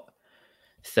 I've got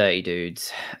 30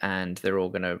 dudes and they're all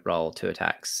going to roll 2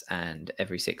 attacks, and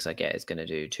every 6 I get is going to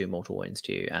do 2 mortal wounds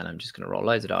to you, and I'm just going to roll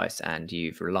loads of dice, and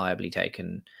you've reliably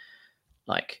taken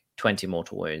like 20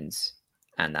 mortal wounds,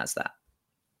 and that's that.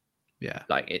 Yeah,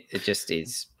 like it just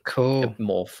is cool,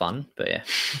 more fun. But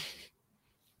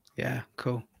yeah,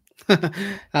 cool.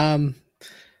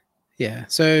 Yeah,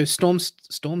 so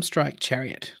Stormstrike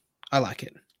Chariot, I like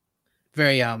it.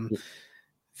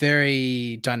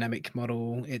 Very dynamic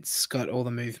model. It's got all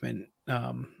the movement.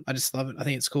 I just love it. I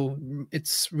think it's cool.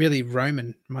 It's really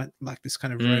Roman, right? Like this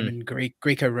kind of Roman,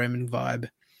 Greco-Roman vibe.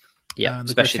 Yeah,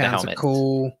 especially the helmets. Are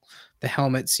cool. The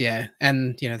helmets, yeah,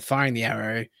 and firing the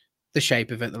arrow, the shape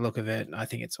of it, the look of it. I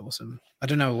think it's awesome. I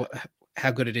don't know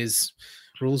how good it is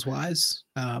rules wise.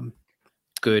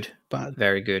 Good, but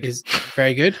very good. Is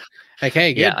very good.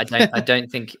 Okay, good. Yeah, I don't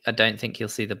think you'll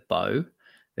see the bow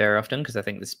very often, because I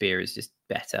think the spear is just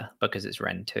better because it's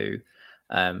Ren 2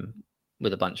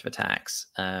 with a bunch of attacks.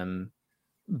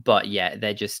 But yeah,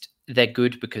 they're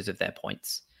good because of their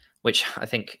points, which I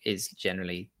think is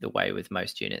generally the way with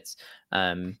most units.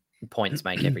 Points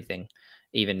make everything.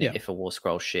 Even if a war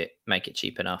scroll shit, make it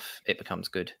cheap enough, it becomes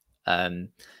good.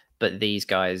 But these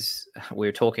guys, we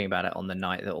were talking about it on the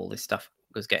night that all this stuff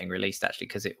was getting released, actually,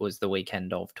 because it was the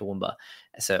weekend of Toowoomba.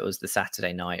 So it was the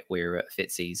Saturday night we were at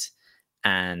Fitzy's,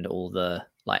 and all the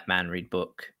like man read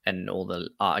book and all the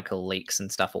article leaks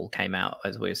and stuff all came out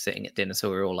as we were sitting at dinner. So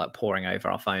we were all like poring over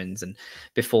our phones. And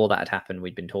before that had happened,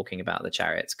 we'd been talking about the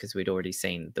chariots because we'd already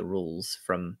seen the rules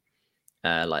from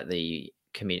like the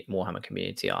Warhammer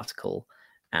community article.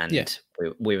 And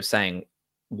we were saying,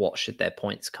 what should their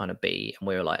points kind of be? And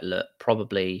we were like, look,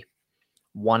 probably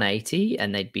 180,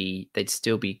 and they'd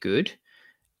still be good.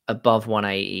 Above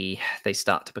 180, they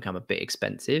start to become a bit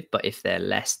expensive. But if they're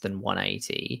less than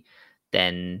 180,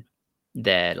 then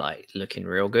they're like looking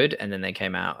real good. And then they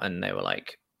came out and they were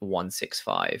like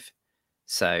 165.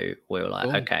 So we were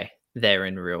like, okay, they're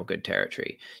in real good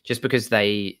territory, just because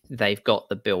they've got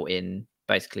the built-in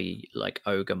basically like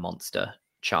ogre monster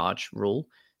charge rule.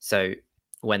 So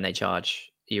when they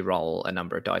charge, you roll a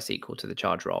number of dice equal to the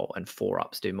charge roll, and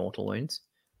 4-ups do mortal wounds.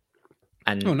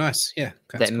 And nice, yeah.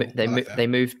 They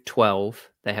move 12.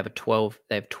 They have 12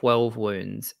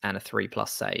 wounds and a 3+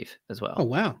 save as well. Oh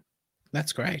wow,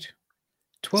 that's great.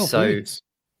 12 wounds.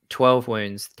 12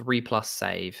 wounds, 3+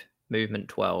 save, movement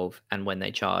 12, and when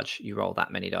they charge, you roll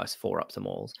that many dice, 4-ups and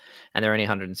mortals, and they're only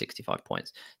 165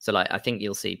 points. So like, I think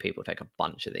you'll see people take a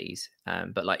bunch of these.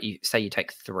 But like, you say you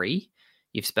take 3,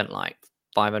 you've spent like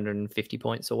 550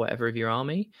 points or whatever of your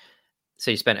army. So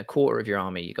you spent a quarter of your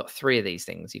army, you got 3 of these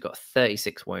things, you got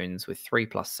 36 wounds with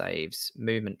 3+ saves,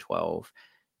 movement 12,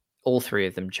 all 3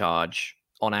 of them charge,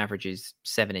 on average is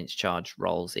 7-inch charge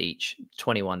rolls each,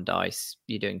 21 dice,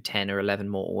 you're doing 10 or 11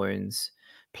 mortal wounds,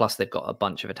 plus they've got a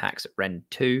bunch of attacks at Ren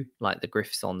 2, like the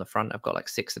Griffs on the front have got like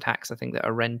 6 attacks, I think, that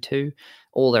are Ren 2.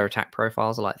 All their attack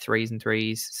profiles are like 3s and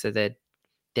 3s, so they're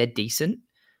decent.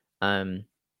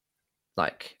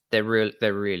 Like they're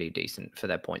really decent for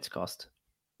their points cost.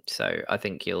 So I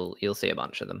think you'll see a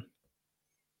bunch of them.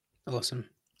 Awesome.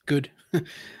 Good.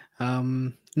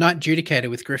 Knight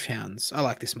Judicator with Griffhounds. I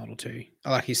like this model too.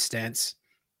 I like his stance.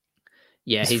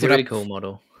 Yeah, he's a really cool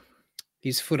model.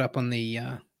 His foot up on the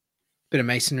bit of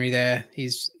masonry there.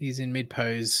 He's in mid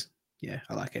pose. Yeah,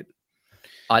 I like it.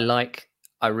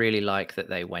 I really like that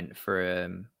they went for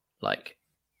like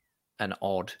an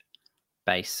odd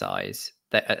base size,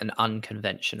 an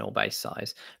unconventional base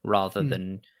size, rather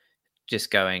than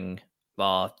just going,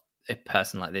 well, a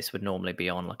person like this would normally be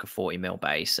on like a 40 mil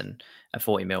base and a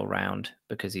 40 mil round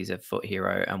because he's a foot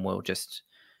hero and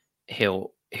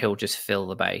he'll just fill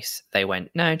the base. They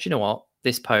went, no, do you know what?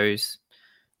 This pose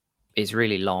is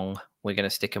really long. We're going to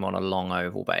stick him on a long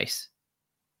oval base.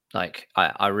 Like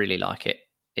I really like it.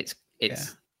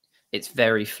 It's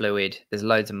very fluid. There's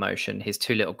loads of motion. His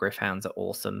 2 little Gryph-hounds are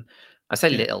awesome. I say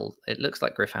little. It looks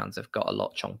like Gryph-hounds have got a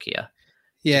lot chunkier.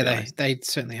 Yeah, they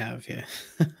certainly have. Yeah.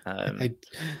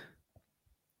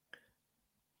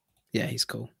 Yeah, he's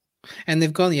cool. And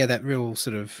they've gone that real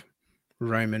sort of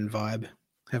Roman vibe,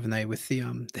 haven't they, with the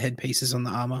headpieces on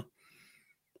the armor.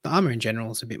 The armor in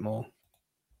general is a bit more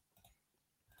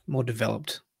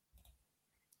developed.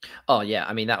 Oh yeah,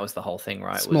 I mean that was the whole thing,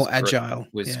 right? It's more agile.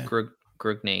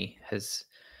 Grugni has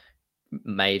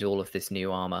made all of this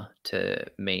new armor to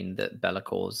mean that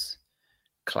Be'lakor's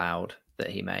cloud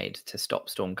that he made to stop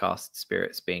Stormcast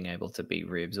spirits being able to be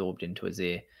reabsorbed into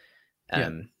Azir.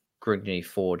 Grugni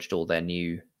forged all their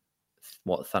new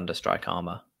Thunderstrike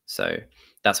armor, so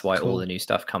that's why all the new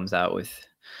stuff comes out with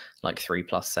like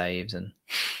 3+ saves and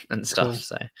stuff.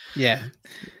 So yeah,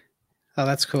 oh,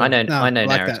 that's cool. I know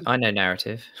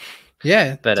narrative.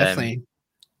 Yeah, but definitely.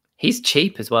 He's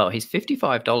cheap as well. He's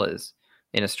 $55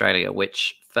 in Australia,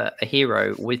 which for a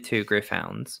hero with 2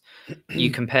 Gryph-hounds, you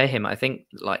compare him. I think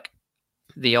like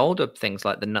the older things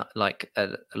like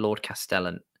Lord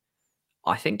Castellan,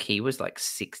 I think he was like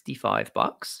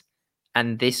 $65,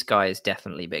 and this guy is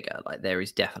definitely bigger. Like there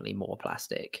is definitely more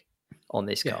plastic on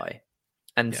this guy.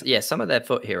 And some of their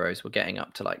foot heroes were getting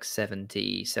up to like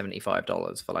 $70,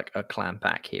 $75 for like a clan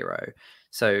pack hero.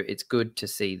 So it's good to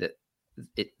see that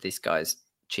this guy's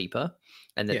cheaper,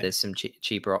 and that there's some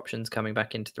cheaper options coming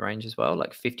back into the range as well.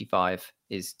 Like 55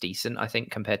 is decent, I think,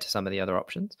 compared to some of the other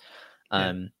options.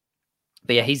 But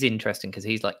yeah, he's interesting because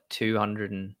he's like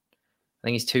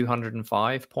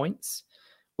 205 points,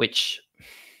 which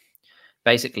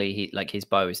basically his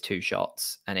bow is 2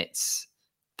 shots, and it's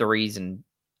 3s and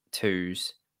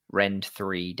 2s, rend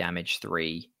 3, damage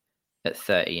 3 at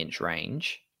 30-inch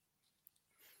range,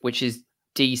 which is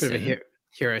decent.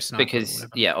 Hero sniper, because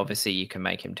obviously you can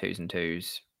make him 2s and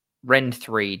 2s, rend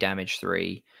 3, damage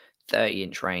 3,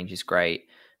 30-inch range is great,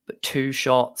 but 2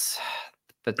 shots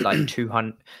for like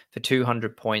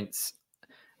 200 points.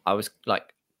 I was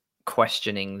like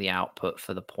questioning the output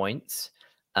for the points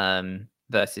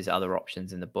versus other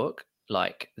options in the book,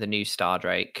 like the new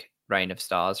Stardrake Reign of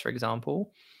Stars, for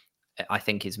example. I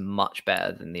think is much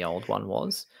better than the old one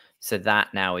was. So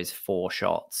that now is 4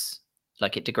 shots.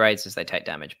 Like it degrades as they take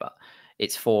damage, but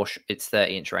it's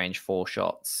 30-inch range, 4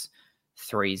 shots,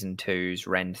 3s and 2s,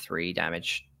 rend 3,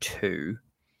 damage 2.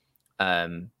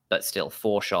 But still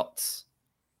 4 shots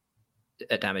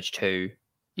at damage 2.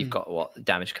 You've got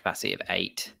damage capacity of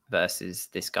 8 versus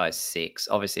this guy's 6.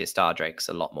 Obviously a Stardrake's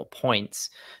a lot more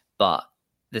points, but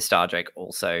the Stardrake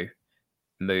also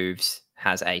moves,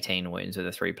 has 18 wounds with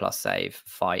a 3+ save,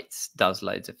 fights, does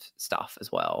loads of stuff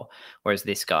as well. Whereas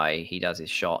this guy, he does his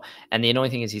shot. And the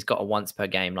annoying thing is he's got a once per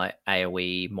game like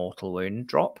AoE mortal wound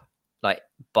drop. Like,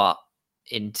 but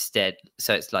instead,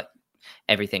 so it's like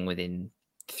everything within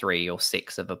 3 or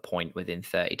 6 of a point within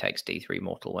 30 takes D3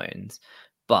 mortal wounds.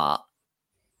 But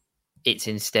it's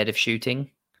instead of shooting.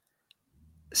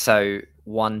 So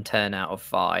 1 turn out of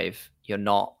 5, you're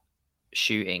not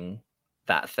shooting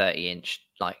that 30-inch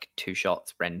like 2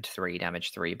 shots, rend 3,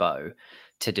 damage 3 bow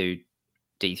to do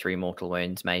D3 mortal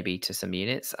wounds maybe to some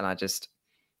units. And I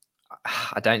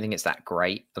don't think it's that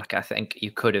great. Like I think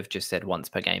you could have just said once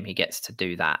per game he gets to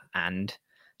do that and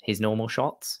his normal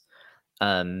shots.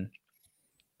 But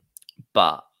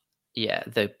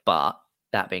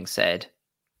that being said,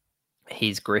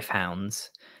 his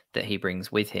Gryph-hounds that he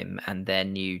brings with him and their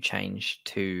new change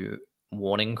to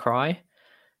Warning Cry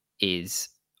is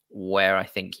where I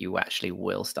think you actually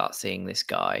will start seeing this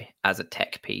guy as a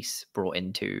tech piece brought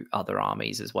into other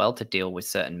armies as well to deal with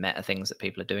certain meta things that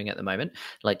people are doing at the moment,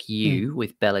 like you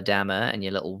with Belladamma and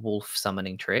your little wolf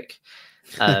summoning trick.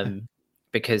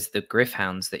 Because the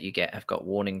Gryph-hounds that you get have got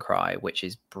Warning Cry, which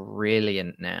is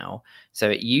brilliant now. So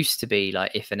it used to be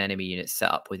like if an enemy unit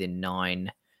set up within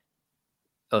 9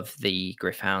 of the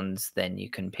Gryph-hounds, then you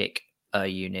can pick a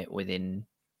unit within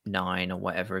 9 or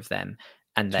whatever of them,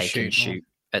 and they can shoot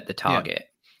at the target.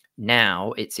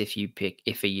 Now it's if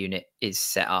a unit is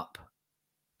set up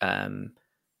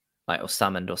or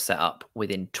summoned or set up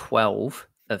within 12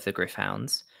 of the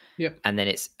Gryph-hounds, and then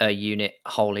it's a unit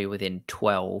wholly within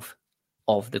 12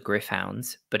 of the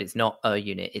Gryph-hounds, but it's not a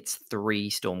unit, it's 3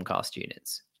 Stormcast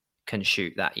units can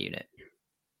shoot that unit.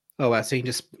 Oh wow, so you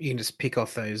can just pick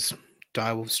off those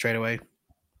direwolves straight away.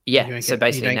 So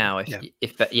basically now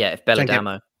if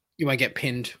Belladamma, you won't get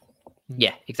pinned.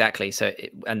 Yeah, exactly. So,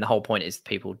 and the whole point is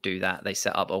people do that. They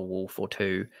set up a wolf or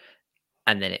 2,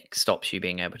 and then it stops you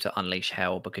being able to unleash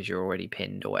hell because you're already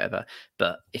pinned or whatever.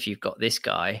 But if you've got this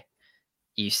guy,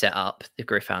 you set up, the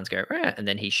Griffhounds go, "Rah," and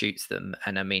then he shoots them.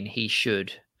 And I mean, he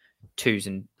should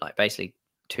basically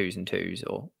twos and twos,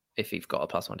 or if you've got a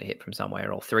 +1 to hit from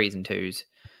somewhere, or threes and twos,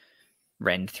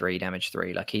 rend 3, damage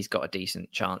 3. Like, he's got a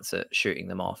decent chance at shooting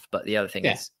them off. But the other thing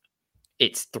is,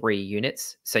 it's 3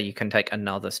 units, so you can take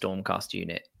another Stormcast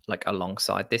unit like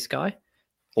alongside this guy.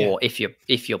 Or if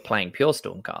you're playing pure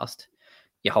Stormcast,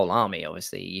 your whole army,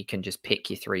 obviously, you can just pick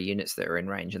your 3 units that are in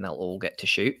range and they'll all get to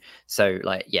shoot. So,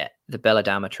 like, the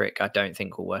Belladama trick, I don't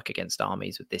think will work against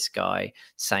armies with this guy.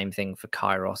 Same thing for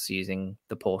Kairos, using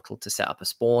the portal to set up a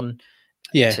spawn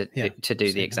to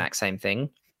do the exact same thing.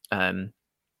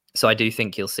 So I do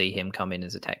think you'll see him come in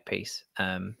as a tech piece,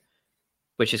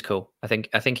 which is cool. I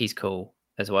think he's cool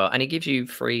as well. And he gives you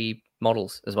free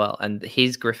models as well. And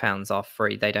his Griffhounds are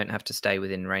free. They don't have to stay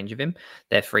within range of him.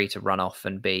 They're free to run off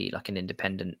and be like an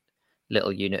independent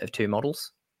little unit of 2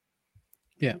 models.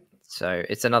 Yeah. So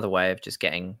it's another way of just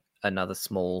getting another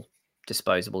small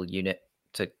disposable unit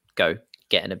to go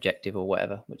get an objective or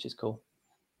whatever, which is cool.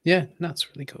 Yeah,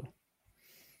 that's really cool.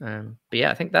 But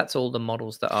yeah, I think that's all the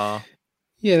models that are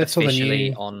that's all the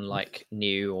officially on like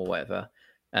new or whatever.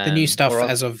 The new stuff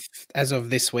as of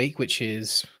this week, which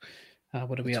is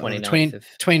what are we at?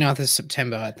 29th of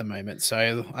September at the moment.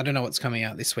 So I don't know what's coming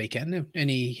out this weekend.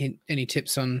 Any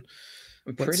tips on?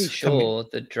 I'm pretty sure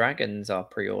the Dragons are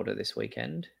pre-order this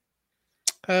weekend.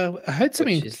 I heard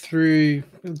something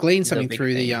gleaned something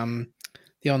through the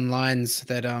onlines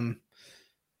that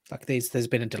like there's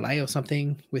been a delay or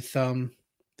something with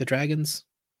the Dragons.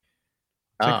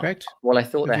 Is that correct? Well, I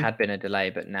thought there had been a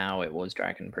delay, but now it was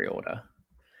Dragon pre-order.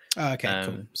 Oh, okay,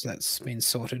 cool. So that's been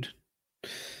sorted.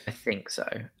 I think so.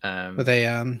 Were they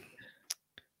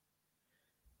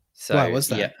So why was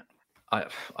that? Yeah,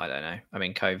 I don't know. I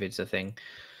mean, COVID's a thing.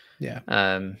 Yeah.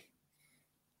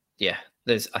 Yeah.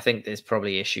 I think there's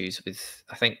probably issues with.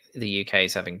 I think the UK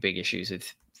is having big issues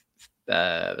with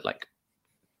like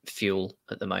fuel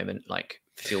at the moment. Like,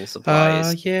 fuel supply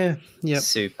is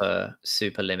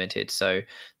super limited. So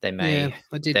there may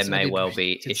well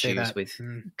be issues with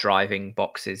driving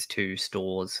boxes to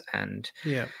stores and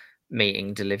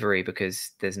meeting delivery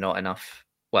because there's not enough.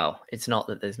 Well, it's not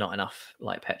that there's not enough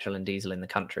like petrol and diesel in the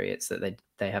country. It's that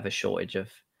they have a shortage of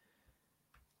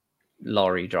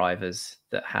lorry drivers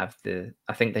that have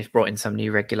I think they've brought in some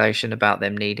new regulation about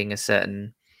them needing a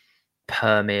certain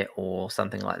permit or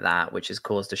something like that, which has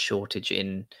caused a shortage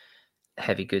in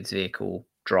heavy goods vehicle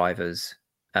drivers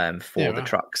for the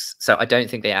trucks. So I don't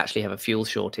think they actually have a fuel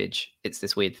shortage. It's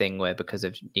this weird thing where, because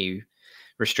of new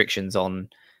restrictions on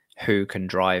who can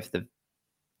drive the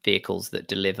vehicles that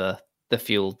deliver the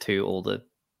fuel to all the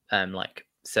like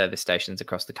service stations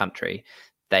across the country,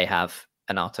 they have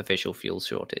an artificial fuel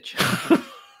shortage.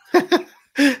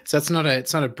 So it's not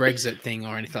a Brexit thing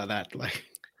or anything like that. Like,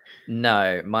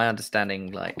 no, my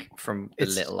understanding, like from the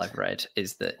little I've read,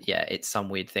 is that it's some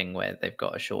weird thing where they've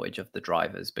got a shortage of the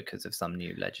drivers because of some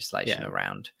new legislation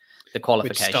around the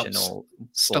qualification or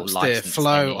stops the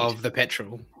flow of the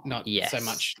petrol, not so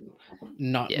much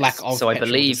lack of. So I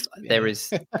believe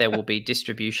there will be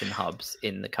distribution hubs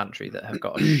in the country that have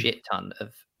got a shit ton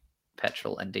of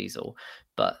petrol and diesel,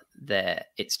 but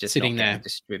it's just sitting not there getting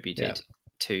distributed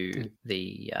to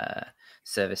the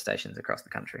service stations across the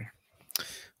country.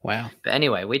 Wow. But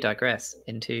anyway, we digress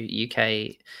into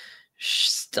UK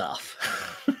stuff.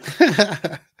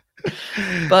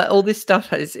 But all this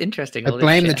stuff is interesting. We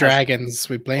blame the Dragons.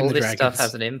 All this stuff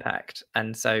has an impact.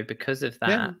 And so because of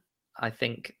that, I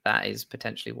think that is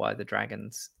potentially why the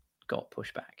Dragons got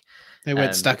pushed back. They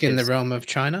weren't stuck in the realm of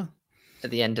China? At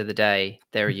the end of the day,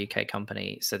 they're a UK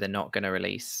company, so they're not going to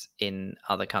release in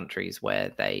other countries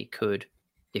where they could,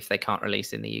 if they can't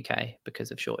release in the UK because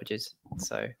of shortages.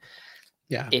 So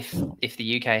if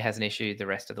the UK has an issue, the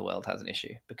rest of the world has an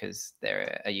issue because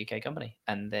they're a UK company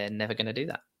and they're never going to do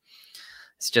that.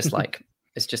 It's just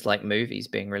like movies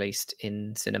being released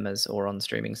in cinemas or on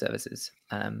streaming services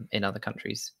in other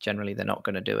countries. Generally, they're not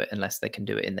going to do it unless they can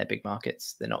do it in their big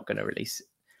markets. They're not going to release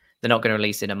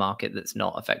in a market that's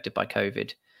not affected by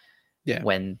COVID. Yeah.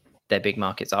 When their big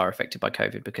markets are affected by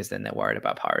COVID, because then they're worried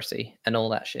about piracy and all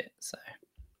that shit. So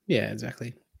yeah,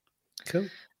 exactly. Cool.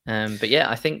 But yeah,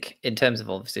 I think in terms of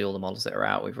obviously all the models that are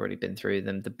out, we've already been through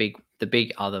them. The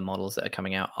big other models that are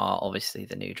coming out are obviously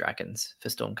the new dragons for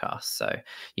Stormcast. So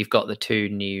you've got the 2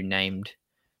 new named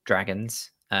dragons,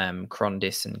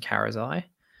 Krondys and Karazai.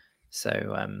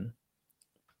 So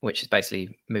which is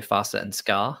basically Mufasa and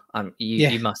Scar.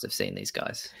 You must have seen these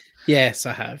guys. Yes,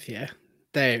 I have. Yeah,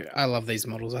 I love these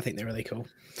models. I think they're really cool.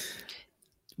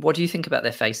 What do you think about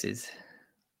their faces?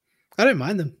 I don't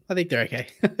mind them. I think they're okay.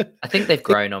 I think they've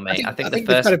grown on me. I think the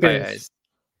first photos.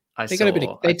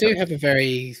 They do have a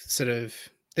very sort of,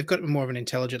 they've got more of an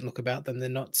intelligent look about them. They're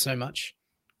not so much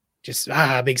just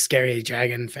big scary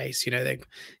dragon face. You know, they've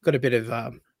got a bit of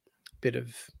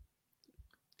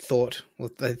thought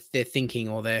with their thinking,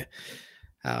 or their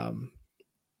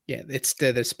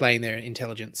they're displaying their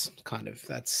intelligence. Kind of,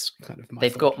 that's kind of my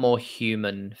They've thought. got more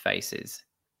human faces.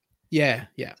 Yeah.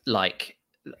 Like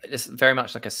it's very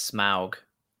much like a Smaug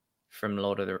from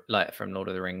Lord of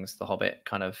the Rings, The Hobbit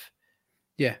kind of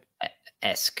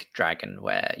esque dragon,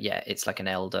 where it's like an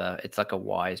elder, it's like a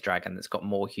wise dragon that's got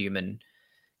more human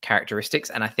characteristics,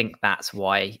 and I think that's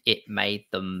why it made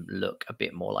them look a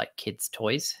bit more like kids'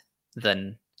 toys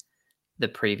than the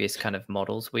previous kind of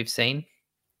models we've seen.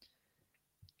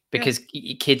 Because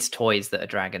kids' toys that are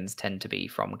dragons tend to be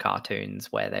from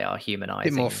cartoons where they are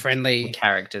humanizing, more friendly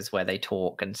characters where they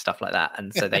talk and stuff like that,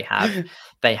 and so they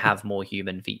have more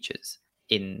human features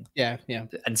in.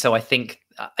 And so I think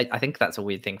that's a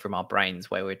weird thing from our brains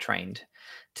where we're trained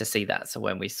to see that. So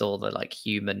when we saw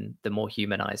the more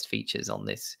humanized features on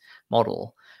this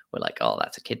model, we're like, oh,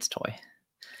 that's a kid's toy,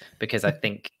 because I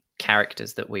think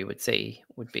characters that we would see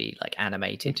would be like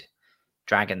animated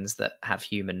dragons that have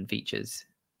human features,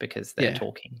 because they're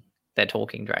talking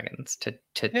dragons to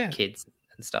kids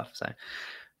and stuff. So,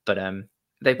 but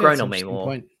they've grown on me more.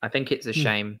 Point. I think it's a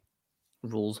shame,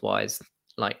 rules wise,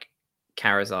 like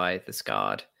Karazai the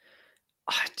Scarred,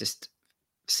 just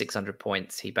 600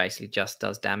 points. He basically just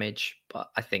does damage,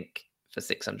 but I think for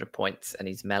 600 points and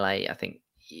he's melee, I think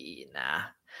he's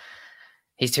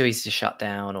too easy to shut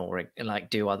down or like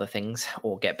do other things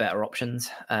or get better options,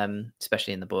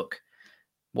 especially in the book.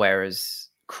 Whereas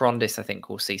Krondys, I think,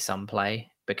 will see some play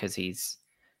because he's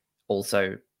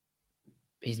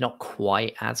not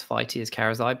quite as fighty as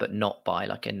Karazai, but not by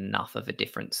like enough of a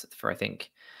difference for, I think,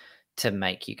 to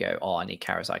make you go, oh, I need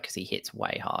Karazai because he hits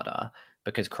way harder.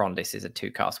 Because Krondys is a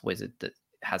 2-cast wizard that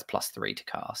has +3 to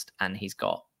cast, and he's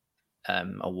got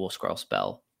a War Scroll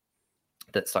spell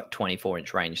that's like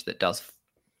 24-inch range that does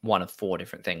one of 4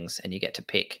 different things, and you get to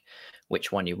pick which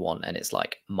one you want, and it's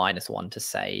like -1 to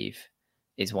save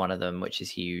is one of them, which is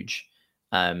huge.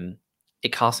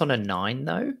 It casts on a 9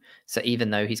 though, so even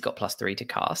though he's got +3 to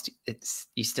cast,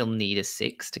 you still need a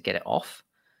 6 to get it off.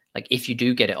 Like if you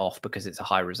do get it off because it's a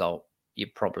high result, you're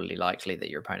probably likely that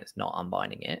your opponent's not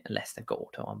unbinding it unless they've got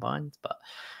auto unbinds. But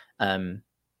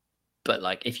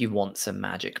like if you want some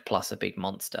magic plus a big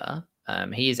monster,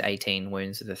 he is 18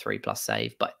 wounds with a 3+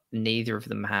 save, but neither of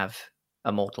them have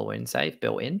a mortal wound save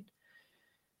built in.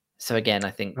 So again,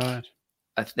 I think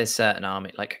there's certain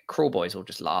army, like Kruleboyz will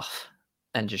just laugh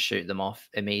and just shoot them off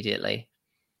immediately,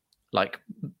 like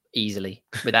easily,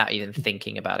 without even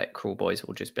thinking about it. Kruleboyz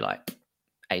will just be like,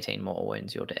 18 mortal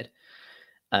wounds, you're dead.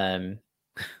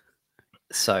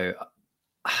 So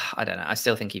I don't know. I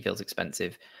still think he feels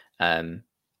expensive.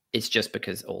 It's just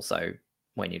because also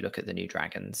when you look at the new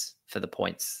dragons for the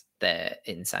points, they're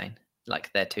insane.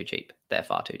 Like they're too cheap. They're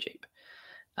far too cheap.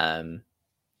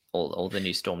 All the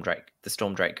new the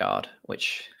Stormdrake Guard,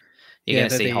 which you're going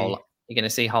to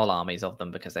see whole armies of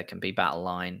them because they can be battle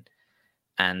line,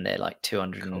 and they're like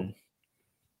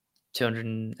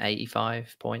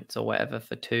 285 points or whatever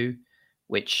for 2,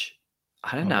 which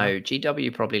I don't know.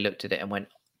 GW probably looked at it and went,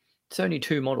 it's only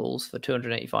 2 models for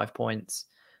 285 points,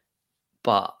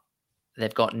 but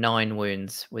they've got 9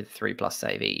 wounds with 3+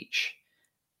 save each.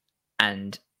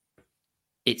 And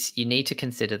you need to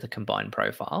consider the combined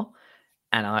profile.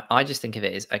 And I just think of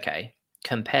it as, okay,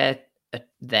 compare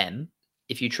them.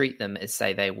 If you treat them as,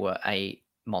 say, they were a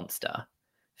monster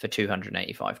for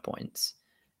 285 points,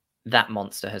 that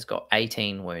monster has got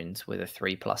 18 wounds with a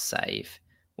 3+ save,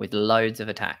 with loads of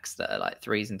attacks that are like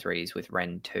 3s and 3s with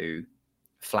Rend 2,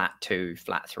 flat 2,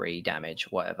 flat 3 damage,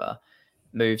 whatever.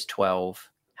 Moves 12,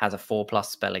 has a 4+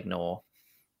 spell ignore,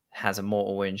 has a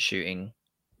mortal wound shooting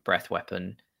breath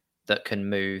weapon that can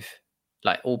move,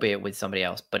 like, albeit with somebody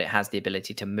else, but it has the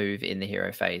ability to move in the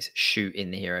hero phase, shoot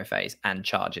in the hero phase, and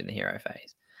charge in the hero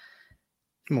phase.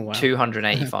 Oh, wow.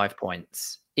 285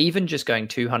 points. Even just going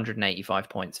 285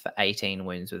 points for 18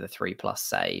 wounds with a 3+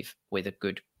 save with a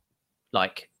good,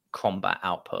 like, combat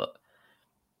output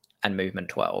and movement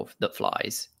 12 that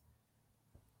flies.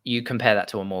 You compare that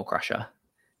to a Maw Crusher.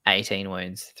 18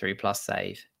 wounds, 3+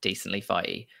 save, decently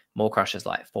fighty. Maw Crusher's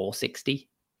like 460.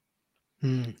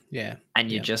 Yeah.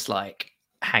 And you're just like,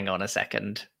 hang on a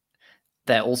second.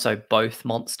 They're also both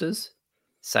monsters.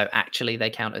 So actually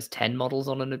they count as 10 models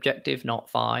on an objective,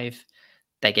 not 5.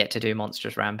 They get to do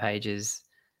monstrous rampages.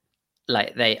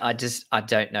 Like I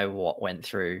don't know what went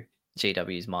through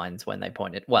GW's minds when they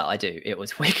pointed. Well, I do. It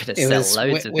was we're gonna It sell was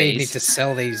loads of we need these. to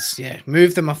sell these. Yeah,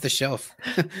 move them off the shelf.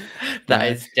 That Yeah.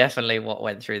 is definitely what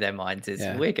went through their minds. Is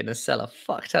Yeah. we're gonna sell a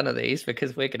fuck ton of these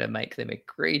because we're gonna make them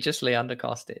egregiously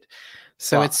undercosted.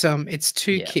 So But it's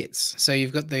two yeah. kits. So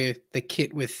you've got the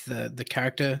kit with the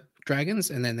character dragons,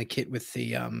 and then the kit with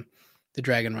the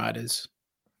dragon riders,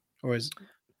 or is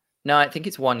No, I think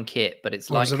it's one kit, but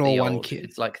it's Or like is it all the one old. kit?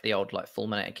 It's like the old like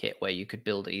Fulminator kit where you could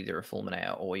build either a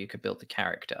Fulminator or you could build the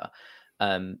character.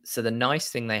 So the nice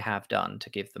thing they have done to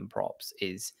give them props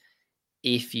is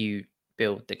if you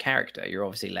build the character, you're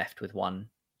obviously left with one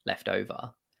left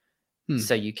over. Hmm.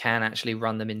 So you can actually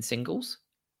run them in singles,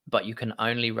 but you can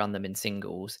only run them in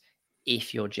singles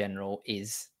if your general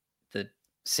is the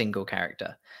single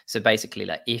character. So basically,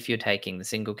 like if you're taking the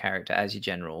single character as your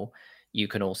general, you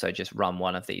can also just run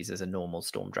one of these as a normal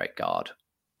Stormdrake guard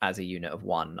as a unit of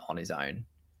one on his own.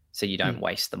 So you don't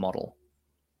waste the model.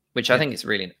 Which I think is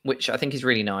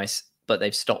really nice, but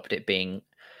they've stopped it being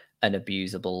an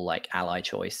abusable like ally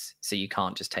choice. So you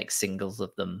can't just take singles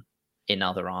of them in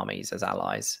other armies as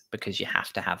allies because you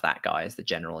have to have that guy as the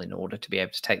general in order to be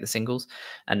able to take the singles.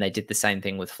 And they did the same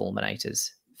thing with Fulminators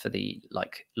for the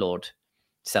like Lord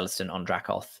Celestin on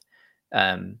Dracoth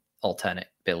alternate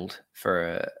build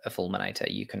for a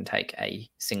Fulminator. You can take a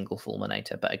single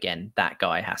Fulminator, but again, that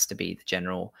guy has to be the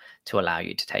general to allow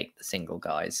you to take the single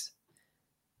guys.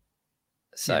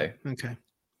 So okay,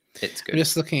 it's good. I'm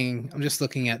just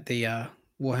looking at the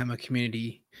Warhammer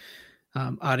community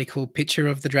article picture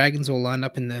of the dragons all lined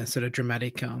up in the sort of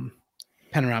dramatic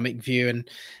panoramic view, and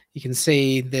you can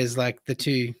see there's like the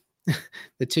two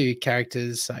the two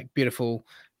characters, like beautiful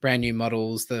brand new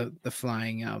models, the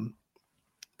flying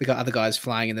the other guys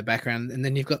flying in the background, and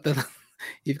then you've got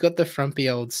the frumpy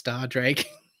old Star Drake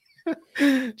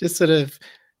just sort of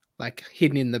like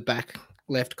hidden in the back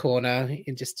left corner,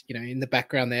 and just in the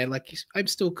background there, like I'm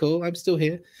still cool, I'm still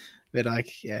here, but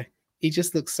like yeah, he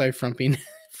just looks so frumpy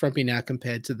now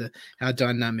compared to how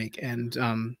dynamic and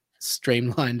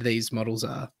streamlined these models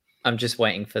are. I'm just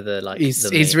waiting for the like.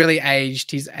 He's really aged.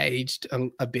 He's aged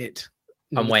a bit.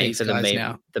 I'm waiting these for the guys meme,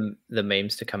 now. the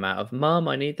memes to come out of Mom,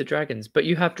 I need the dragons, but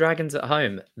you have dragons at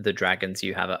home. The dragons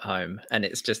you have at home, and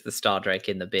it's just the Star Drake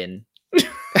in the bin.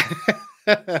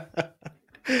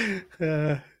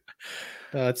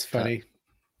 That's funny.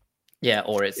 Yeah,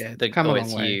 or it's way.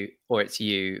 it's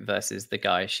you versus the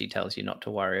guy she tells you not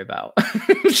to worry about.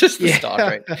 Just the Star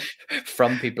Drake,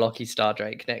 frumpy, blocky Star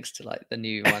Drake next to like the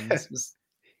new ones.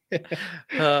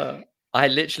 I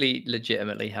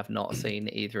legitimately have not seen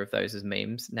either of those as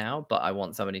memes now, but I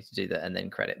want somebody to do that and then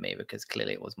credit me because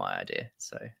clearly it was my idea.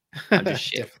 So I'm just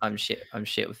shit. I'm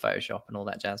shit with Photoshop and all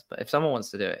that jazz. But if someone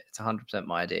wants to do it, it's 100%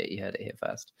 my idea. You heard it here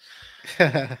first.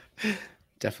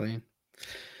 Definitely.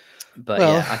 But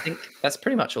yeah, I think that's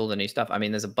pretty much all the new stuff. I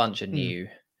mean, there's a bunch of new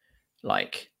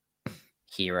like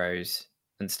heroes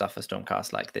and stuff for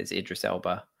Stormcast. Like there's Idris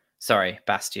Elba,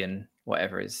 Bastion,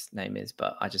 whatever his name is.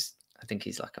 But I think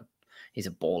he's a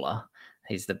baller.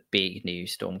 He's the big new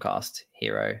Stormcast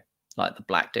hero, like the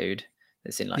black dude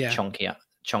that's in like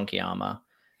chonky armor.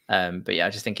 But yeah, I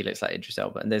just think he looks like Idris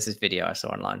Elba. And there's this video I saw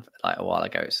online like a while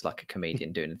ago. It's like a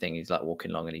comedian doing a thing. He's like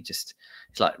walking along and he's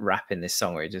like rapping this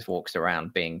song where he just walks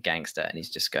around being gangster and he's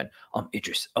just going, I'm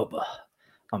Idris Elba.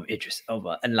 I'm Idris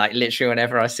Elba. And like literally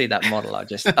whenever I see that model,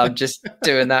 I'm just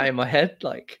doing that in my head.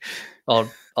 Like old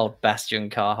Bastion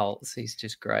Carholtz. He's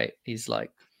just great. He's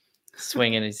like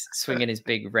swinging his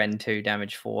big Ren 2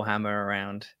 damage 4 hammer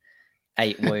around,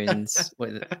 8 wounds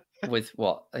with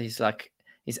what he's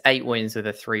 8 wounds with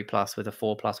a 3+ with a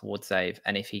 4+ ward save,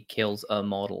 and if he kills a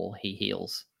model, he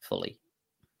heals fully.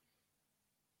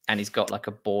 And he's got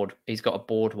a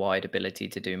board wide ability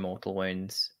to do mortal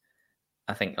wounds.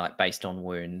 I think like based on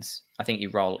wounds. I think you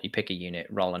pick a unit,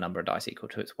 roll a number of dice equal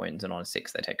to its wounds, and on a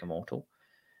 6 they take a mortal.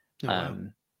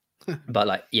 But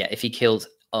like yeah, if he kills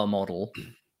a model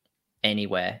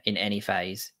anywhere in any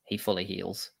phase, he fully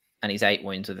heals, and he's 8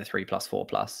 wounds with a 3+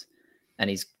 4+, and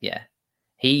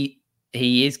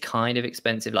he is kind of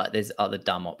expensive. Like there's other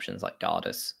dumb options like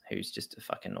Gardas, who's just a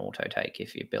fucking auto take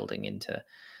if you're building into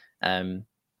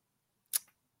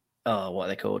what are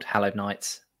they called, Hallowed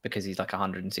Knights, because he's like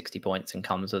 160 points and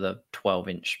comes with a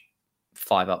 12-inch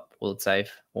 5+ ward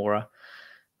save aura,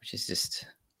 which is just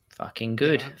fucking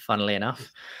good, funnily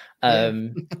enough.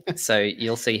 So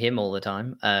you'll see him all the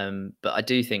time. But I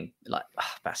do think like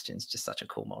Bastion's just such a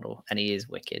cool model, and he is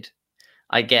wicked.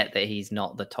 I get that he's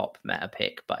not the top meta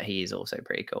pick, but he is also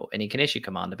pretty cool, and he can issue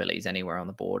command abilities anywhere on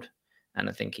the board, and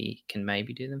I think he can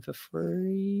maybe do them for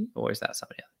free, or is that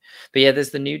somebody else? But yeah,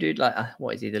 there's the new dude, like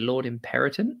what is he, the Lord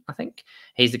Imperator? I think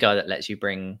he's the guy that lets you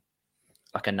bring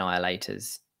like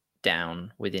annihilators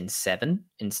down within 7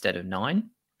 instead of 9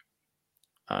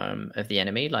 of the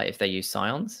enemy. Like if they use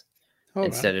scions,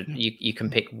 instead of you can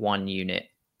pick 1 unit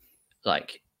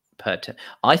like per turn.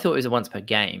 I thought it was a once per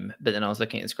game, but then I was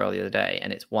looking at the scroll the other day,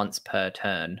 and it's once per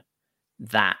turn.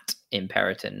 That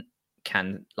Imperator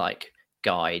can like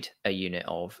guide a unit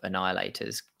of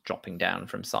annihilators dropping down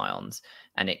from scions,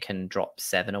 and it can drop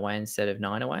 7 away instead of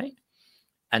 9 away.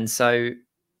 And so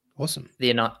awesome.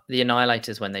 The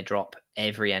annihilators, when they drop,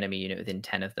 every enemy unit within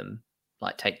 10 of them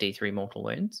like take D3 mortal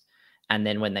wounds, and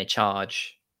then when they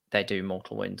charge, they do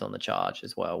mortal wounds on the charge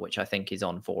as well, which I think is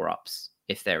on 4-ups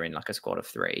if they're in like a squad of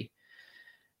 3.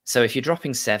 So if you're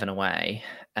dropping 7 away,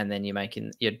 and then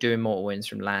you're doing mortal wounds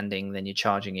from landing, then you're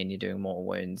charging in, you're doing mortal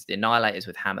wounds. The annihilators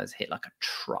with hammers hit like a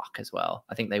truck as well.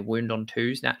 I think they wound on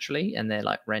 2s naturally, and they're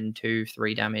like Ren 2,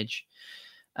 3 damage.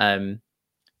 And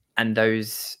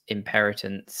those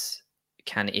Imperitants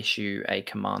can issue a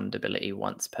command ability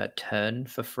once per turn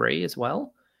for free as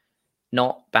well,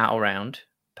 not battle round,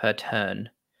 per turn.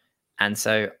 And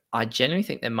so I genuinely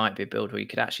think there might be a build where you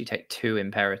could actually take 2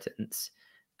 Imperitants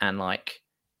and like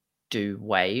do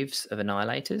waves of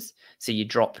annihilators. So you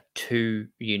drop 2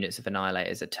 units of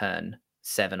annihilators a turn,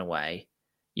 7 away.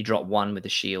 You drop 1 with the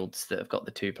shields that have got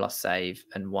the 2+ save,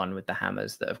 and 1 with the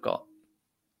hammers that have got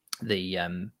the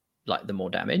like the more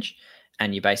damage.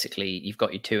 And you've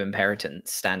got your 2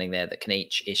 Imperitants standing there that can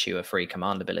each issue a free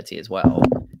command ability as well.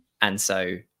 And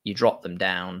so you drop them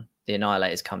down, the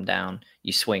annihilators come down,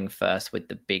 you swing first with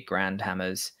the big grand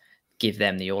hammers, give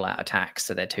them the all-out attacks,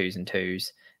 so they're 2s and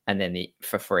 2s, and then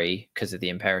for free because of the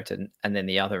Imperator, and then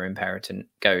the other Imperator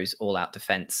goes all-out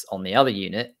defense on the other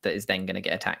unit that is then going to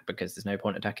get attacked, because there's no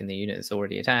point attacking the unit that's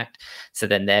already attacked. So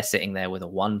then they're sitting there with a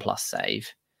 1+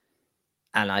 save,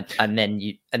 and then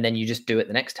you just do it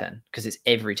the next turn, because it's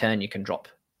every turn you can drop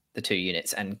the 2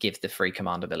 units and give the free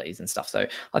command abilities and stuff. So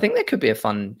I think there could be a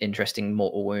fun, interesting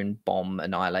mortal wound bomb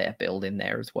annihilator build in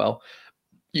there as well,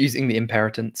 using the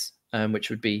Imperitants, which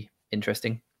would be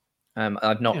interesting.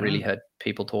 I've not really heard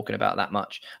people talking about that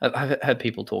much. I've heard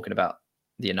people talking about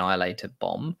the annihilator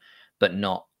bomb, but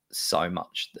not so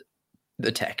much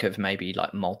the tech of maybe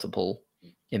like multiple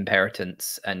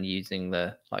Imperitants and using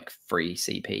the like free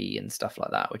CP and stuff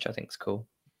like that, which I think is cool.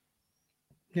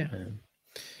 Yeah.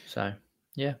 So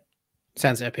yeah,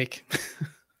 sounds epic.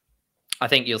 I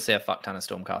think you'll see a fuck ton of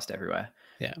Stormcast everywhere.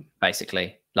 Yeah,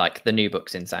 basically, like the new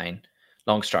book's insane.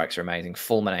 Long strikes are amazing.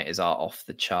 Fulminators are off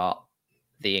the chart.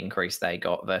 The increase they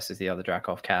got versus the other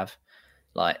Drakov Cav,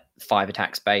 like 5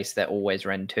 attacks base, they're always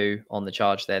Ren 2 on the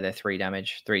charge. They're 3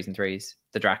 damage, 3s and 3s.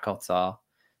 The Drakoths are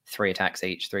 3 attacks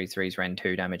each, 3/3s, Ren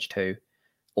 2 damage 2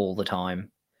 all the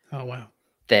time. Oh wow,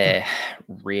 they're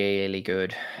really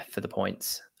good for the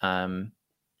points. And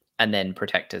then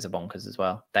Protectors are bonkers as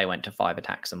well. They went to 5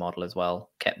 attacks a model as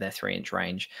well, kept their 3-inch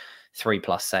range,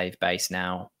 3+ save base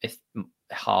now. If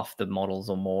half the models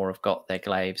or more have got their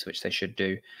glaives, which they should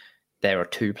do, they're a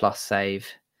 2+ save.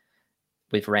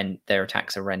 With Ren, their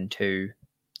attacks are Ren 2,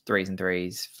 3s and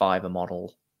 3s, 5 a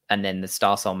model. And then the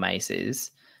Starsoul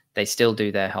Maces, they still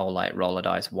do their whole like roller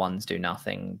dice. 1s do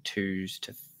nothing, 2s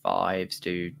to 5s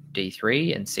do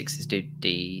D3, and 6s do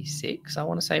D6, I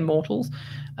want to say, mortals.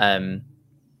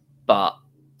 But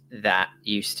that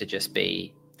used to just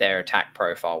be their attack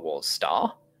profile was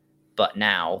star, but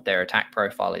now their attack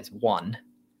profile is 1,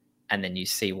 and then you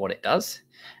see what it does.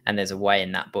 And there's a way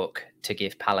in that book to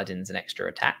give paladins an extra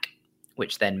attack,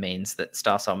 which then means that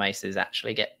Starsoul Maces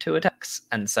actually get 2 attacks.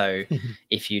 And so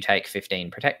if you take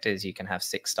 15 Protectors, you can have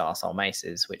 6 Starsoul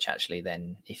Maces, which actually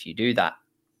then, if you do that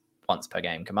once per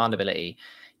game command ability,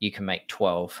 you can make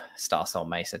 12 Starsoul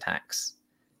Mace attacks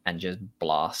and just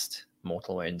blast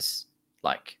mortal wounds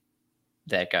like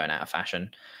they're going out of fashion.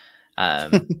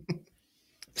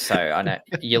 So I know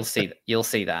you'll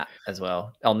see that as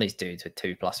well on these dudes with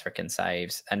 2+ freaking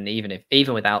saves. And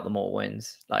even without the mortal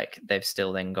wounds, like they've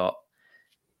still then got,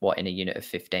 what, in a unit of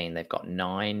 15, they've got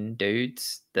 9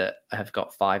 dudes that have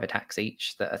got 5 attacks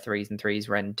each that are 3s and 3s,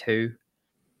 Ren 2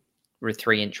 with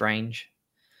 3-inch range.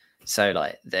 So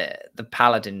like the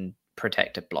Paladin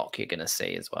Protector block you're going to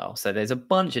see as well. So there's a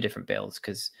bunch of different builds,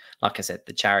 because like I said,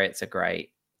 the Chariots are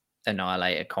great,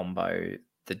 Annihilator combo,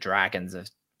 the Dragons are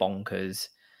bonkers.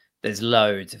 There's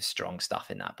loads of strong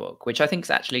stuff in that book, which I think is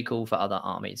actually cool for other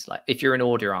armies. Like if you're an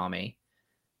Order army,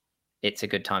 it's a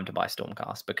good time to buy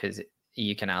Stormcast, because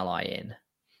you can ally in.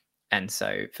 And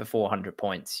so for 400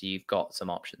 points, you've got some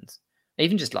options.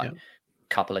 Even just like a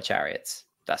couple of Chariots,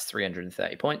 that's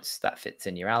 330 points. That fits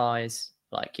in your allies.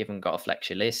 Like you haven't got to flex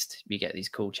your list. You get these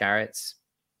cool Chariots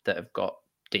that have got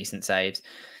decent saves.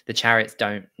 The Chariots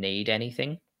don't need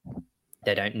anything.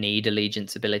 They don't need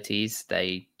allegiance abilities.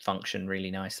 They function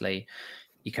really nicely.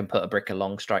 You can put a brick of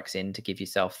long strikes in to give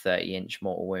yourself 30-inch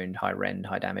mortal wound, high rend,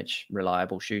 high damage,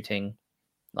 reliable shooting.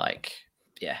 Like,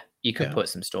 yeah, you can put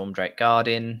some Stormdrake Guard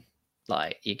in.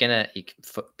 Like, you can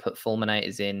put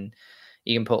Fulminators in.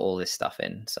 You can put all this stuff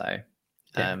in. So,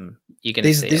 you're going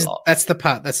to see a lot. That's the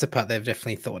part they've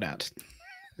definitely thought out.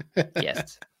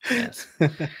 Yes.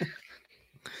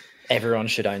 Everyone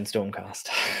should own Stormcast.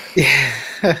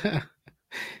 Yeah.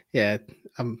 Yeah,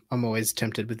 I'm always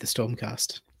tempted with the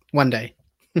Stormcast. One day.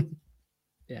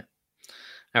 Yeah.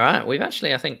 All right. We've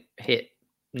actually, I think, hit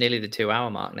nearly the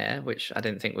 2-hour mark now, which I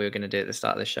didn't think we were going to do at the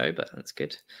start of the show, but that's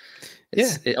good.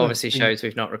 It obviously shows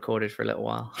we've not recorded for a little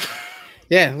while.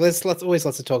 Yeah, there's always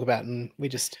lots to talk about, and we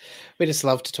just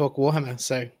love to talk Warhammer.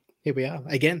 So here we are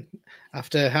again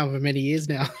after however many years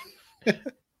now.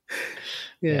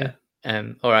 Yeah.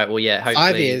 All right. Well, yeah. Hopefully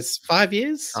 5 years. 5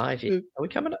 years. Are we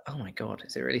coming up? Oh my God!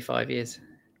 Is it really 5 years?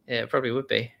 Yeah, it probably would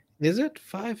be. Is it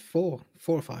 5, 4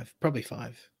 or 5? Probably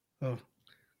 5. Oh,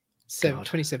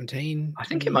 2017. I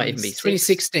think it might even be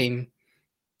 2016.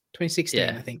 2016.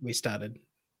 Yeah. I think we started.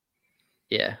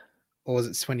 Yeah. Or was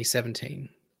it 2017?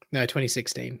 No,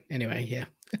 2016. Anyway, yeah.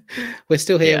 We're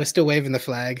still here. Yeah. We're still waving the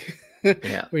flag.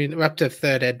 Yeah. We're up to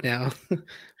 3rd ed now.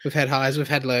 We've had highs. We've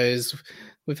had lows.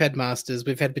 We've had masters.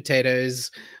 We've had potatoes.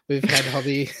 We've had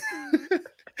hobby.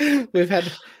 we've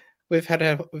had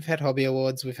hobby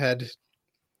awards. We've had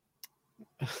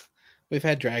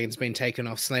dragons being taken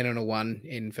off, slain on a 1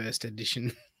 in 1st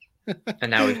edition. and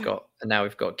now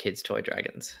we've got kids' toy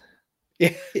dragons.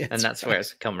 Yeah, and that's where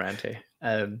it's come around to.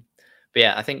 But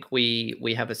yeah, I think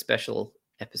we have a special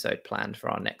episode planned for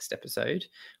our next episode,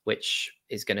 which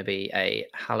is going to be a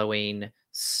Halloween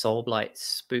Soulblight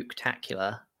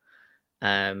Spooktacular,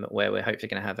 where we're hopefully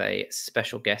going to have a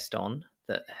special guest on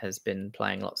that has been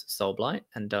playing lots of Soulblight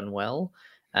and done well,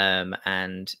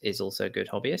 and is also a good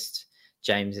hobbyist.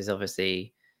 James is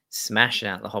obviously smashing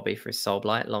out the hobby for his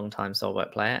Soulblight, long-time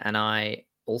Soulblight player, and I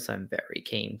also am very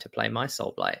keen to play my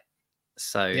Soulblight.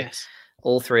 So yes.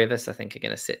 All 3 of us, I think, are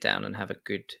going to sit down and have a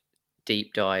good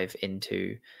deep dive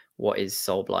into what is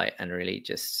Soulblight and really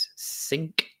just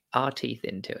sink our teeth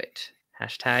into it.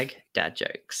 # dad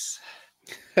jokes.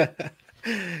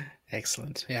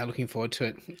 Excellent. Yeah, looking forward to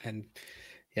it. And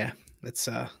yeah, let's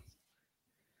go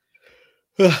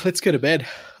to bed.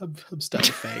 I'm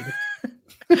starting to fade.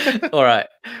 All right.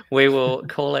 We will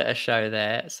call it a show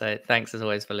there. So thanks as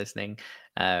always for listening.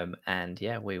 And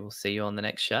yeah, we will see you on the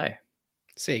next show.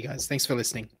 See you guys. Thanks for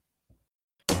listening.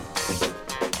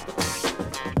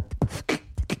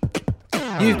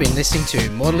 You've been listening to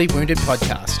Mortally Wounded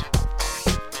Podcast.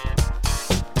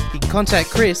 You can contact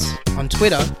Chris on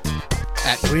Twitter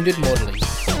 @WoundedMortally.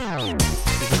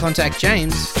 You can contact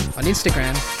James on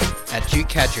Instagram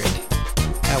 @DukeCadrick.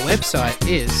 Our website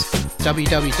is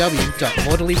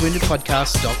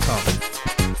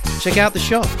www.mortallywoundedpodcast.com. Check out the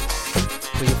shop,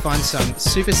 where you'll find some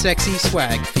super sexy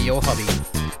swag for your hobby.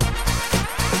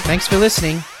 Thanks for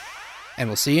listening, and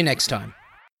we'll see you next time.